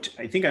note,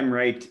 I think I'm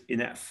right in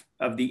that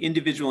of the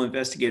individual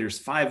investigators,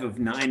 5 of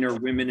 9 are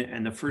women,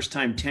 and the first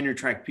time tenure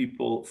track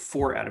people,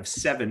 4 out of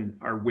 7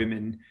 are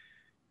women.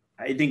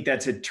 I think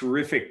that's a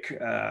terrific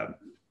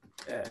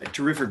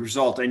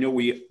result. I know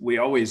we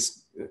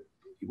always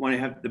want to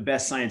have the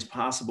best science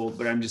possible,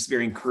 but I'm just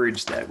very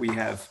encouraged that we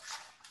have,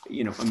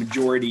 a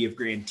majority of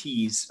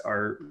grantees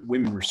are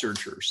women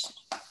researchers.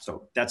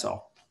 So that's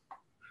all.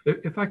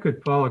 If I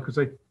could follow, because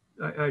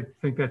I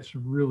think that's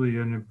really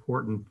an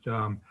important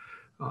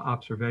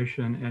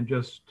observation, and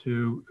just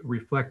to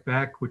reflect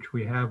back, which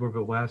we have over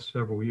the last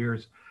several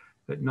years,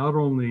 that not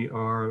only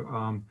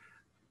are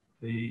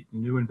the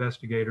new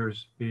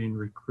investigators being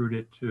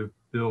recruited to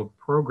build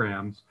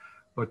programs,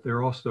 but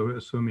they're also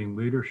assuming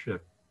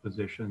leadership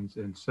positions,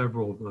 and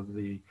several of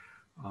the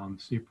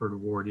CPRIT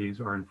awardees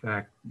are in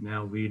fact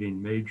now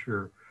leading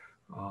major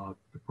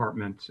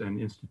departments and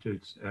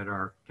institutes at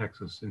our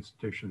Texas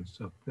institutions.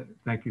 So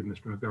thank you,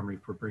 Mr. Montgomery,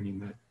 for bringing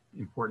that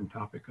important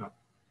topic up.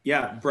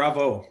 Yeah,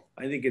 bravo.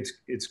 I think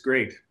it's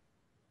great.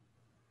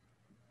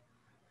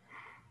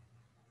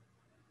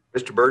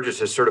 Mr. Burgess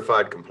has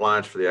certified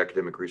compliance for the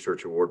academic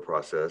research award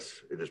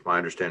process. It is my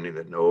understanding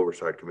that no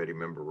oversight committee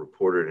member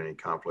reported any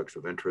conflicts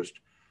of interest.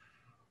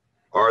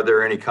 Are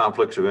there any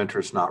conflicts of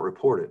interest not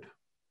reported?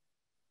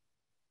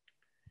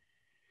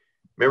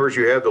 Members,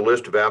 you have the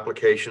list of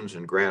applications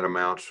and grant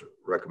amounts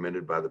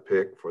recommended by the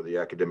PIC for the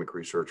Academic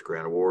Research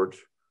Grant Awards.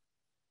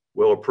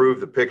 We'll approve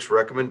the PIC's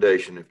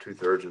recommendation if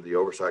 2/3 of the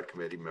Oversight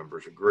Committee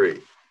members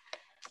agree.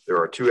 There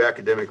are 2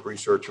 academic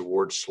research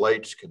award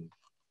slates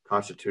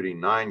constituting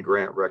 9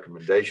 grant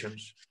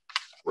recommendations.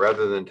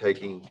 Rather than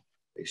taking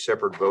a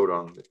separate vote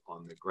on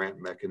the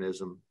grant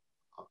mechanism,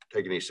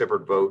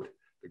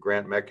 the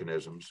grant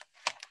mechanisms,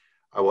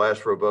 I will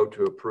ask for a vote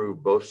to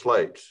approve both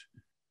slates.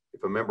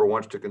 If a member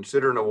wants to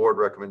consider an award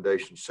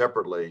recommendation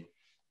separately,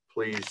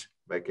 please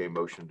make a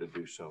motion to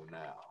do so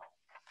now.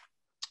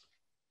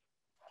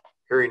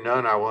 Hearing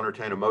none, I will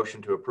entertain a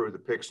motion to approve the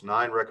PIC's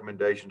 9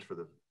 recommendations for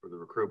the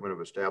recruitment of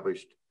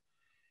established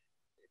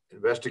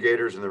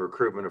investigators and the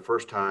recruitment of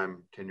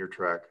first-time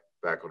tenure-track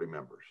faculty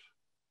members.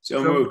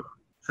 So moved.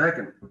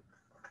 Second.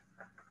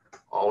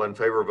 All in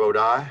favor, vote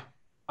aye.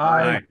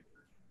 Aye.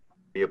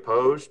 Any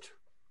opposed?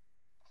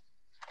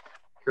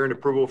 Hearing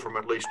approval from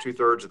at least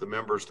 2/3 of the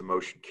members, the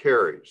motion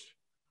carries.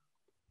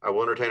 I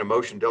will entertain a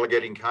motion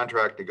delegating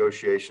contract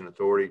negotiation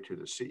authority to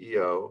the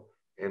CEO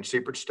and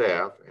CPRIT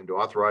staff, and to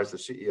authorize the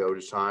CEO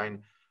to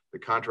sign the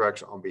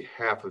contracts on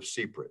behalf of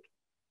CPRIT.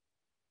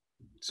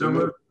 So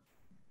moved.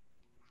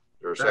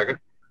 Is there a second?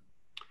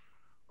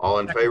 All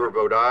in favor,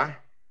 vote aye.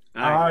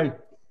 Aye.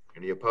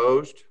 Any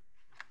opposed?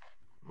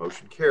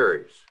 Motion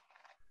carries.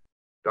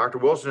 Dr.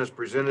 Wilson has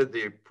presented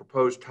the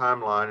proposed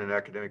timeline in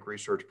academic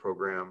research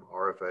program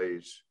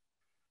RFAs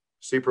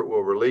CPRIT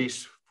will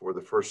release for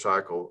the first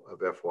cycle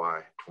of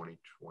FY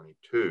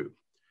 2022.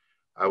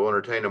 I will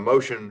entertain a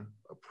motion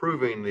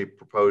approving the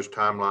proposed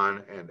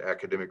timeline and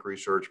academic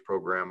research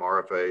program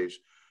RFAs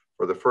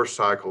for the first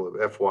cycle of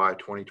FY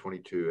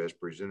 2022 as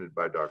presented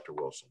by Dr.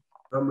 Wilson.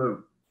 So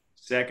moved.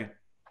 Second.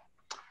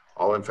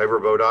 All in favor,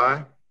 vote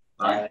aye.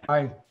 Aye.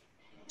 Aye.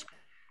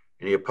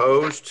 Any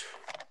opposed?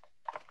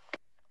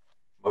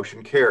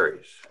 Motion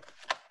carries.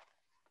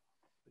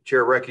 The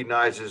chair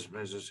recognizes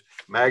Ms.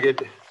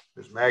 Magid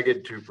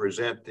to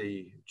present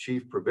the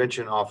Chief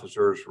Prevention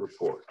Officer's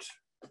report.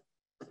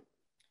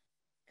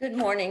 Good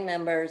morning,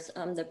 members.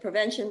 The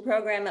prevention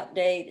program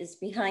update is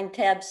behind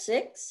tab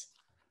 6,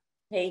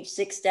 page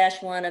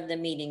 6-1 of the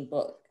meeting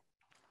book.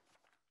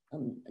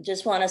 I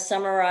just want to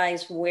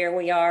summarize where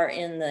we are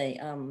in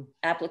the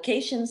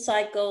application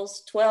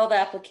cycles. 12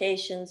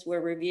 applications were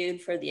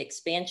reviewed for the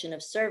expansion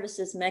of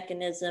services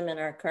mechanism and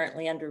are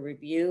currently under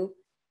review.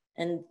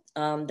 And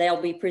they'll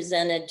be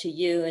presented to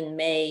you in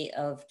May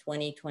of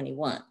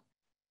 2021.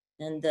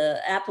 And the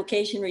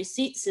application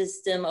receipt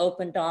system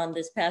opened on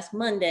this past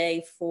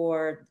Monday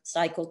for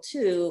cycle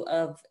 2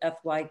 of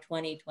FY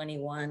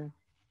 2021.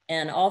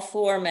 And all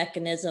 4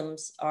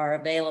 mechanisms are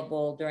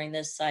available during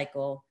this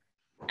cycle.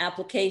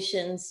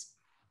 Applications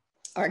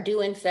are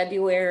due in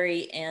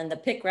February, and the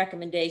PIC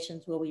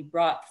recommendations will be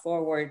brought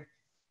forward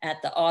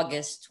at the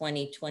August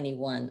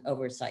 2021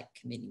 Oversight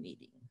Committee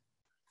meeting.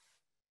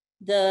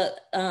 The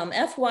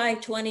FY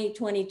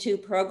 2022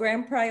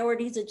 program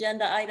priorities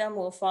agenda item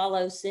will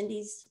follow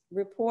Cindy's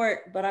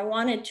report, but I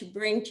wanted to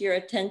bring to your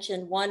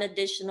attention one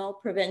additional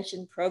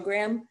prevention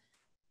program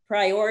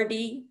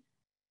priority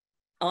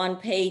on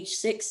page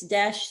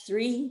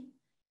 6-3.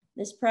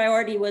 This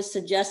priority was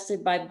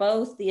suggested by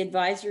both the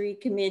advisory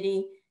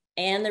committee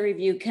and the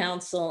review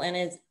council and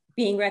is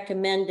being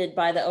recommended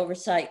by the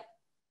Oversight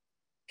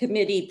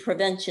Committee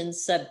Prevention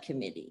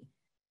Subcommittee.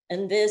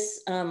 And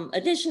this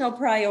additional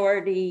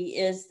priority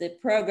is the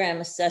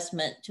program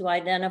assessment to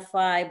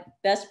identify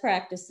best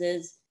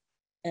practices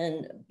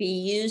and be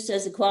used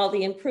as a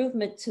quality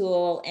improvement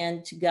tool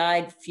and to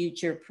guide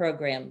future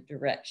program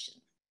direction.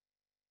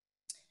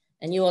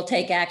 And you will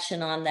take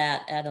action on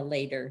that at a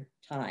later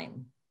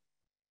time.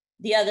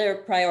 The other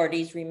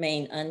priorities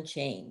remain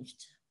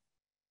unchanged.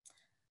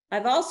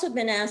 I've also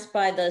been asked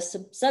by the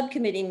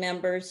subcommittee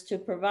members to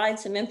provide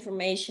some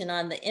information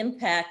on the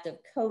impact of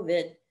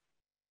COVID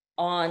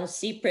on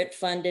CPRIT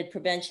funded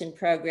prevention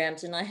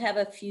programs. And I have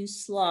a few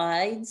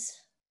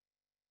slides.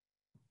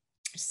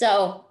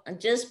 So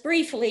just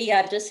briefly,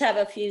 I just have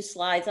a few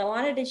slides. I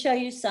wanted to show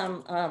you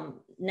some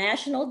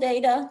national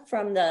data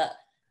from the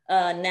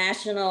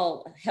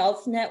National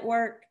Health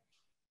Network.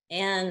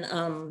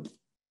 And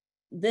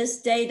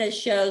this data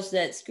shows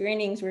that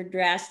screenings were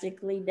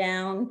drastically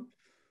down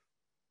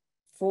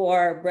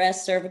for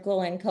breast,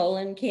 cervical, and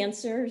colon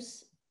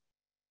cancers.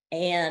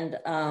 And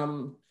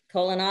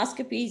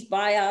colonoscopies,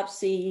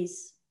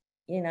 biopsies,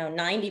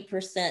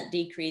 90%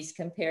 decrease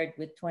compared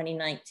with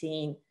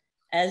 2019,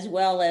 as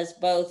well as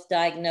both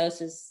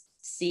diagnoses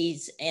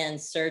and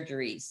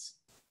surgeries,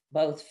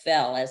 both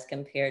fell as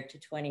compared to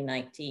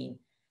 2019.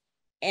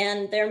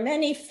 And there are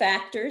many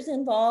factors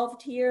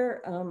involved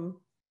here.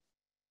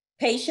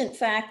 Patient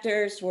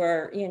factors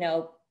were,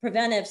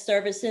 preventive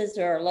services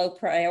are low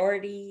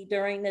priority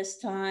during this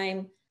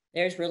time.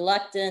 There's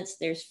reluctance,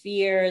 there's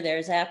fear,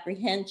 there's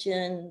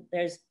apprehension,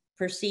 there's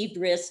perceived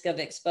risk of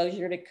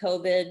exposure to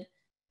COVID.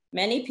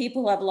 Many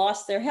people have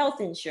lost their health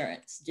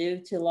insurance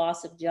due to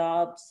loss of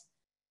jobs.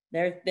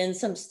 There's been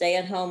some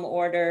stay-at-home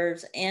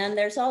orders, and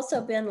there's also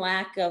been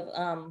lack of,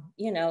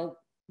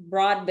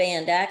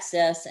 broadband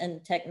access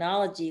and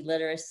technology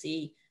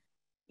literacy.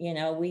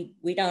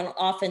 We don't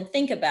often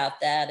think about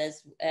that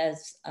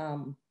as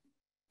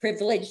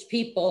privileged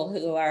people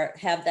who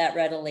have that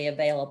readily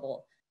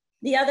available.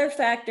 The other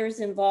factors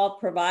involve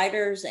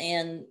providers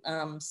and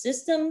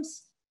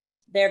systems.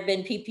 There have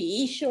been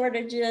PPE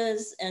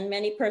shortages, and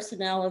many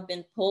personnel have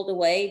been pulled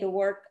away to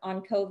work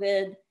on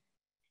COVID.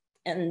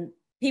 And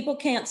people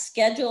can't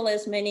schedule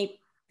as many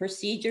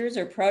procedures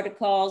or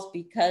protocols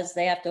because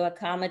they have to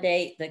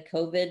accommodate the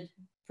COVID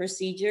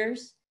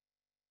procedures.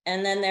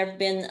 And then there have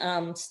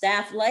been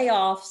staff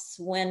layoffs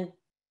when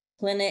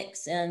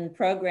clinics and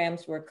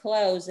programs were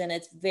closed, and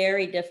it's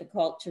very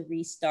difficult to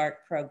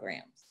restart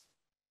programs.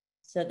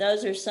 So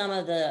those are some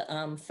of the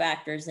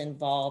factors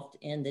involved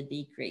in the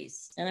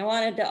decrease. And I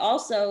wanted to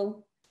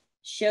also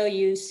show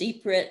you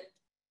CPRIT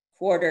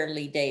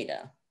quarterly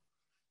data.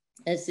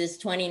 This is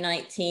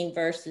 2019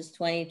 versus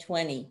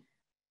 2020.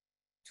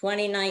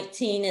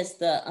 2019 is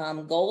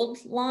the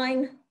gold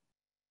line,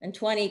 and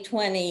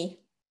 2020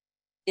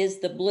 is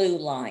the blue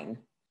line.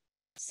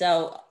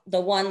 So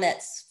the one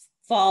that's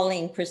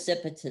falling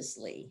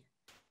precipitously.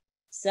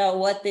 So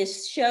what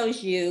this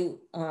shows you,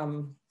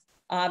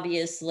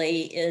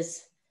 obviously,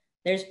 is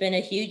there's been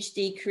a huge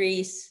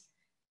decrease,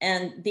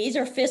 and these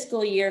are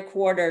fiscal year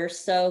quarters.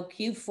 So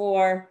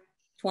Q4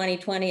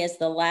 2020 is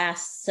the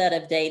last set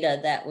of data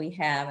that we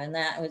have, and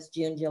that was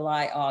June,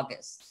 July,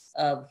 August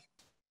of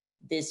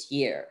this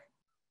year.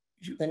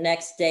 The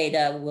next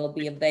data will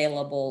be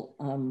available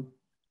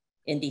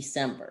in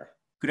December.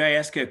 Could I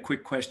ask a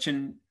quick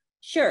question?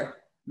 Sure.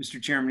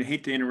 Mr. Chairman, I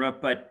hate to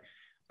interrupt, but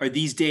are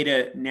these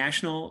data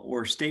national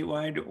or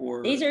statewide,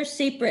 or? These are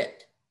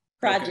CPRIT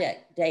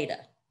project data.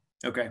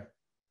 Okay.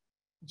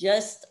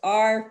 Just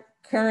our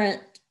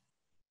current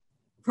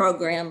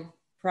program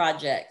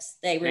projects.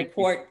 They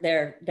report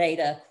their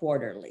data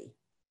quarterly.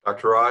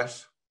 Dr.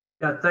 Rice?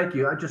 Yeah, thank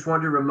you. I just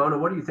wondered, Ramona,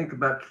 what do you think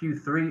about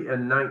Q3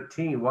 and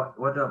 19? What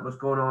was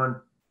going on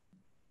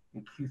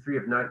in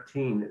Q3 of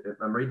 19?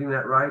 If I'm reading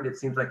that right, it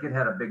seems like it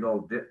had a big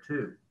old dip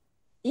too.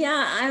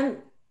 Yeah,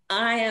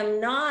 I am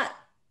not,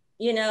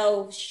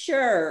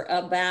 sure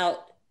about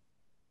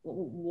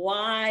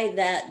why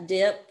that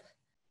dip,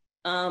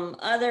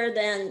 other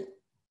than,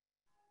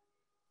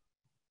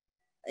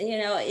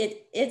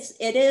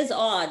 it is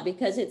odd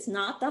because it's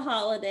not the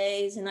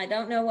holidays, and I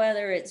don't know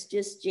whether it's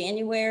just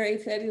January,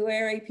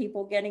 February,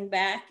 people getting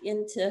back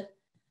into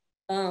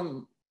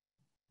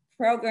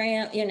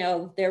program, you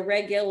know, their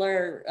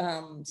regular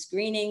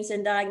screenings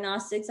and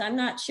diagnostics. I'm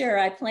not sure.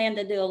 I plan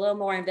to do a little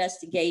more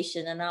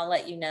investigation, and I'll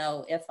let you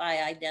know if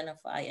I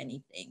identify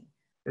anything.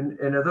 And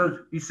are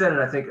those, you said it,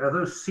 I think, are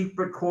those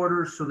CPRIT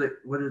quarters, so that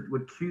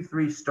would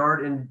Q3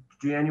 start in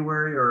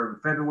January or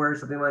February,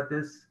 something like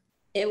this?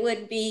 It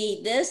would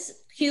be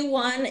this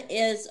Q1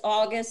 is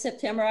August,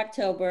 September,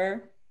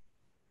 October.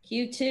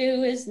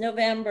 Q2 is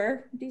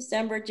November,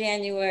 December,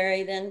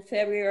 January, then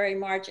February,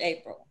 March,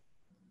 April.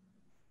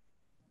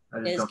 I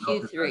just is don't know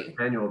if Q3. there's an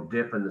annual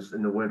dip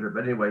in the winter,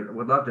 but anyway,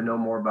 would love to know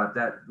more about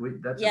that.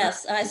 That's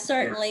yes, I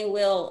certainly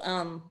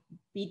will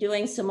be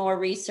doing some more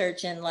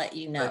research and let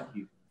you know. Thank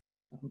you.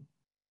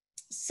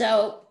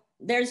 So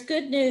there's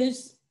good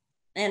news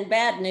and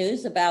bad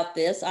news about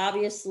this.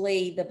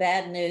 Obviously, the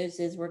bad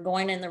news is we're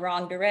going in the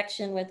wrong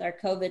direction with our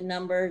COVID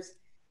numbers.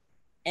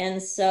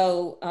 And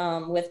so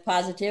with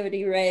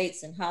positivity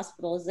rates and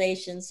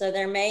hospitalization, so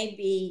there may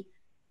be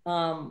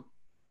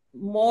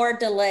more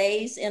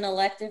delays in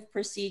elective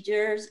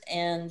procedures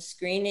and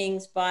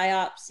screenings,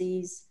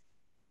 biopsies,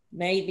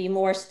 maybe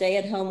more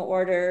stay-at-home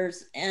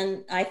orders.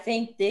 And I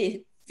think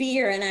the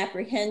fear and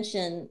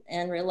apprehension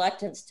and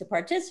reluctance to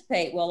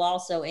participate will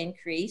also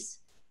increase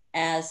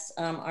as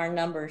our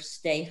numbers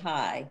stay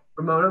high.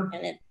 Ramona?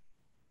 And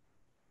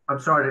I'm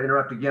sorry to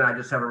interrupt again. I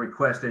just have a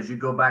request. As you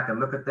go back and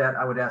look at that,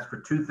 I would ask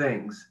for two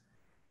things,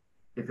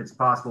 if it's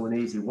possible and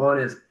easy. One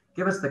is,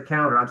 give us the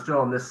calendar. I'm still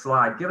on this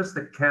slide. Give us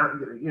the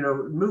count, you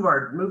know,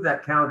 move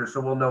that calendar so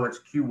we'll know it's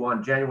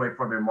Q1, January,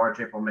 February, March,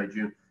 April, May,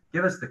 June.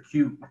 Give us the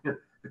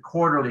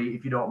quarterly,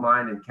 if you don't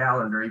mind, and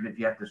calendar, even if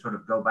you have to sort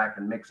of go back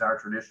and mix our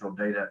traditional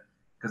data,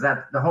 because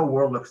the whole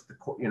world looks,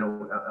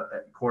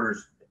 at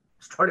quarters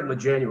starting with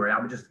January.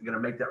 I'm just going to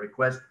make that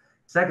request.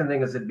 Second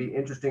thing is, it'd be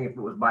interesting if it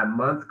was by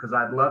month, because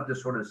I'd love to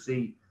sort of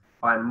see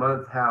by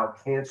month how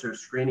cancer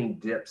screening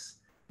dips,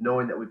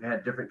 knowing that we've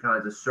had different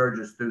kinds of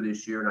surges through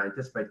this year, and I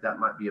anticipate that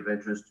might be of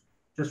interest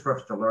just for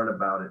us to learn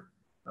about it.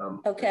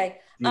 Okay.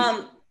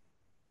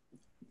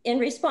 In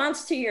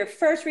response to your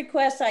first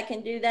request, I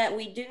can do that.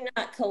 We do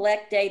not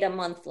collect data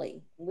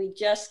monthly. We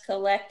just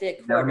collect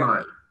it quarterly. Never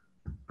mind.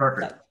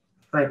 Perfect.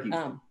 Thank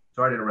you.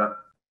 Sorry to interrupt.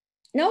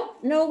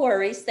 No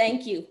worries.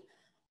 Thank you.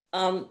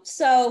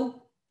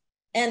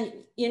 And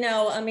you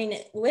know, I mean,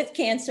 with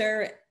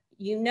cancer,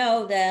 you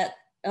know that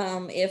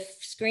if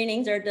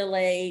screenings are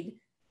delayed,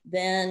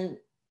 then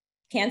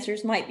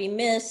cancers might be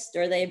missed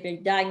or they've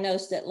been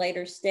diagnosed at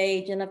later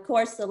stage. And of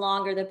course, the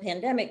longer the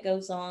pandemic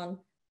goes on,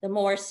 the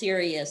more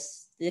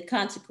serious the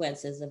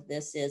consequences of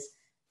this is.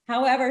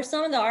 However,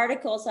 some of the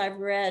articles I've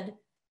read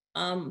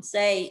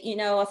say, you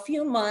know, a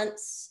few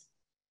months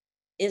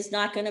is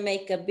not going to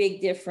make a big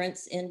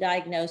difference in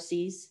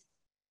diagnoses,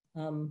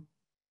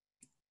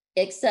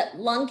 except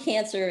lung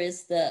cancer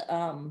is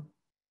the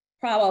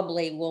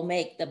probably will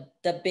make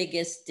the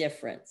biggest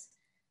difference.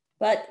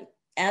 But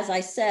as I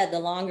said, the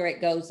longer it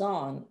goes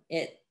on,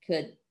 it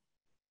could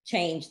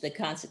change the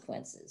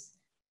consequences.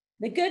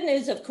 The good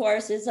news, of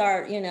course, is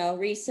our, you know,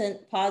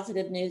 recent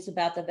positive news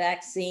about the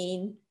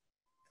vaccine.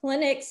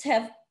 Clinics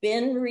have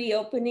been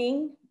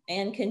reopening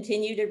and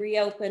continue to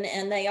reopen,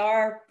 and they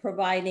are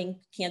providing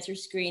cancer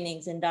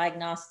screenings and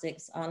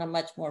diagnostics on a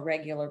much more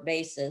regular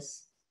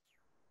basis.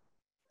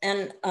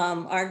 And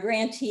our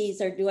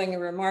grantees are doing a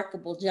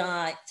remarkable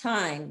job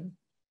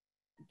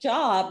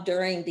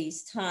during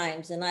these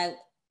times. And I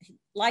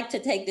like to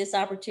take this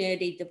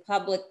opportunity to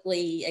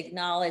publicly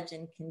acknowledge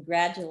and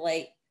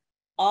congratulate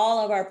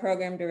all of our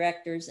program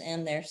directors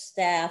and their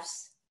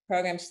staffs,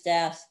 program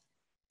staffs,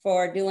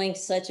 for doing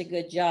such a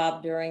good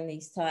job during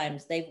these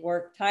times. They've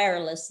worked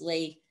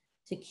tirelessly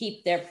to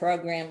keep their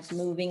programs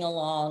moving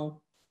along.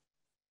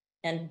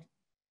 And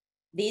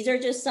these are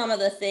just some of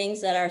the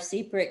things that our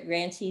CPRIT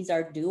grantees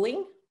are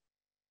doing.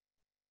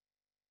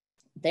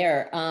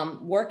 They're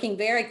working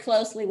very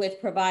closely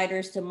with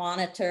providers to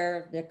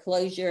monitor the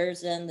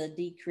closures and the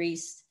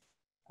decreased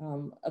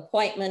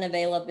appointment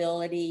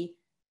availability.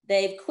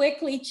 They've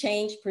quickly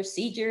changed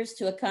procedures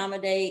to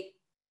accommodate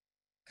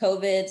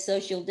COVID,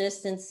 social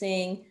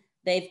distancing.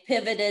 They've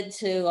pivoted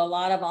to a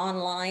lot of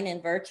online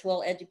and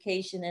virtual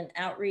education and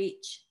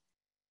outreach.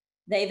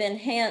 They've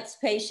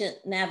enhanced patient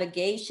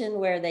navigation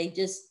where they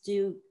just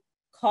do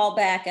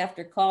callback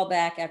after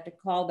callback after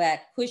callback,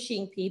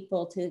 pushing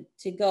people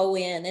to go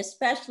in,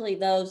 especially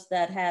those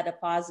that had a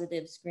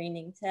positive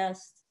screening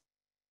test.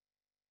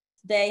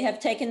 They have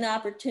taken the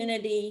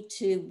opportunity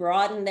to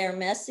broaden their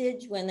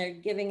message when they're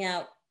giving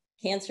out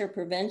cancer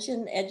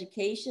prevention,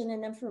 education,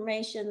 and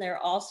information. They're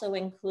also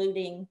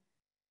including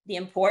the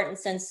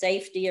importance and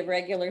safety of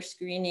regular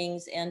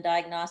screenings and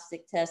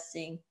diagnostic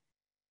testing.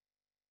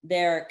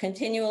 They're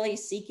continually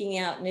seeking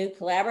out new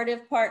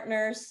collaborative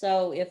partners.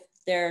 So if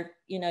their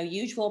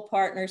usual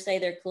partners, say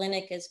their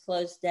clinic is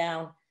closed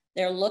down,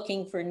 they're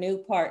looking for new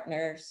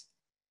partners.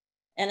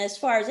 And as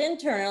far as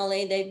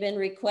internally, they've been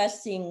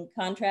requesting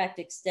contract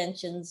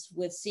extensions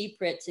with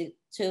CPRIT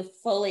to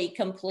fully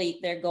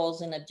complete their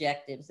goals and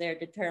objectives. They're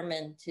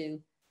determined to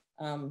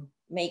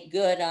make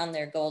good on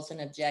their goals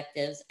and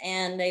objectives.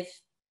 And they've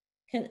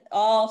can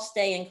all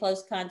stay in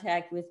close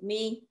contact with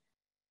me,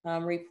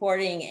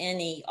 reporting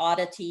any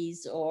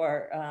oddities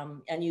or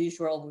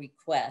unusual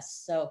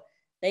requests. So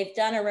they've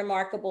done a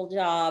remarkable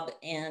job,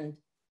 and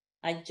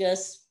I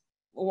just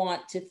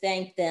want to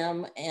thank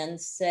them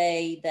and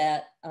say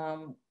that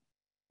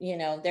you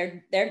know,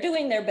 they're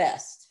doing their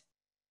best.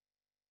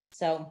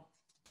 So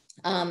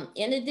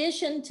in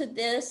addition to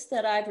this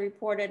that I've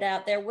reported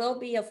out, there will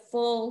be a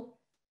full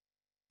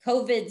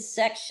COVID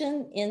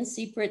section in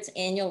CPRIT's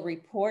annual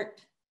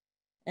report,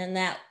 and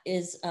that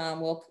is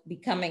will be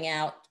coming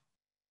out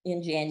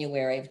in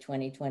January of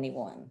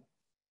 2021.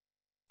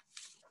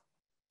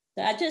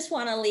 So I just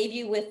want to leave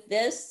you with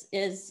this.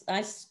 Is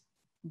I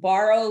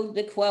borrowed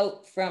the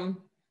quote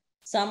from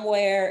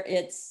somewhere.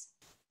 It's,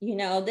 you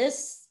know,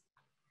 this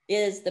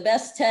is the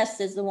best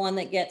test is the one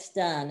that gets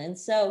done. And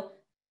so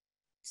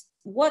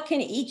what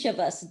can each of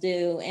us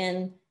do?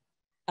 And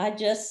I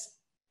just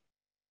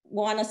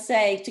want to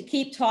say to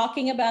keep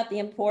talking about the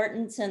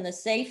importance and the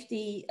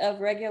safety of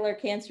regular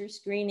cancer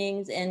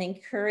screenings, and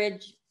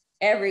encourage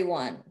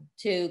everyone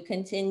to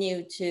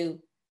continue to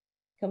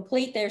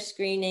complete their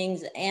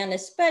screenings, and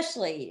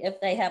especially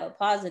if they have a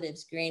positive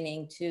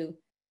screening, to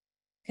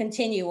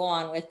continue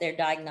on with their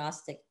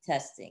diagnostic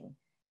testing.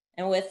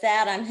 And with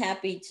that, I'm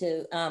happy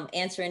to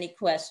answer any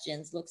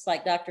questions. Looks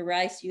like Dr.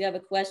 Rice, you have a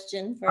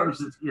question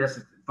first. Yes,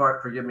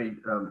 Bart, forgive me,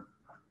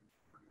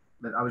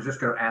 but I was just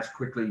going to ask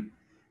quickly,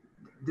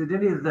 does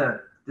any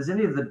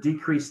of the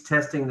decreased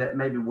testing that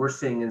maybe we're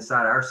seeing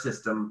inside our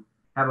system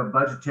have a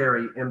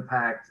budgetary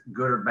impact,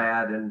 good or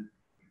bad? And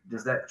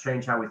does that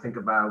change how we think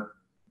about,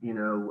 you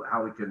know,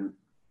 how we can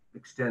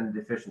extend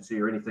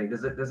efficiency or anything?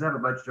 Does it have a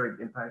budgetary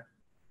impact?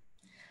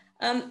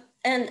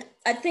 And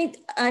I think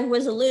I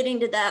was alluding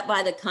to that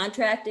by the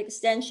contract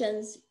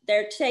extensions.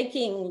 They're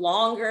taking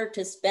longer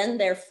to spend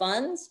their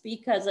funds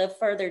because of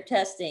further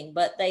testing,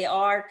 but they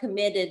are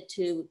committed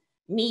to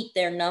meet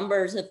their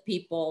numbers of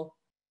people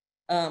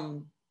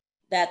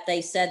that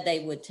they said they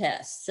would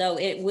test. So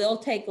it will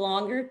take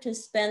longer to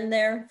spend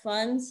their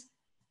funds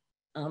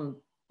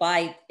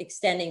by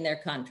extending their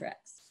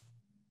contracts.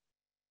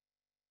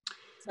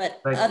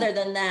 But other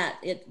than that,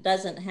 it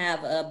doesn't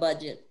have a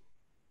budget.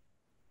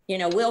 You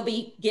know, we'll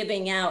be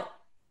giving out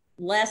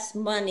less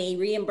money,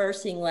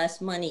 reimbursing less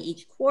money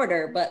each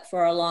quarter, but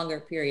for a longer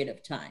period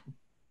of time.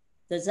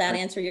 Does that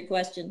answer your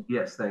question?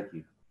 Yes, thank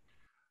you.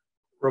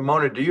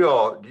 Ramona, do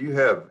you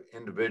have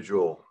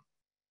individual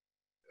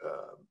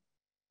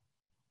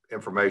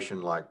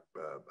information? Like,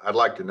 I'd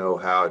like to know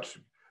how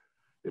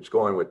it's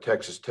going with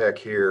Texas Tech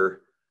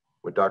here,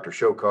 with Dr.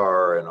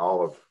 Shokar and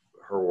all of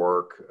her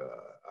work.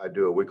 I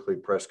do a weekly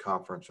press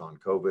conference on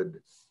COVID,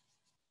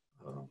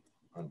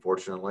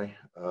 unfortunately.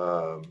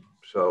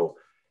 So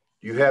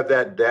do you have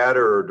that data,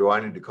 or do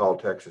I need to call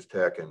Texas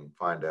Tech and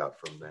find out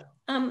from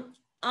them?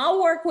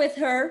 I'll work with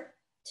her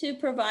to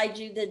provide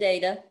you the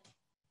data.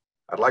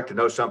 I'd like to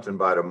know something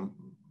by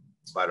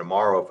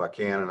tomorrow if I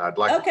can, and I'd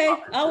like. Okay,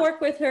 I'll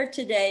work with her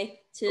today.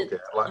 Okay,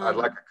 I'd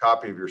like a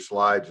copy of your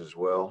slides as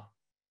well.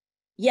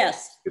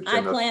 Yes,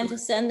 I plan to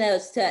send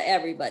those to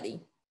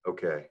everybody.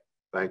 Okay,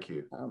 thank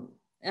you.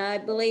 I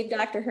believe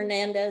Dr.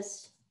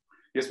 Hernandez.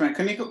 Yes, ma'am.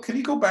 Can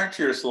you go back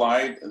to your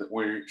slide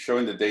where you're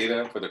showing the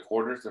data for the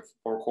quarters, the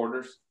 4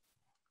 quarters?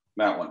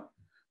 That one.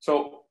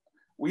 So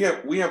we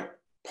have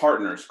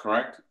partners,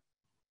 correct?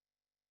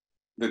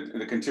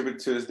 That contribute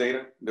to this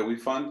data that we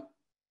fund?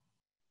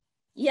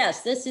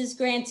 Yes, this is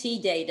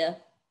grantee data.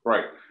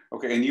 Right.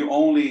 Okay, and you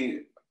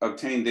only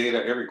obtain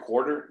data every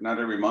quarter, not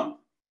every month?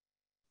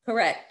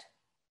 Correct.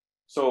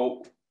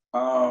 So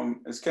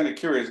it's kind of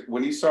curious,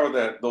 when you saw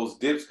that those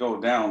dips go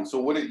down, so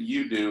what did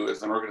you do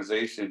as an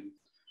organization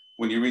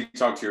when you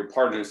reach out to your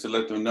partners to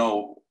let them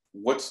know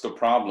what's the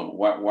problem?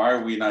 Why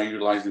are we not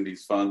utilizing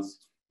these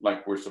funds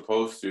like we're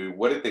supposed to?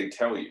 What did they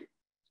tell you?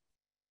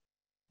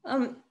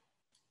 I'm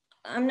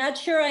not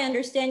sure I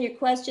understand your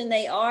question.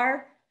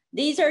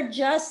 These are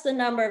just the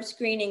number of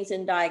screenings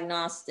and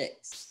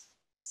diagnostics.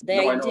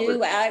 They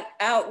do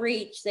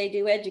outreach, they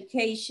do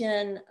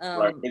education.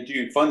 Right, but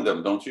you fund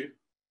them, don't you?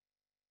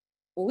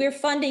 We're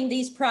funding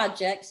these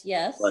projects,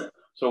 yes. Right.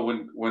 So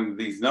when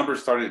these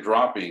numbers started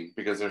dropping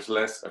because there's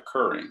less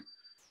occurring,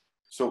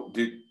 so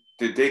did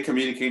they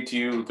communicate to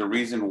you the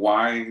reason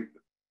why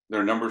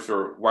their numbers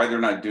are, why they're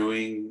not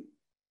doing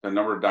the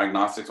number of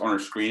diagnostics on their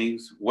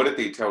screenings? What did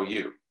they tell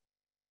you?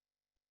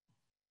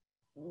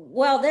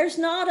 Well, there's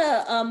not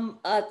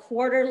a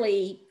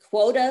quarterly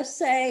quota,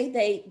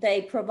 say.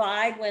 They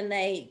provide when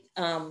they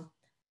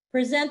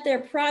present their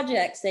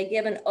projects, they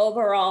give an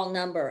overall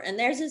number, and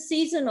there's a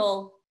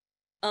seasonal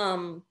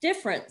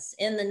difference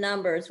in the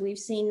numbers. We've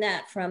seen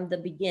that from the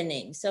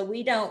beginning. So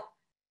we don't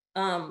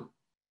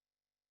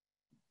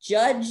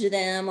judge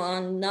them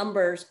on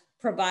numbers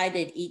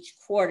provided each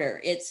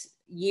quarter. It's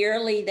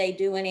yearly. They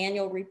do an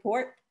annual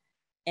report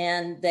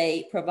and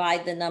they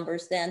provide the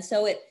numbers then.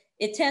 So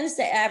it tends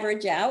to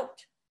average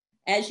out.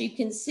 As you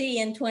can see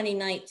in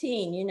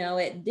 2019, you know,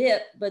 it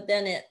dipped, but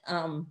then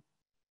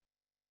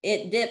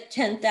it dipped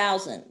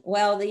 10,000.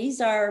 Well,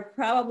 these are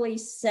probably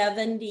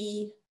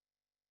 70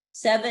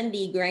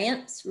 70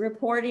 grants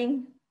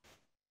reporting.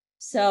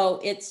 So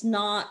it's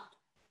not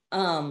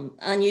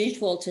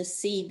unusual to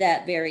see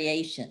that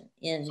variation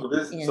in. So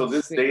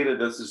this data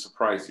doesn't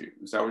surprise you.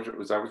 Is that what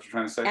you're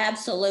trying to say?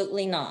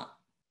 Absolutely not.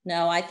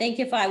 No, I think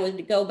if I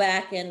would go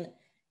back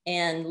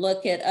and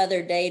look at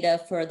other data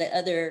for the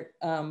other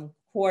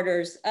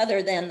quarters,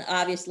 other than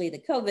obviously the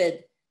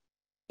COVID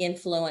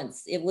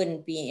influence, it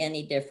wouldn't be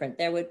any different.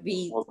 There would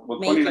be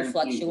major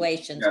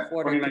fluctuations. Yeah,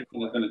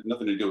 2019 has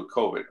nothing to do with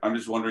COVID. I'm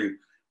just wondering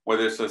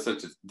whether it's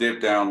such a dip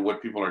down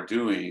what people are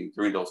doing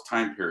during those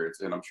time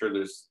periods. And I'm sure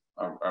there's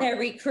they're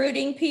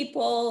recruiting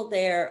people,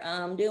 they're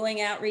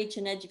doing outreach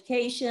and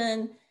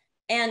education,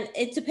 and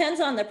it depends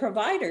on the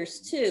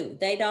providers too.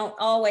 They don't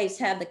always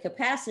have the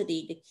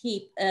capacity to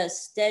keep a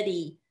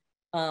steady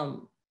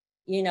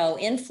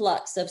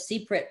influx of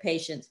CPRIT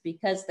patients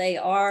because they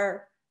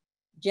are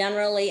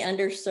generally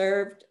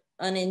underserved,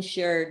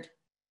 uninsured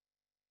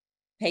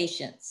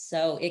patients.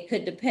 So it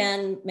could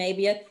depend,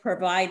 maybe a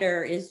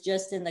provider is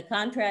just in the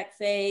contract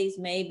phase,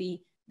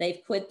 maybe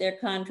they've quit their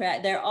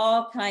contract. There are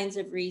all kinds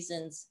of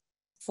reasons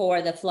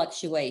for the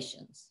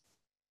fluctuations.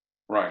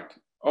 Right.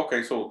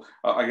 Okay, so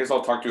I guess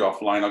I'll talk to you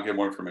offline. I'll get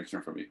more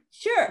information from you.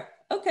 Sure.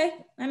 Okay.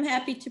 I'm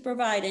happy to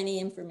provide any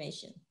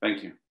information.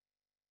 Thank you.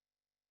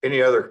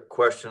 Any other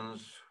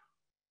questions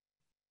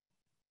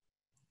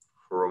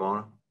for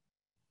Ramona?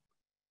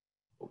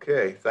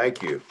 Okay,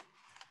 thank you.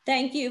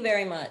 Thank you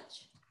very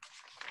much.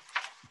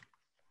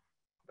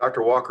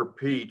 Dr. Walker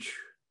Peach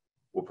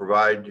will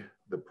provide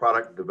the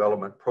product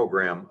development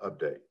program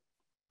update.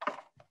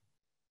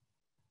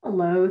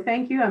 Hello,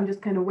 thank you. I'm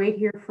just going to wait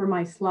here for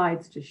my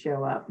slides to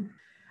show up.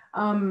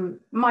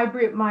 My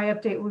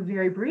update was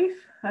very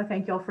brief.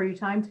 Thank you all for your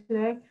time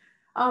today.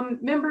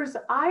 Members,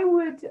 I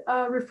would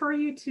refer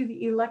you to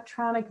the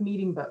electronic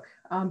meeting book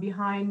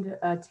behind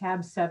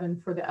tab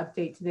 7 for the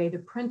update today. The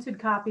printed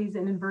copies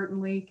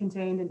inadvertently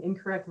contained an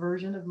incorrect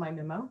version of my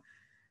memo.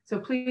 So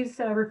please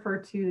refer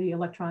to the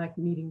electronic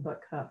meeting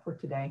book for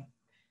today.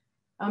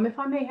 If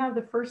I may have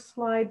the first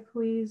slide,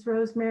 please,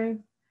 Rosemary.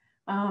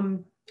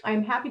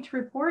 I'm happy to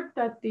report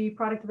that the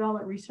product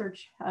development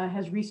research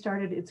has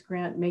restarted its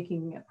grant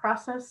making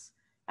process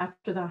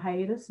after the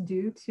hiatus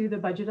due to the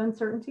budget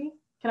uncertainty.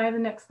 Can I have the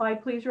next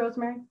slide, please,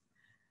 Rosemary?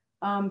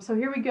 So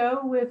here we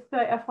go with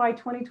FY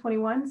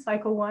 2021,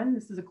 Cycle 1.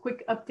 This is a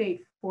quick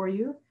update for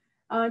you.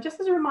 Just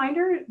as a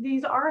reminder,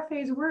 these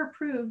RFAs were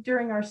approved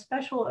during our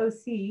special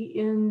OC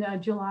in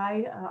on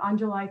July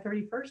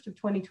 31st of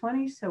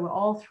 2020. So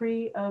all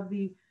 3 of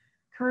the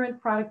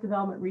current product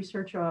development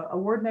research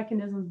award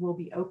mechanisms will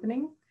be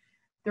opening.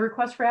 The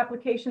request for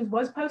applications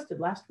was posted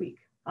last week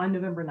on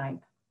November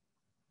 9th.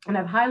 And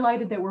I've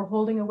highlighted that we're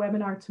holding a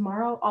webinar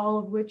tomorrow, all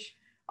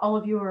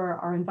of you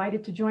are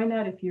invited to join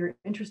that if you're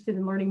interested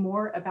in learning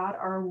more about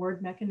our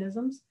award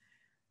mechanisms.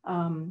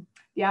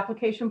 The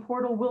application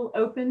portal will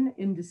open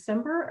in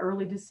December,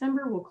 early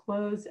December, will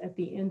close at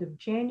the end of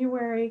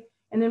January,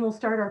 and then we'll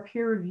start our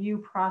peer review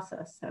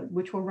process,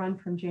 which will run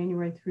from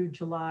January through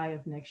July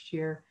of next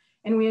year.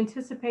 And we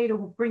anticipate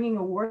bringing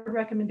award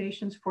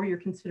recommendations for your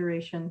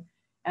consideration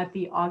at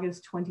the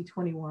August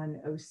 2021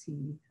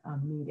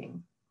 OC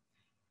meeting.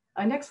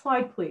 Next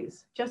slide,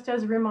 please. Just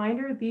as a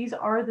reminder, these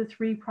are the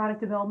 3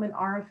 product development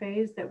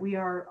RFAs that we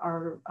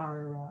are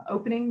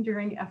opening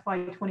during FY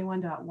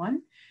 21.1.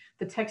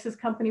 The Texas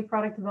Company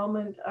Product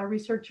Development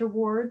Research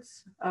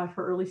Awards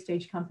for early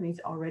stage companies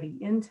already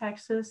in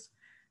Texas.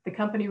 The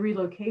Company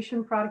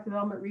Relocation Product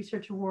Development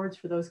Research Awards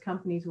for those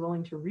companies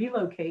willing to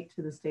relocate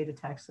to the state of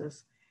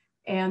Texas.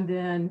 And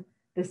then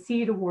the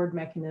seed award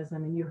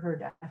mechanism, and you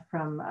heard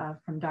from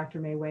Dr.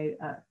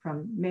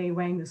 May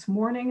Wang this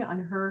morning on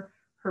her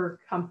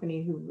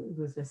company who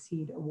was a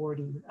seed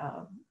awardee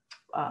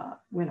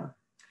winner.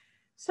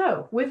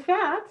 So with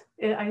that,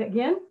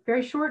 again,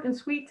 very short and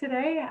sweet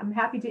today. I'm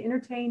happy to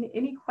entertain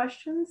any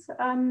questions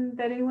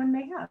that anyone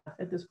may have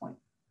at this point.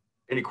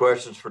 Any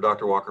questions for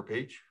Dr. Walker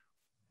Peach?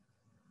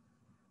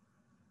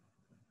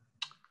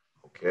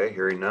 Okay,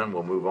 hearing none,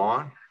 we'll move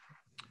on.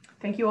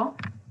 Thank you all.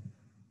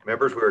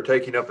 Members, we are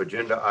taking up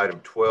agenda item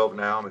 12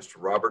 now. Mr.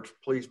 Roberts,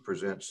 please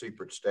present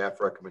CPRIT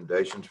staff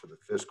recommendations for the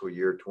fiscal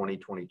year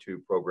 2022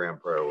 program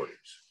priorities.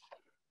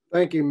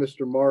 Thank you,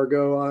 Mr.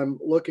 Margot. I'm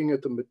looking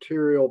at the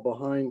material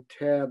behind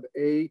tab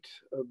 8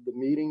 of the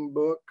meeting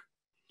book,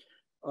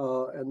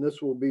 and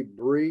this will be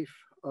brief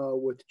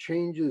with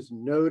changes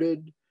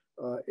noted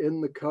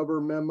in the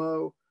cover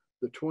memo.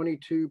 The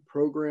 22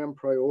 program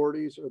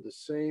priorities are the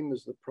same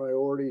as the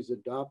priorities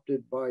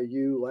adopted by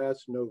you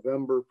last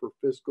November for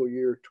fiscal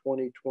year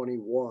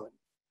 2021.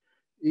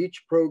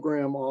 Each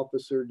program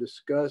officer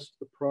discussed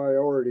the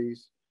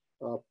priorities,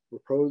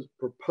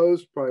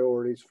 proposed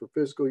priorities for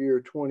fiscal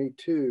year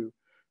 22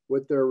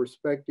 with their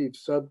respective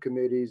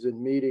subcommittees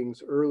in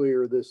meetings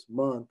earlier this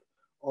month.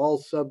 All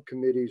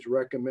subcommittees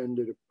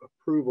recommended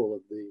approval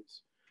of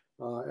these.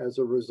 As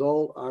a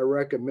result, I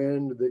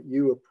recommend that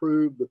you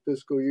approve the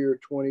fiscal year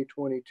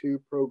 2022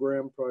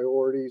 program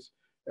priorities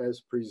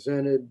as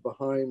presented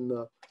behind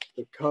the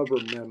cover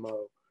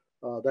memo.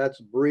 That's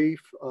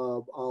brief.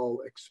 I'll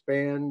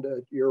expand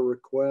at your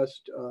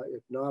request.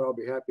 If not, I'll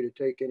be happy to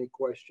take any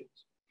questions.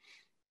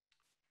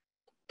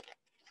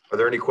 Are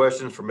there any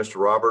questions for Mr.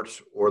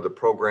 Roberts or the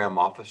program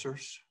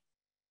officers?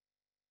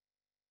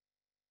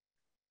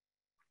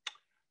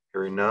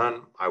 Hearing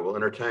none, I will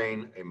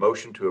entertain a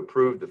motion to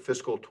approve the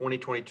fiscal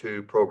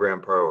 2022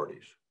 program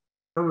priorities.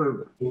 So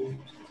moved.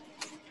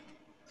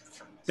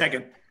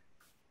 Second.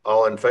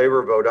 All in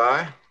favor, vote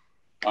aye.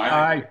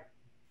 Aye.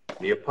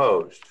 Any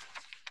opposed?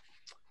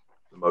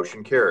 The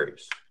motion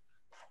carries.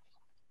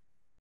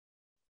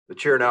 The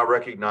chair now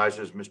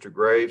recognizes Mr.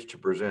 Graves to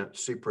present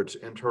CPRIT's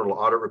internal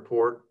audit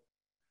report,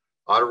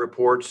 audit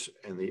reports,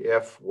 and the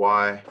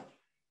FY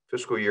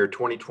fiscal year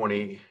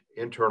 2020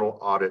 internal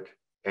audit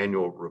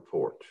annual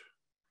report.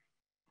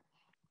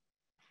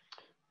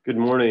 Good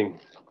morning.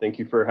 Thank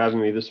you for having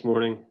me this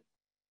morning.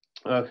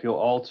 If you'll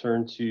all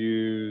turn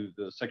to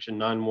the section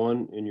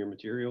 9.1 in your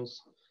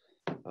materials,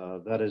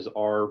 that is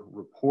our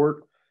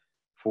report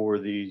for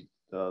the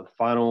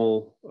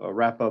final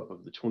wrap up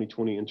of the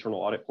 2020 internal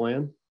audit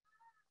plan.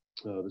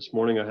 This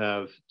morning I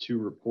have two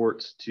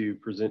reports to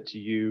present to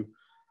you.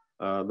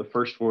 The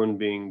first one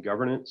being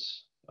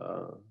governance,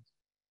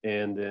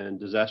 and then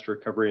disaster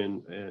recovery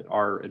and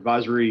our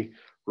advisory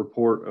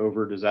report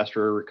over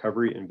disaster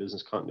recovery and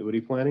business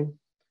continuity planning.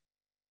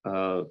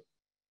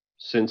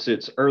 Since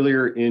it's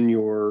earlier in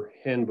your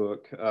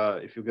handbook,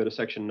 if you'll go to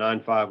section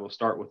 9.5, we'll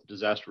start with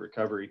disaster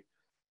recovery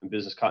and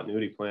business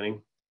continuity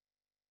planning.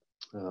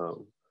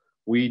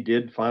 We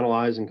did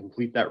finalize and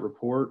complete that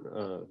report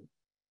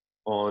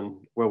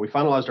we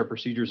finalized our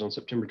procedures on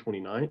September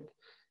 29th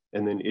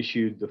and then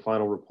issued the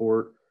final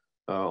report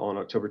on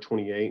October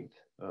 28th.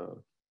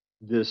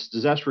 This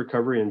disaster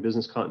recovery and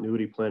business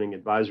continuity planning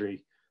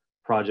advisory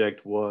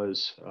project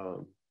was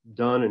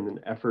done in an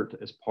effort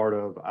as part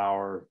of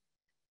our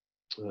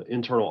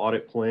internal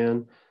audit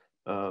plan,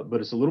 but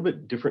it's a little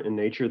bit different in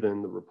nature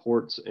than the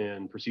reports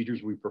and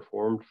procedures we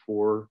performed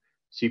for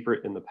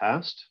CPRIT in the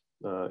past.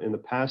 In the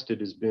past, it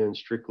has been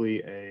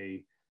strictly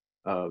a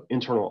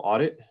internal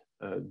audit.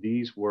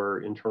 These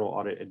were internal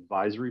audit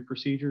advisory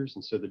procedures.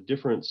 And so the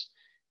difference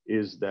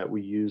is that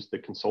we use the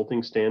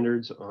consulting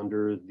standards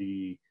under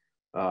the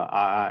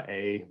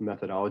IIA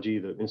methodology,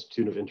 the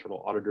Institute of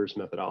Internal Auditors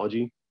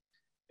methodology.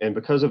 And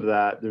because of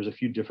that, there's a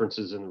few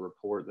differences in the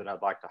report that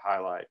I'd like to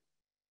highlight.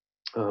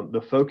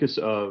 The focus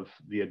of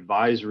the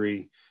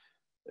advisory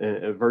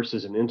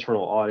versus an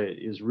internal audit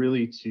is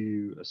really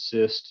to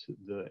assist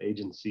the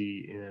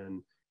agency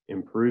in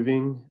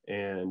improving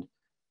and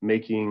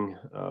making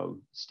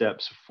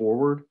steps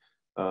forward.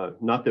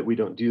 Not that we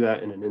don't do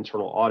that in an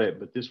internal audit,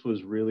 but this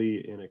was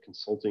really in a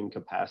consulting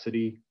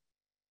capacity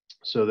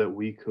so that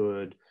we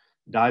could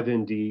dive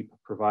in deep,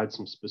 provide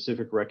some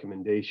specific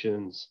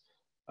recommendations,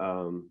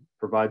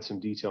 provide some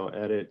detailed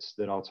edits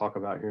that I'll talk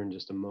about here in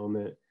just a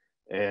moment,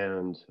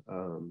 and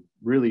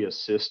really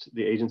assist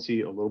the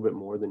agency a little bit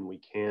more than we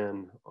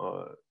can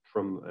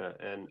from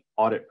an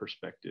audit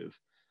perspective.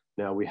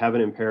 Now, we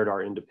haven't impaired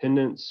our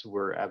independence.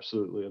 We're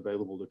absolutely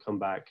available to come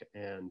back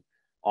and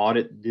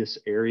audit this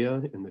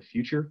area in the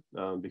future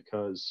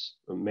because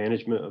the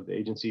management of the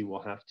agency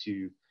will have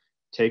to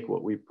take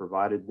what we've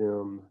provided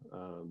them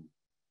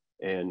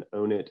and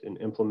own it and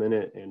implement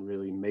it and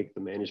really make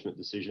the management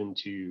decision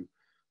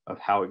of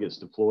how it gets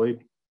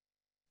deployed.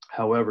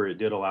 However, it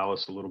did allow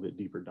us a little bit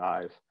deeper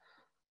dive.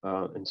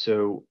 And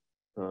so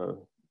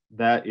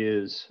that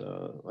is,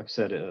 like I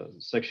said,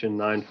 section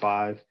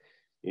 9.5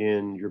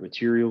 in your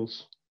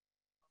materials.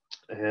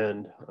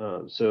 And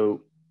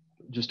so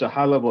just a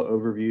high level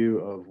overview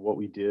of what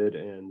we did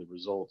and the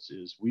results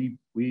is we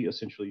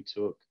essentially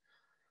took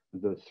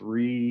the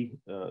three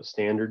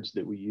standards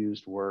that we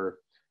used were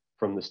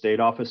from the State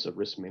Office of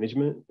Risk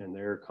Management and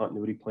their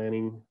continuity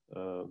planning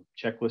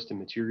checklist and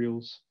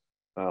materials.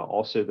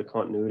 Also the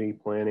continuity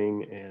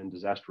planning and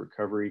disaster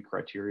recovery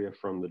criteria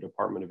from the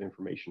Department of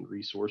Information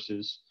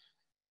Resources.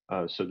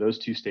 So those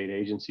two state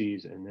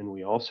agencies, and then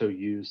we also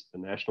used the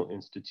National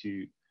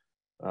Institute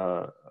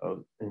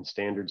and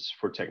Standards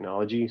for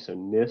Technology, so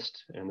NIST,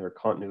 and their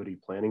continuity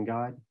planning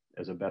guide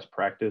as a best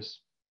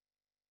practice,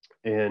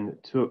 and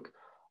took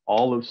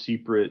all of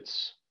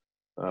CPRIT's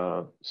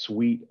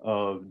suite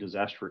of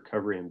disaster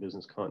recovery and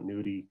business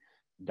continuity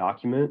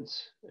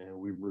documents, and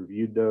we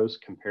reviewed those,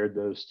 compared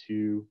those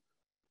to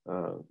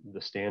the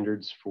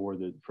standards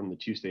from the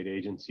two state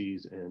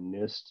agencies and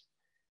NIST,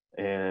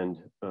 and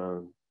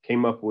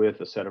came up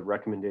with a set of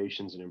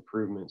recommendations and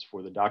improvements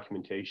for the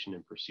documentation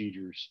and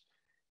procedures.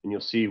 And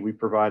you'll see we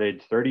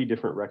provided 30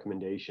 different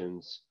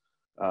recommendations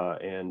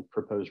and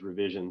proposed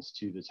revisions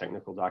to the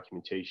technical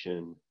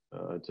documentation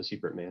to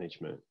CPRIT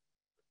management.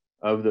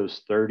 Of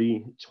those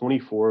 30,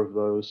 24 of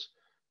those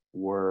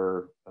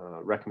were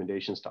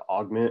recommendations to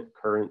augment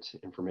current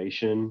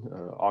information,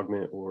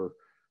 augment or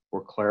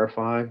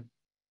clarify.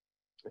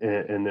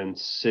 And then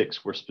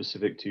 6 were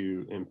specific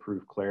to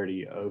improve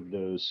clarity of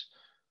those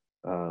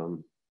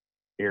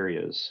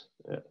areas.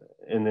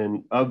 And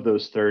then of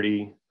those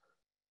 30,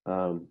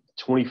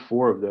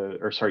 23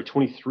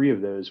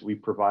 of those, we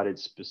provided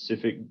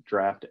specific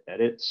draft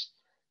edits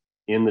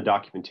in the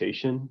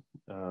documentation.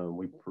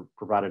 We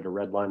provided a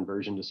red line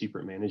version to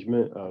CPRIT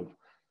management of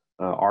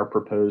our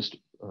proposed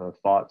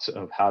thoughts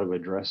of how to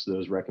address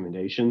those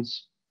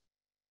recommendations.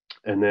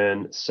 And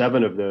then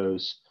 7 of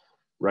those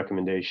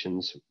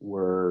recommendations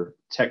were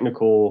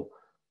technical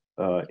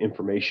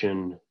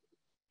information,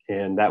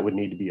 and that would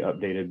need to be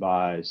updated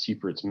by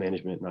CPRIT's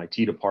management and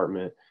IT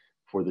department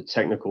for the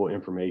technical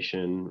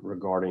information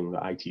regarding the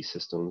IT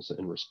systems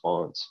and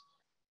response.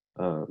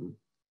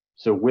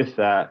 So with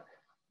that,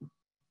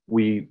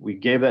 we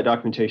gave that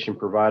documentation,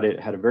 provided,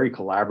 had a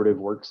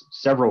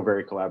several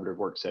very collaborative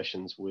work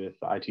sessions with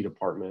the IT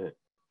department,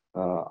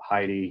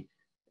 Heidi,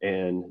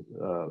 and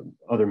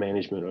other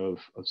management of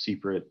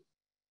CPRIT,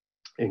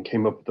 and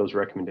came up with those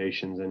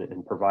recommendations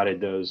and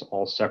provided those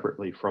all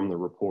separately from the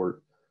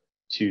report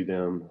to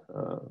them.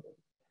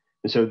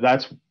 And so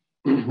that's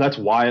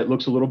why it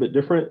looks a little bit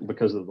different,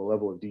 because of the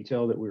level of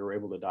detail that we were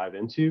able to dive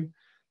into.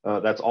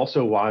 That's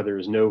also why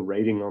there's no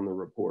rating on the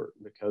report,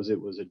 because it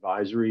was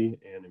advisory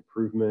and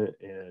improvement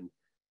and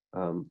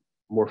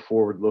more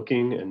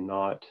forward-looking, and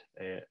not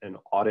an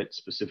audit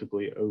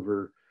specifically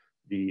over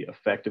the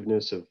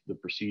effectiveness of the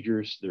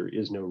procedures. There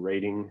is no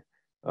rating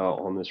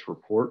on this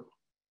report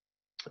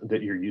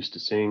that you're used to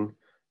seeing.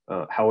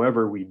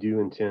 However, we do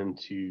intend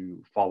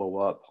to follow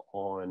up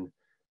on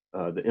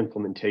the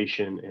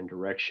implementation and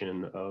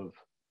direction of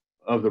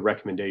the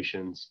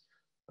recommendations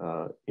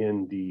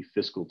in the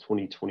fiscal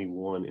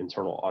 2021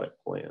 internal audit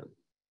plan.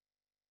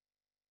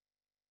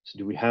 So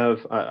do we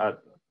have,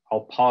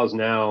 I'll pause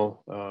now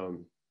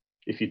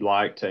if you'd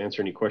like to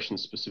answer any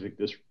questions specific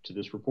to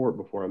this report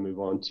before I move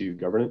on to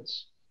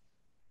governance.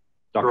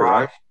 Dr.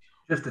 Rice?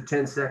 Just a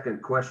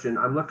 10-second question.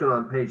 I'm looking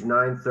on page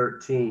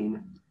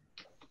 913,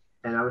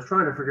 and I was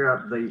trying to figure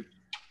out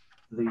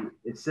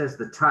it says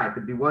the type.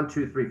 It'd be 1,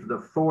 2, 3 for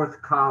the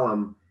 4th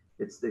column.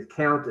 It's the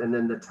count and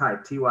then the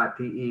type,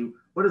 TYPE.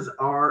 What is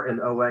R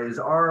and OA? Is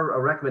R a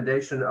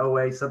recommendation,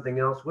 OA something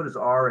else? What is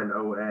R and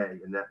OA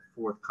in that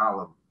 4th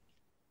column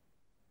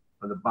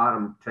on the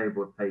bottom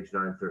table of page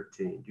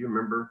 913? Do you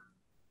remember?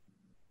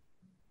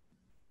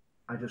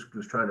 I just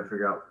was trying to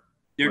figure out.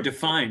 They're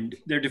defined.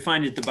 They're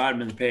defined at the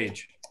bottom of the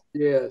page.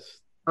 Yes.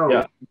 Oh,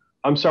 yeah.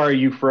 I'm sorry,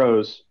 you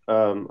froze.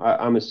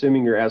 I'm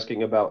assuming you're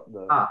asking about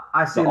the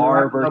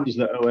R versus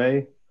the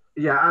OA.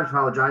 Yeah, I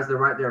apologize. They're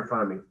right there in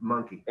front of me.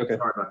 Monkey. Okay.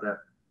 Sorry about that.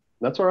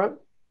 That's all right.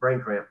 Brain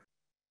cramp.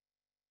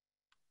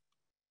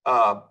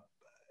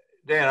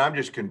 Dan, I'm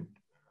just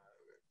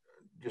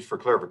for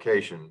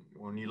clarification,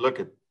 when you look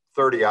at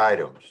 30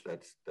 items,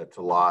 that's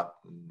a lot,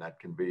 and that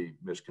can be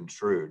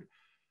misconstrued.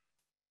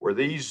 Were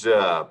these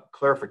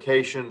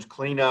clarifications,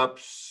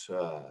 cleanups,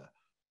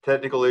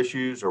 technical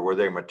issues, or were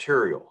they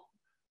material?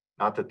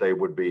 Not that they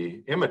would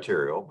be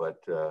immaterial,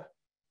 but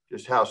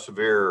just how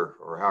severe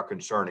or how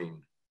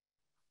concerning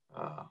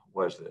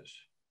was this?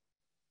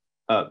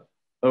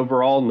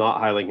 Overall, not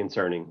highly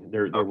concerning.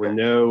 There were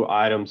no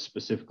items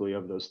specifically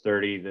of those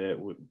 30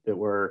 that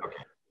were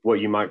what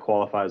you might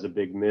qualify as a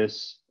big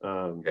miss.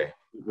 Okay,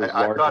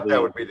 I thought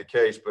that would be the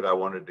case, but I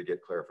wanted to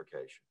get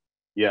clarification.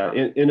 Yeah,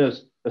 in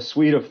a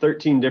suite of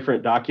 13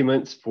 different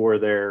documents for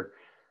their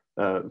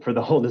for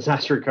the whole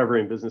disaster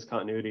recovery and business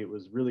continuity, it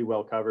was really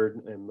well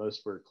covered, and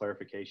most were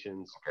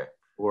clarifications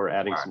or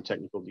adding some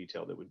technical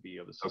detail that would be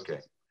of assistance.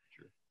 Okay,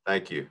 sure.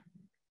 Thank you.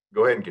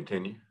 Go ahead and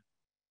continue.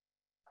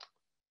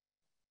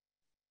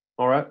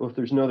 All right, well, if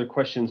there's no other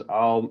questions,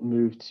 I'll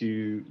move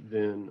to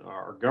then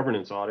our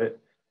governance audit.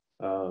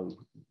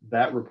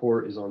 That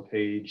report is on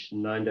page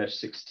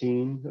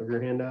 9-16 of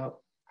your handout.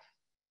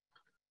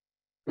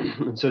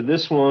 And so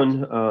this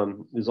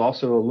one is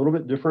also a little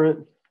bit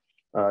different.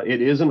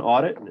 It is an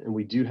audit, and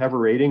we do have a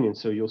rating, and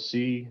so you'll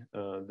see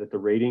that the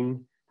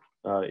rating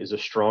is a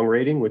strong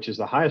rating, which is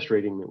the highest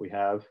rating that we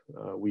have.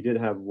 We did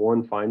have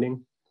one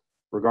finding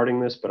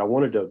regarding this, but I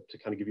wanted to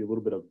kind of give you a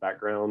little bit of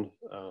background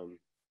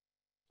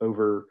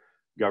over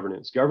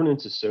governance.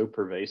 Governance is so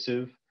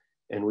pervasive,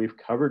 and we've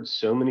covered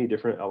so many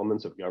different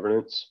elements of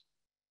governance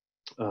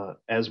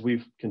as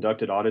we've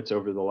conducted audits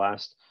over the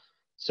last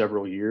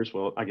several years.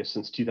 Well, I guess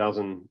since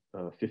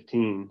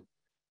 2015.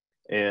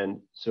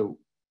 And so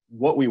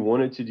what we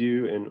wanted to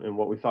do and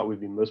what we thought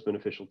would be most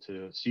beneficial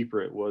to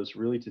CPRIT was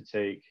really to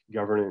take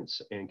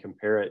governance and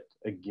compare it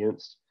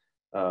against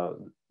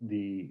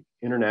the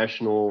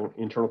International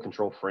Internal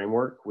Control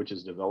Framework, which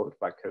is developed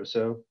by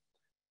COSO.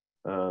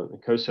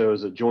 COSO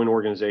is a joint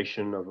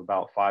organization of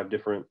about 5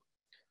 different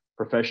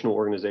professional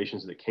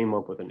organizations that came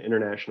up with an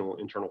international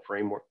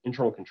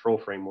internal control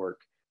framework,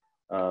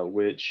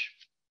 which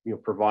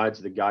provides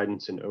the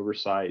guidance and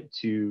oversight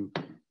to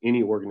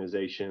any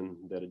organization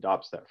that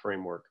adopts that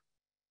framework.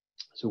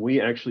 So we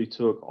actually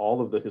took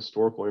all of the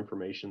historical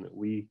information that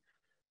we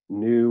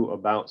knew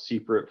about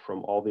CPRIT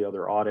from all the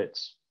other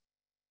audits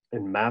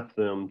and mapped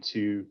them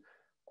to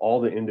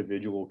all the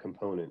individual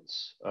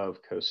components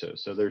of COSO.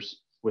 So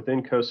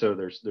within COSO,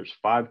 there's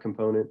 5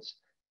 components.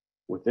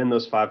 Within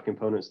those 5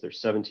 components,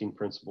 there's 17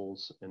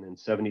 principles and then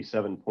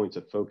 77 points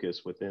of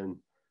focus within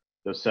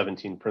those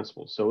 17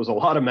 principles. So it was a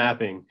lot of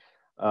mapping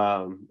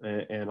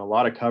and a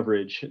lot of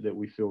coverage that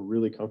we feel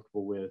really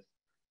comfortable with,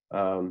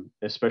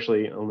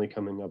 especially only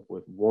coming up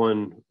with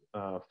one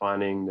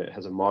finding that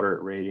has a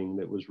moderate rating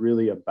that was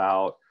really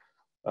about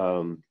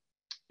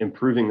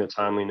improving the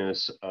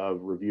timeliness of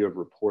review of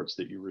reports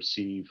that you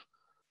receive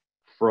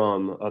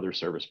from other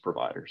service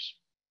providers.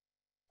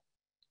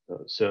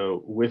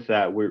 So with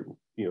that, we're,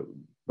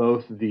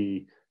 both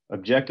the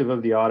objective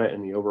of the audit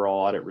and the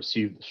overall audit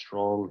received a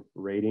strong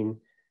rating,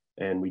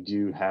 and we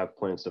do have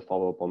plans to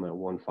follow up on that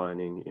one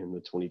finding in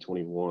the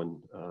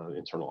 2021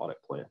 internal audit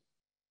plan.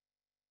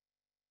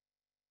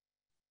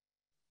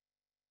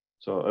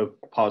 So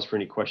I'll pause for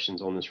any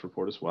questions on this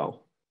report as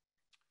well.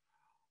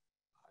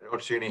 I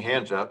don't see any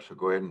hands up, so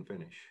go ahead and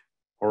finish.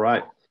 All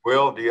right.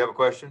 Will, do you have a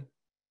question?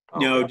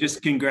 No,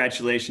 just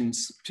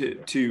congratulations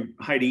to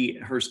Heidi,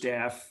 her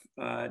staff,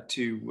 no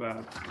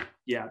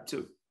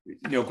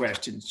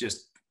questions,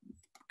 just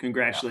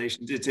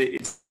congratulations. This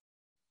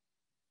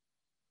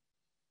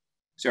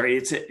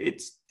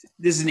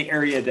is an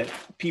area that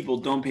people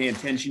don't pay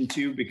attention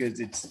to because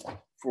it's,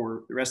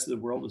 for the rest of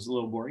the world, is a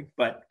little boring,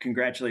 but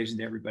congratulations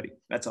to everybody.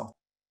 That's all.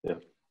 Yeah.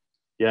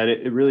 Yeah,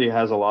 it really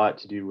has a lot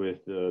to do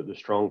with the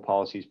strong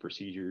policies,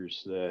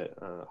 procedures that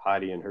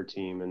Heidi and her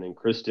team, and then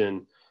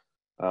Kristen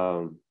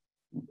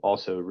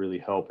also really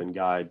help and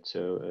guide.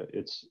 So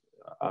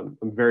I'm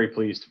very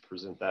pleased to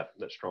present that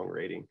strong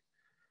rating.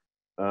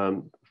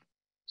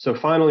 So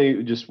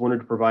finally, just wanted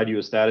to provide you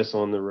a status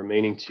on the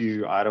remaining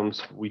 2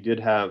 items. We did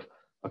have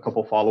a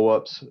couple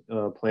follow-ups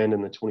planned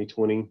in the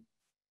 2020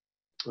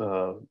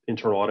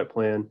 internal audit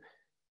plan.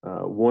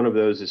 One of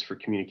those is for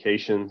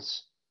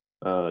communications,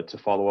 to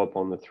follow up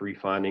on the 3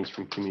 findings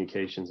from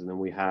communications, and then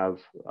we have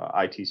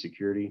IT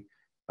security.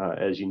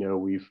 As you know,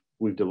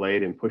 we've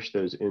delayed and pushed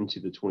those into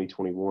the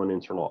 2021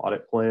 internal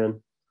audit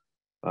plan.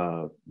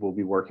 We'll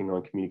be working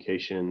on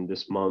communication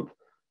this month,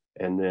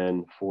 and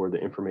then for the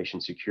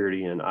information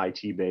security and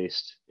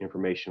IT-based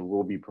information,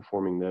 we'll be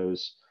performing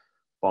those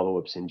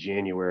follow-ups in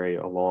January,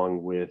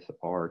 along with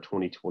our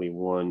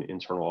 2021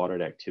 internal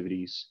audit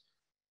activities.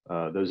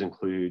 Those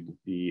include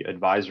the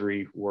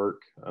advisory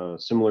work,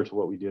 similar to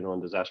what we did on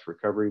disaster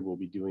recovery. We'll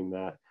be doing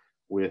that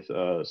with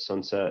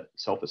sunset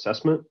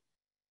self-assessment.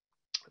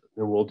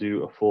 Then we'll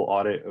do a full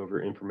audit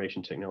over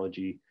information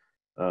technology,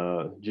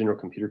 general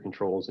computer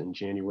controls in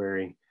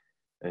January,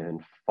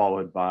 and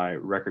followed by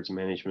records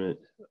management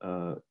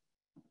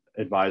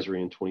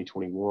advisory in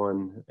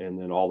 2021, and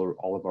then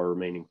all of our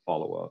remaining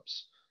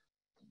follow-ups.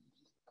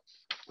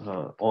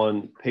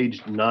 On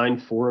page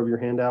 9.4 of your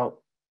handout,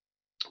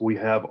 we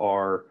have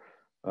our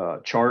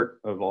chart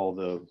of all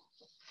the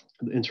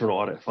internal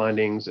audit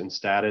findings and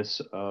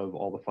status of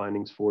all the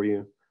findings for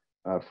you,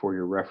 for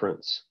your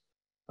reference.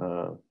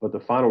 But the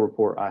final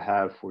report I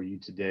have for you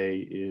today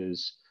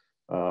is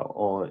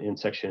in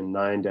section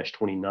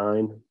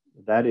 9-29.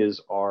 That is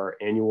our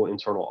annual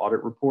internal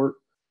audit report.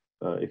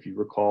 If you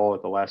recall,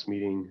 at the last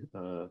meeting,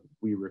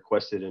 we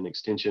requested an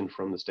extension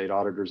from the state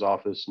auditor's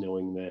office,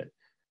 knowing that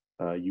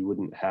you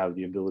wouldn't have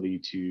the ability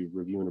to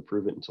review and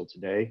approve it until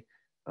today.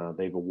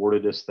 They've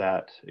awarded us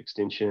that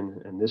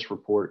extension, and this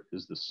report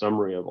is the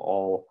summary of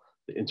all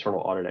the internal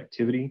audit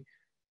activity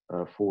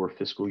for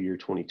fiscal year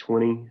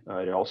 2020.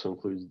 It also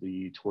includes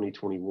the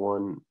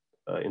 2021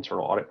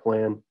 internal audit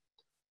plan.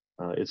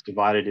 It's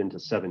divided into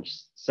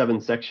seven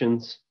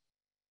sections.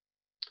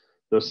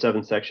 Those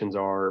 7 sections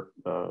are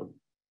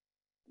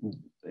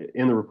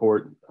in the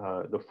report.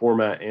 The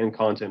format and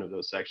content of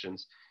those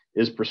sections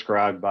is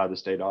prescribed by the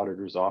state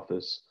auditor's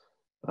office.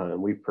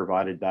 And we've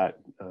provided that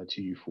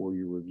to you for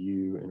your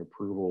review and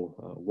approval.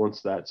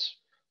 Once that's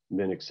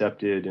been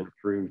accepted and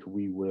approved,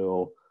 we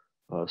will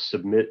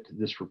submit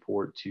this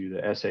report to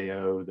the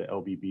SAO, the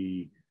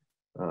LBB,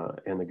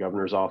 and the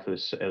governor's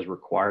office as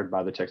required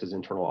by the Texas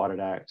Internal Audit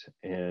Act.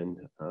 And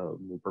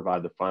we'll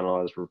provide the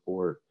finalized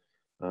report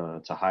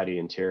to Heidi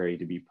and Terry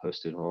to be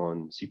posted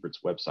on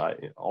CPRIT's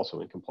website,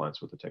 also in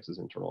compliance with the Texas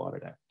Internal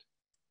Audit Act.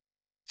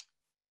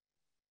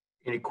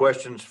 Any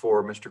questions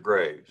for Mr.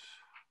 Graves?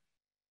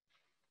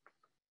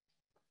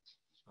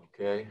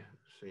 Okay,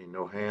 seeing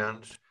no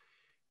hands.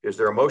 Is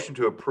there a motion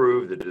to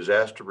approve the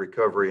Disaster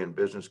Recovery and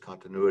Business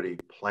Continuity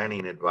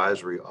Planning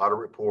Advisory Audit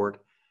Report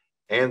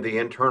and the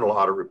Internal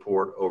Audit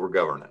Report over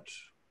governance?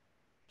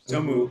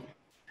 So moved.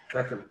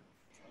 Second.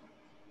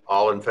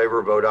 All in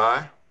favor, vote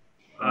aye.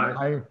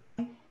 Aye.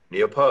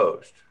 Any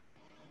opposed?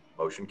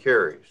 Motion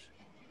carries.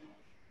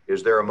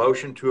 Is there a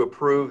motion to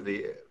approve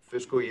the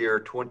fiscal year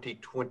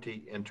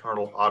 2020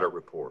 Internal Audit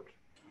Report?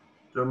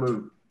 So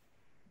moved.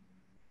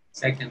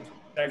 Second.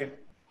 Second.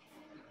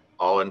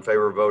 All in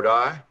favor, vote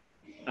aye.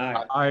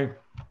 Aye. Aye.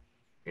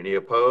 Any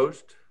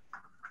opposed?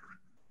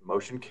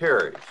 Motion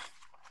carries.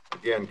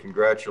 Again,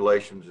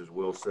 congratulations, as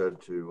Will said,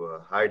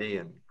 to Heidi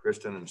and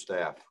Kristen and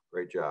staff.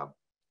 Great job.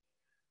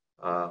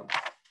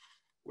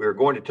 We're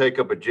going to take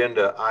up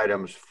agenda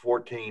items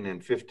 14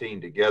 and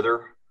 15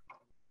 together.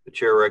 The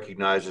chair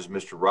recognizes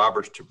Mr.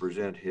 Roberts to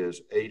present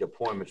his 8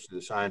 appointments to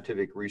the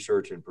Scientific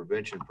Research and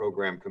Prevention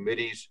Program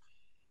Committees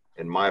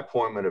and my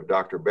appointment of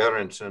Dr.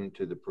 Berenson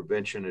to the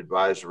Prevention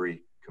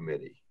Advisory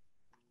Committee.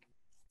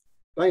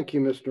 Thank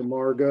you, Mr.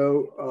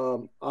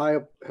 Margot. I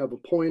have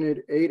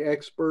appointed 8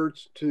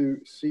 experts to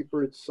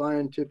CPRIT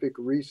Scientific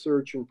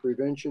Research and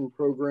Prevention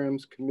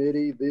Programs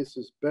Committee. This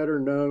is better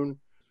known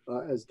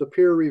as the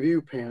peer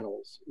review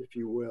panels, if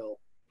you will.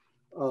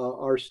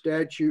 Our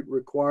statute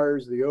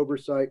requires the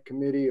Oversight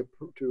Committee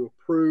to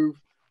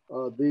approve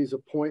these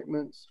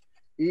appointments.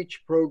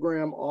 Each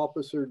program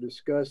officer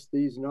discussed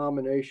these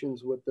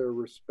nominations with their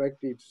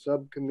respective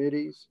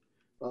subcommittees.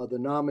 The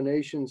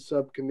nominations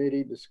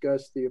subcommittee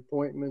discussed the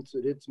appointments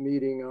at its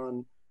meeting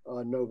on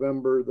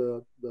November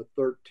the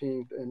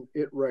 13th, and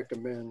it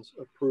recommends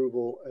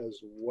approval as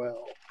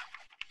well.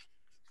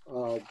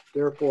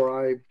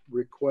 Therefore, I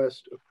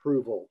request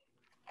approval.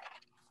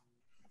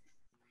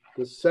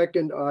 The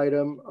second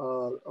item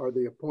are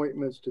the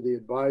appointments to the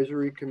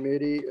advisory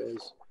committee.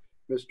 As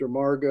Mr.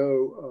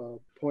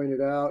 Margot pointed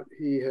out,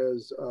 he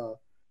has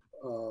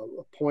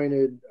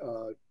appointed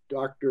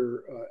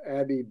Dr.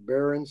 Abby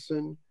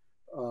Berenson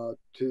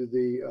to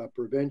the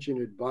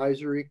Prevention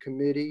Advisory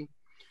Committee.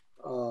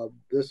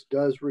 This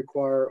does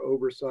require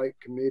Oversight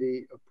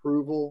Committee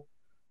approval.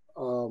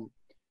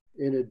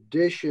 In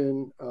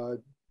addition,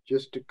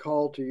 just to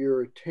call to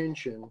your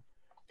attention,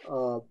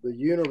 the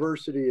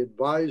University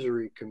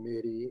Advisory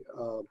Committee,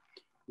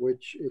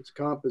 which its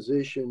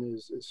composition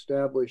is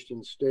established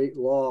in state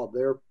law,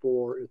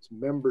 therefore its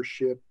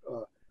membership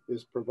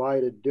is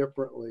provided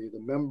differently. The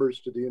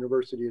members to the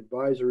University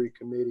Advisory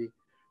Committee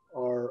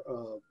are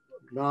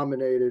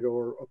nominated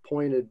or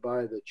appointed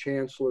by the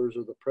chancellors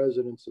or the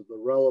presidents of the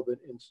relevant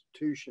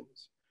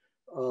institutions.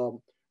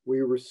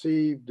 We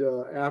received,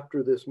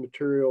 after this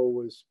material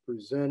was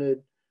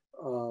presented,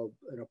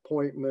 an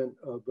appointment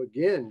of,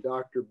 again,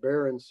 Dr.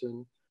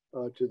 Berenson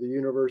to the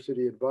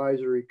University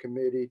Advisory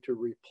Committee to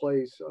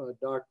replace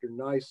Dr.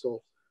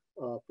 Neisel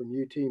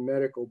from UT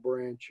Medical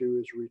Branch, who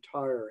is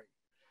retiring.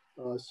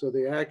 So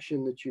the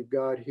action that you've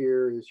got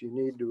here is you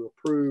need to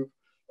approve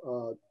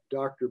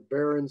Dr.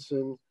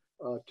 Berenson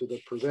to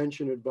the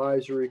Prevention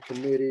Advisory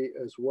Committee,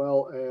 as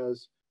well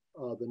as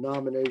the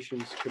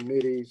Nominations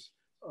Committee's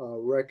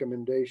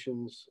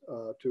recommendations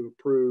to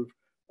approve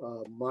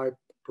my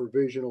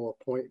provisional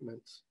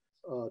appointments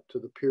to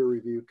the peer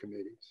review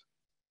committees.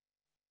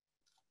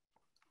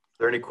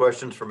 Are there any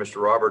questions for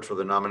Mr. Roberts or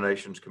the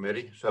Nominations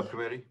Committee,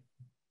 Subcommittee?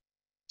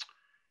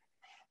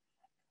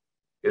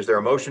 Is there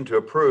a motion to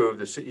approve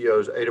the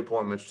CEO's 8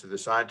 appointments to the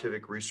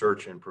Scientific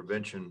Research and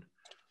Prevention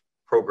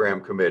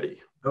Program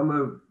Committee? So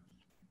moved.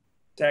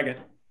 Second.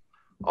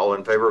 All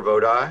in favor,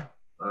 vote aye.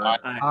 Aye.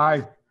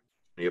 Aye.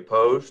 Any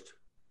opposed?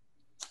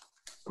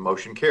 The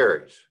motion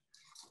carries.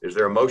 Is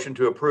there a motion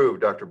to approve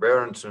Dr.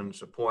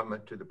 Berenson's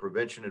appointment to the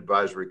Prevention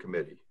Advisory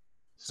Committee?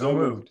 So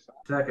moved.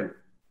 Second.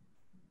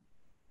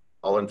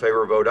 All in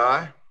favor, vote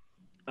aye.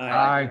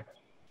 Aye.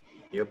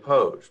 Any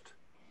opposed?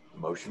 The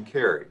motion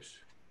carries.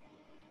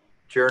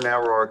 Chair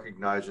now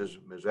recognizes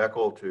Ms.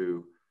 Eckel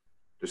to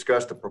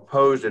discuss the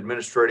proposed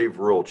administrative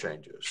rule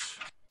changes.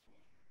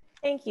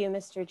 Thank you,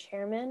 Mr.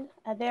 Chairman.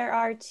 There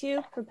are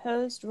 2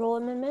 proposed rule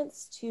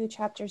amendments to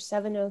Chapter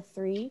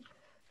 703.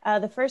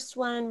 The first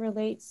one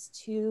relates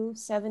to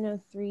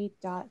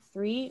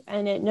 703.3,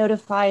 and it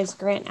notifies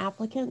grant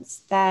applicants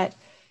that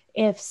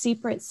if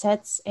CPRIT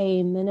sets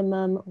a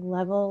minimum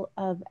level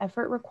of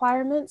effort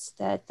requirements,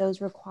 that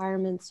those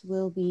requirements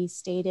will be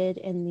stated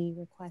in the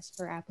request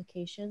for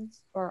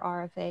applications, or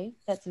RFA,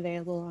 that's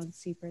available on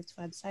CPRIT's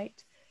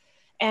website.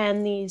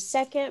 And the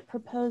second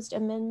proposed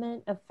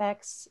amendment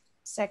affects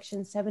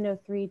Section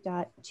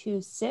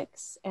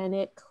 703.26, and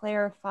it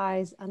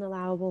clarifies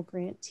unallowable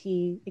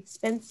grantee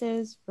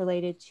expenses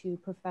related to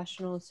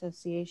professional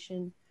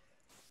association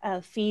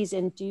fees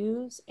and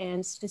dues.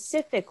 And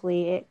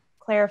specifically, it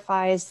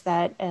clarifies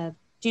that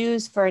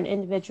dues for an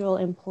individual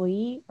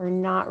employee are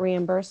not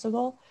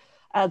reimbursable,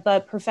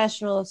 but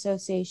professional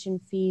association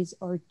fees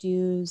or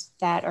dues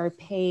that are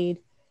paid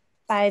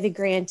by the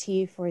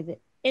grantee for the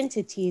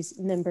entity's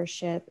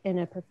membership in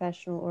a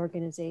professional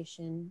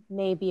organization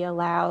may be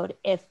allowed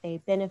if they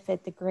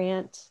benefit the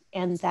grant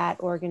and that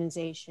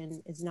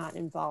organization is not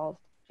involved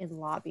in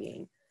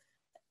lobbying.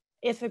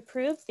 If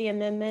approved, the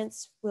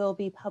amendments will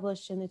be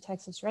published in the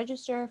Texas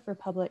Register for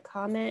public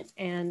comment,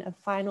 and a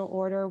final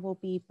order will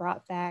be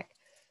brought back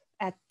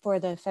for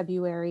the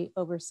February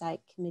Oversight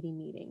Committee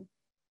meeting.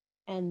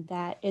 And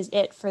that is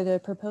it for the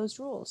proposed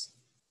rules.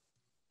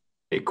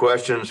 Any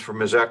questions for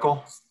Ms.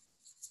 Eckel?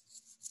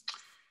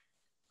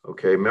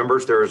 Okay,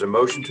 members, there is a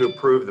motion to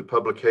approve the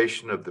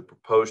publication of the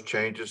proposed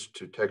changes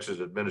to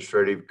Texas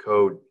Administrative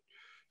Code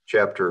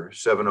Chapter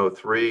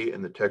 703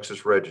 in the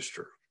Texas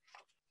Register.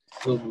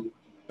 So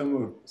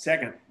moved.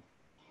 Second.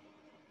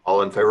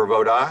 All in favor,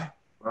 vote aye.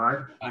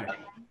 Aye. Aye.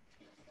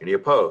 Any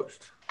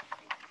opposed?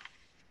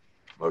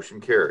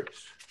 Motion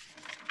carries.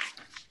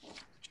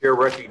 Chair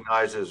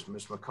recognizes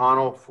Ms.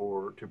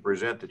 McConnell to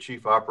present the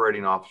Chief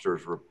Operating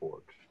Officer's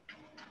report.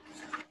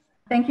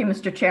 Thank you,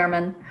 Mr.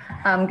 Chairman.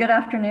 Good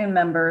afternoon,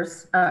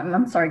 members.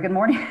 I'm sorry, good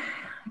morning.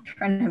 I'm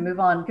trying to move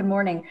on. Good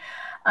morning.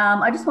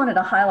 I just wanted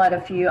to highlight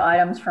a few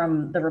items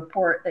from the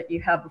report that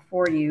you have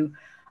before you.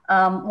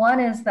 One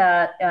is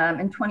that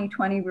in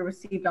 2020, we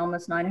received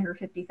almost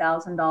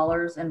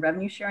 $950,000 in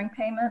revenue sharing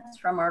payments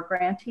from our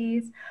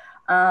grantees.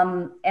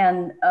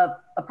 And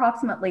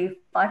approximately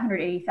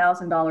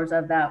 $580,000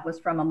 of that was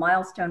from a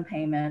milestone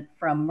payment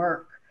from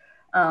Merck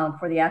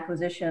for the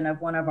acquisition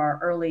of one of our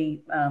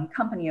early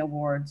company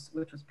awards,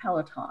 which was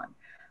Peloton.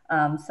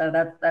 So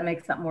that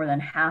makes up more than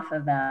half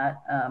of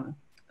that,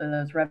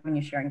 those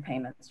revenue sharing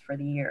payments for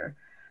the year.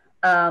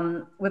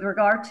 With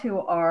regard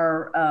to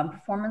our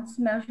performance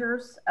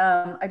measures,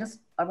 I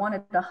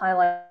wanted to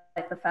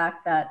highlight the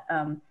fact that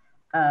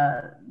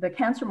the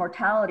cancer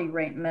mortality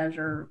rate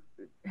measure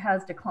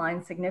has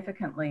declined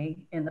significantly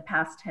in the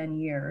past 10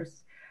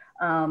 years,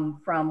 from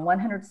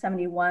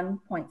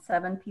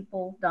 171.7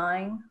 people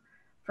dying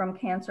from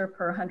cancer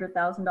per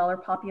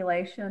 $100,000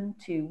 population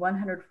to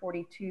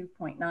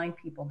 142.9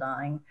 people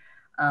dying,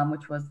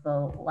 which was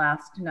the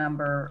last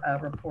number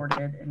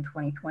reported in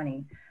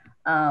 2020.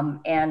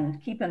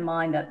 And keep in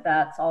mind that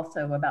that's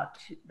also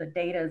the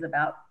data is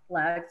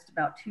lags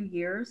about 2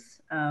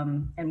 years.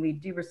 And we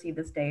do receive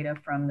this data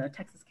from the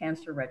Texas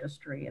Cancer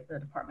Registry at the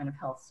Department of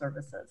Health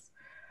Services.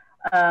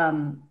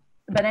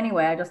 But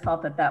anyway, I just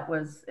thought that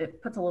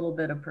it puts a little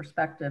bit of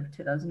perspective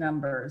to those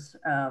numbers,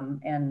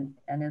 and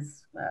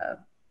is a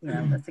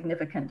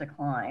significant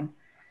decline.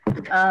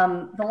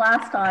 The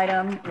last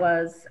item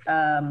is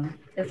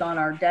on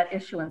our debt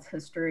issuance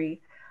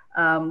history.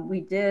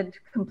 We did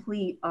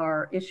complete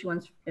our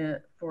issuance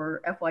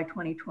for FY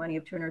 2020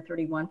 of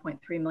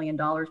 $231.3 million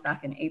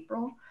back in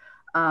April.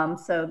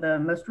 So the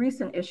most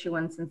recent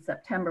issuance in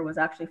September was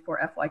actually for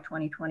FY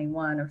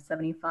 2021 of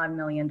 $75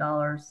 million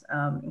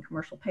in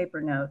commercial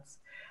paper notes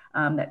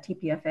that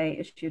TPFA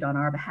issued on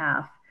our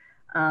behalf.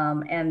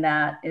 And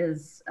that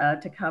is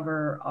to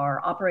cover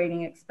our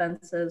operating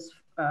expenses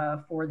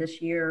for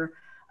this year,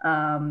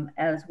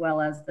 as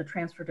well as the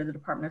transfer to the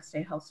Department of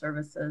State Health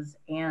Services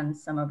and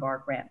some of our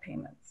grant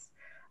payments.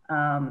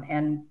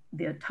 And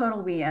the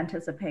total we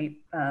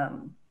anticipate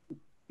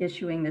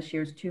issuing this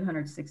year is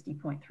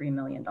 $260.3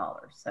 million.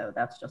 So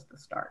that's just the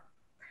start.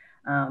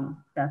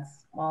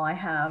 That's all I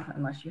have,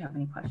 unless you have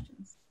any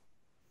questions.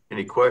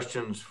 Any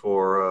questions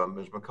for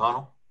Ms.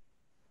 McConnell?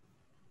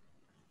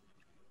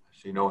 I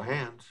see no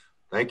hands.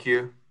 Thank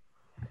you.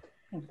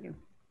 Thank you.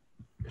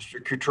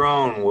 Mr.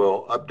 Cutrone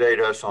will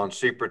update us on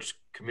CPRIT's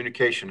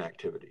communication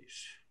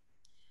activities.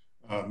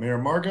 Mayor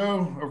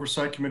Margot,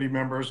 Oversight Committee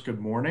members, good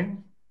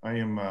morning. I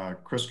am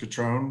Chris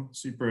Cutrone,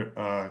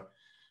 CPRIT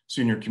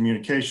Senior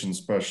Communications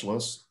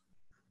Specialist.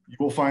 You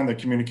will find the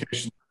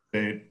communications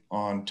update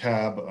on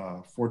tab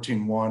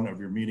 14.1 of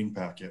your meeting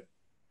packet.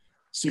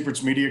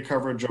 CPRIT's media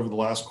coverage over the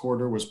last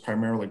quarter was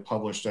primarily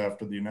published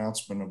after the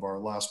announcement of our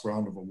last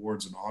round of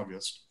awards in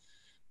August.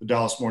 The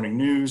Dallas Morning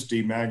News,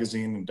 D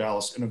Magazine, and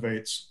Dallas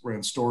Innovates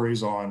ran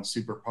stories on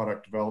CPRIT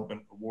Product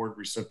Development Award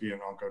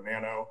recipient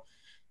OncoNano.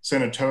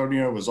 San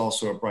Antonio was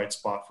also a bright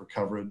spot for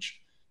coverage,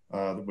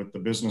 with the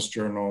Business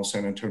Journal,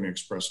 San Antonio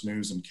Express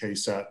News, and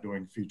KSAT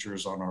doing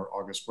features on our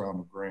August round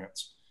of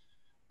grants.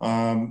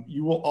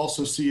 You will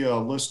also see a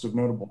list of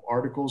notable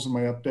articles in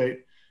my update,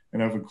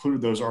 and I've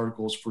included those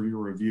articles for your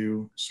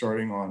review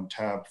starting on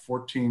tab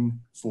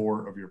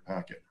 14.4 of your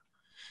packet.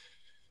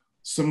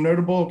 Some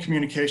notable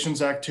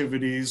communications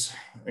activities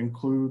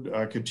include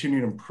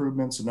continued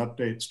improvements and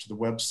updates to the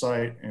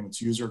website and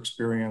its user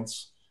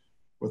experience.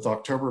 With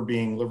October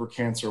being Liver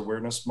Cancer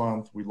Awareness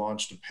Month, we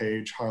launched a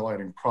page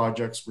highlighting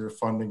projects we are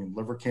funding in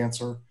liver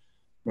cancer,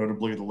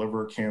 notably the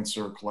Liver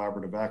Cancer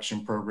Collaborative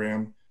Action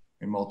Program,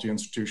 a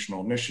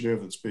multi-institutional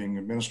initiative that's being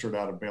administered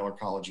out of Baylor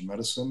College of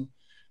Medicine.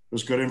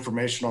 There's good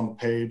information on the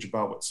page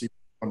about what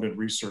CPRIT-funded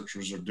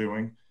researchers are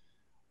doing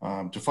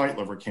to fight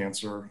liver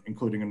cancer,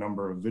 including a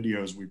number of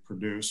videos we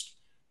produced.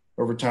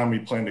 Over time, we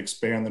plan to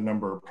expand the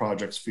number of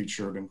projects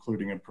featured,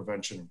 including in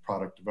prevention and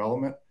product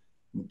development.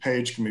 And the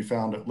page can be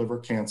found at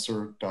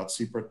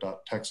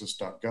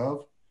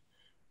livercancer.cprit.texas.gov.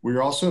 We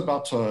are also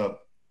about to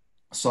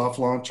soft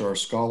launch our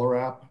Scholar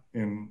app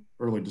in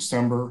early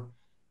December.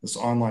 This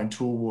online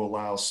tool will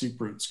allow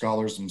CPRIT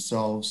scholars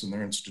themselves and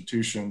their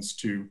institutions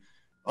to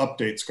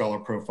update scholar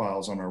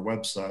profiles on our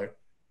website.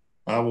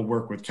 I will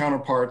work with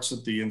counterparts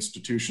at the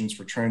institutions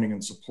for training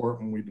and support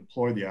when we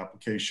deploy the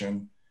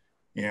application.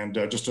 And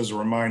just as a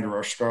reminder,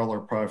 our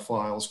scholar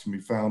profiles can be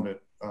found at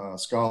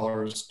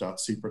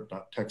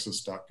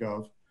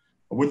scholars.cprit.texas.gov.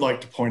 I would like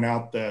to point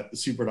out that the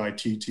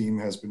CPRIT IT team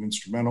has been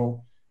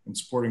instrumental in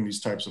supporting these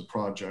types of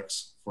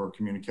projects for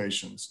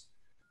communications.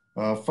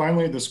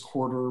 Finally, this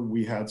quarter,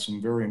 we had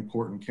some very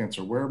important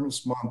cancer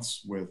awareness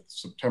months, with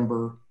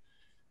September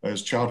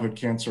as Childhood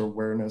Cancer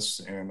Awareness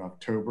and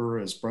October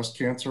as Breast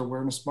Cancer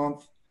Awareness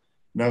Month.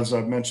 And as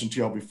I've mentioned to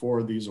y'all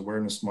before, these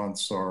awareness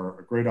months are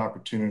a great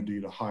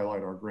opportunity to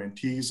highlight our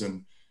grantees,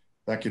 and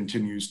that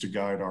continues to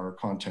guide our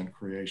content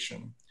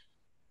creation.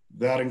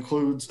 That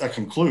concludes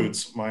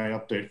my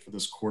update for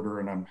this quarter,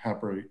 and I'm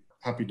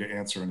happy to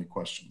answer any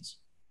questions.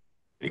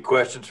 Any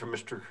questions for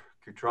Mr.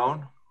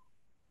 Cutrone?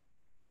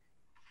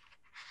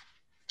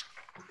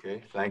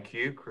 Okay, thank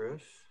you,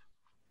 Chris.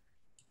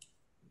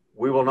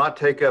 We will not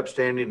take up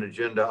standing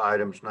agenda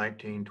items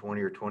 19,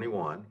 20, or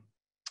 21.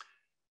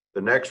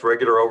 The next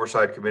regular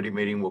Oversight Committee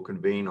meeting will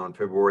convene on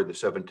February the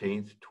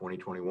 17th,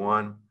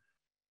 2021.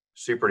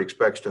 CPRIT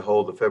expects to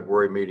hold the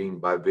February meeting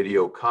by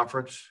video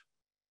conference.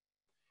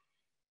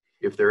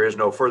 If there is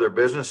no further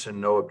business and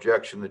no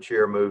objection, the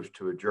chair moves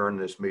to adjourn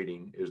this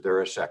meeting. Is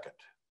there a second?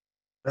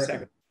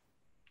 Second.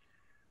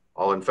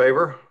 All in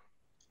favor?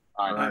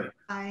 Aye.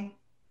 Aye.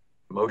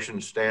 Motion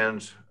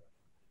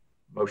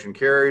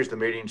carries. The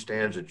meeting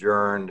stands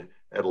adjourned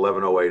at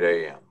 11:08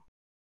 a.m.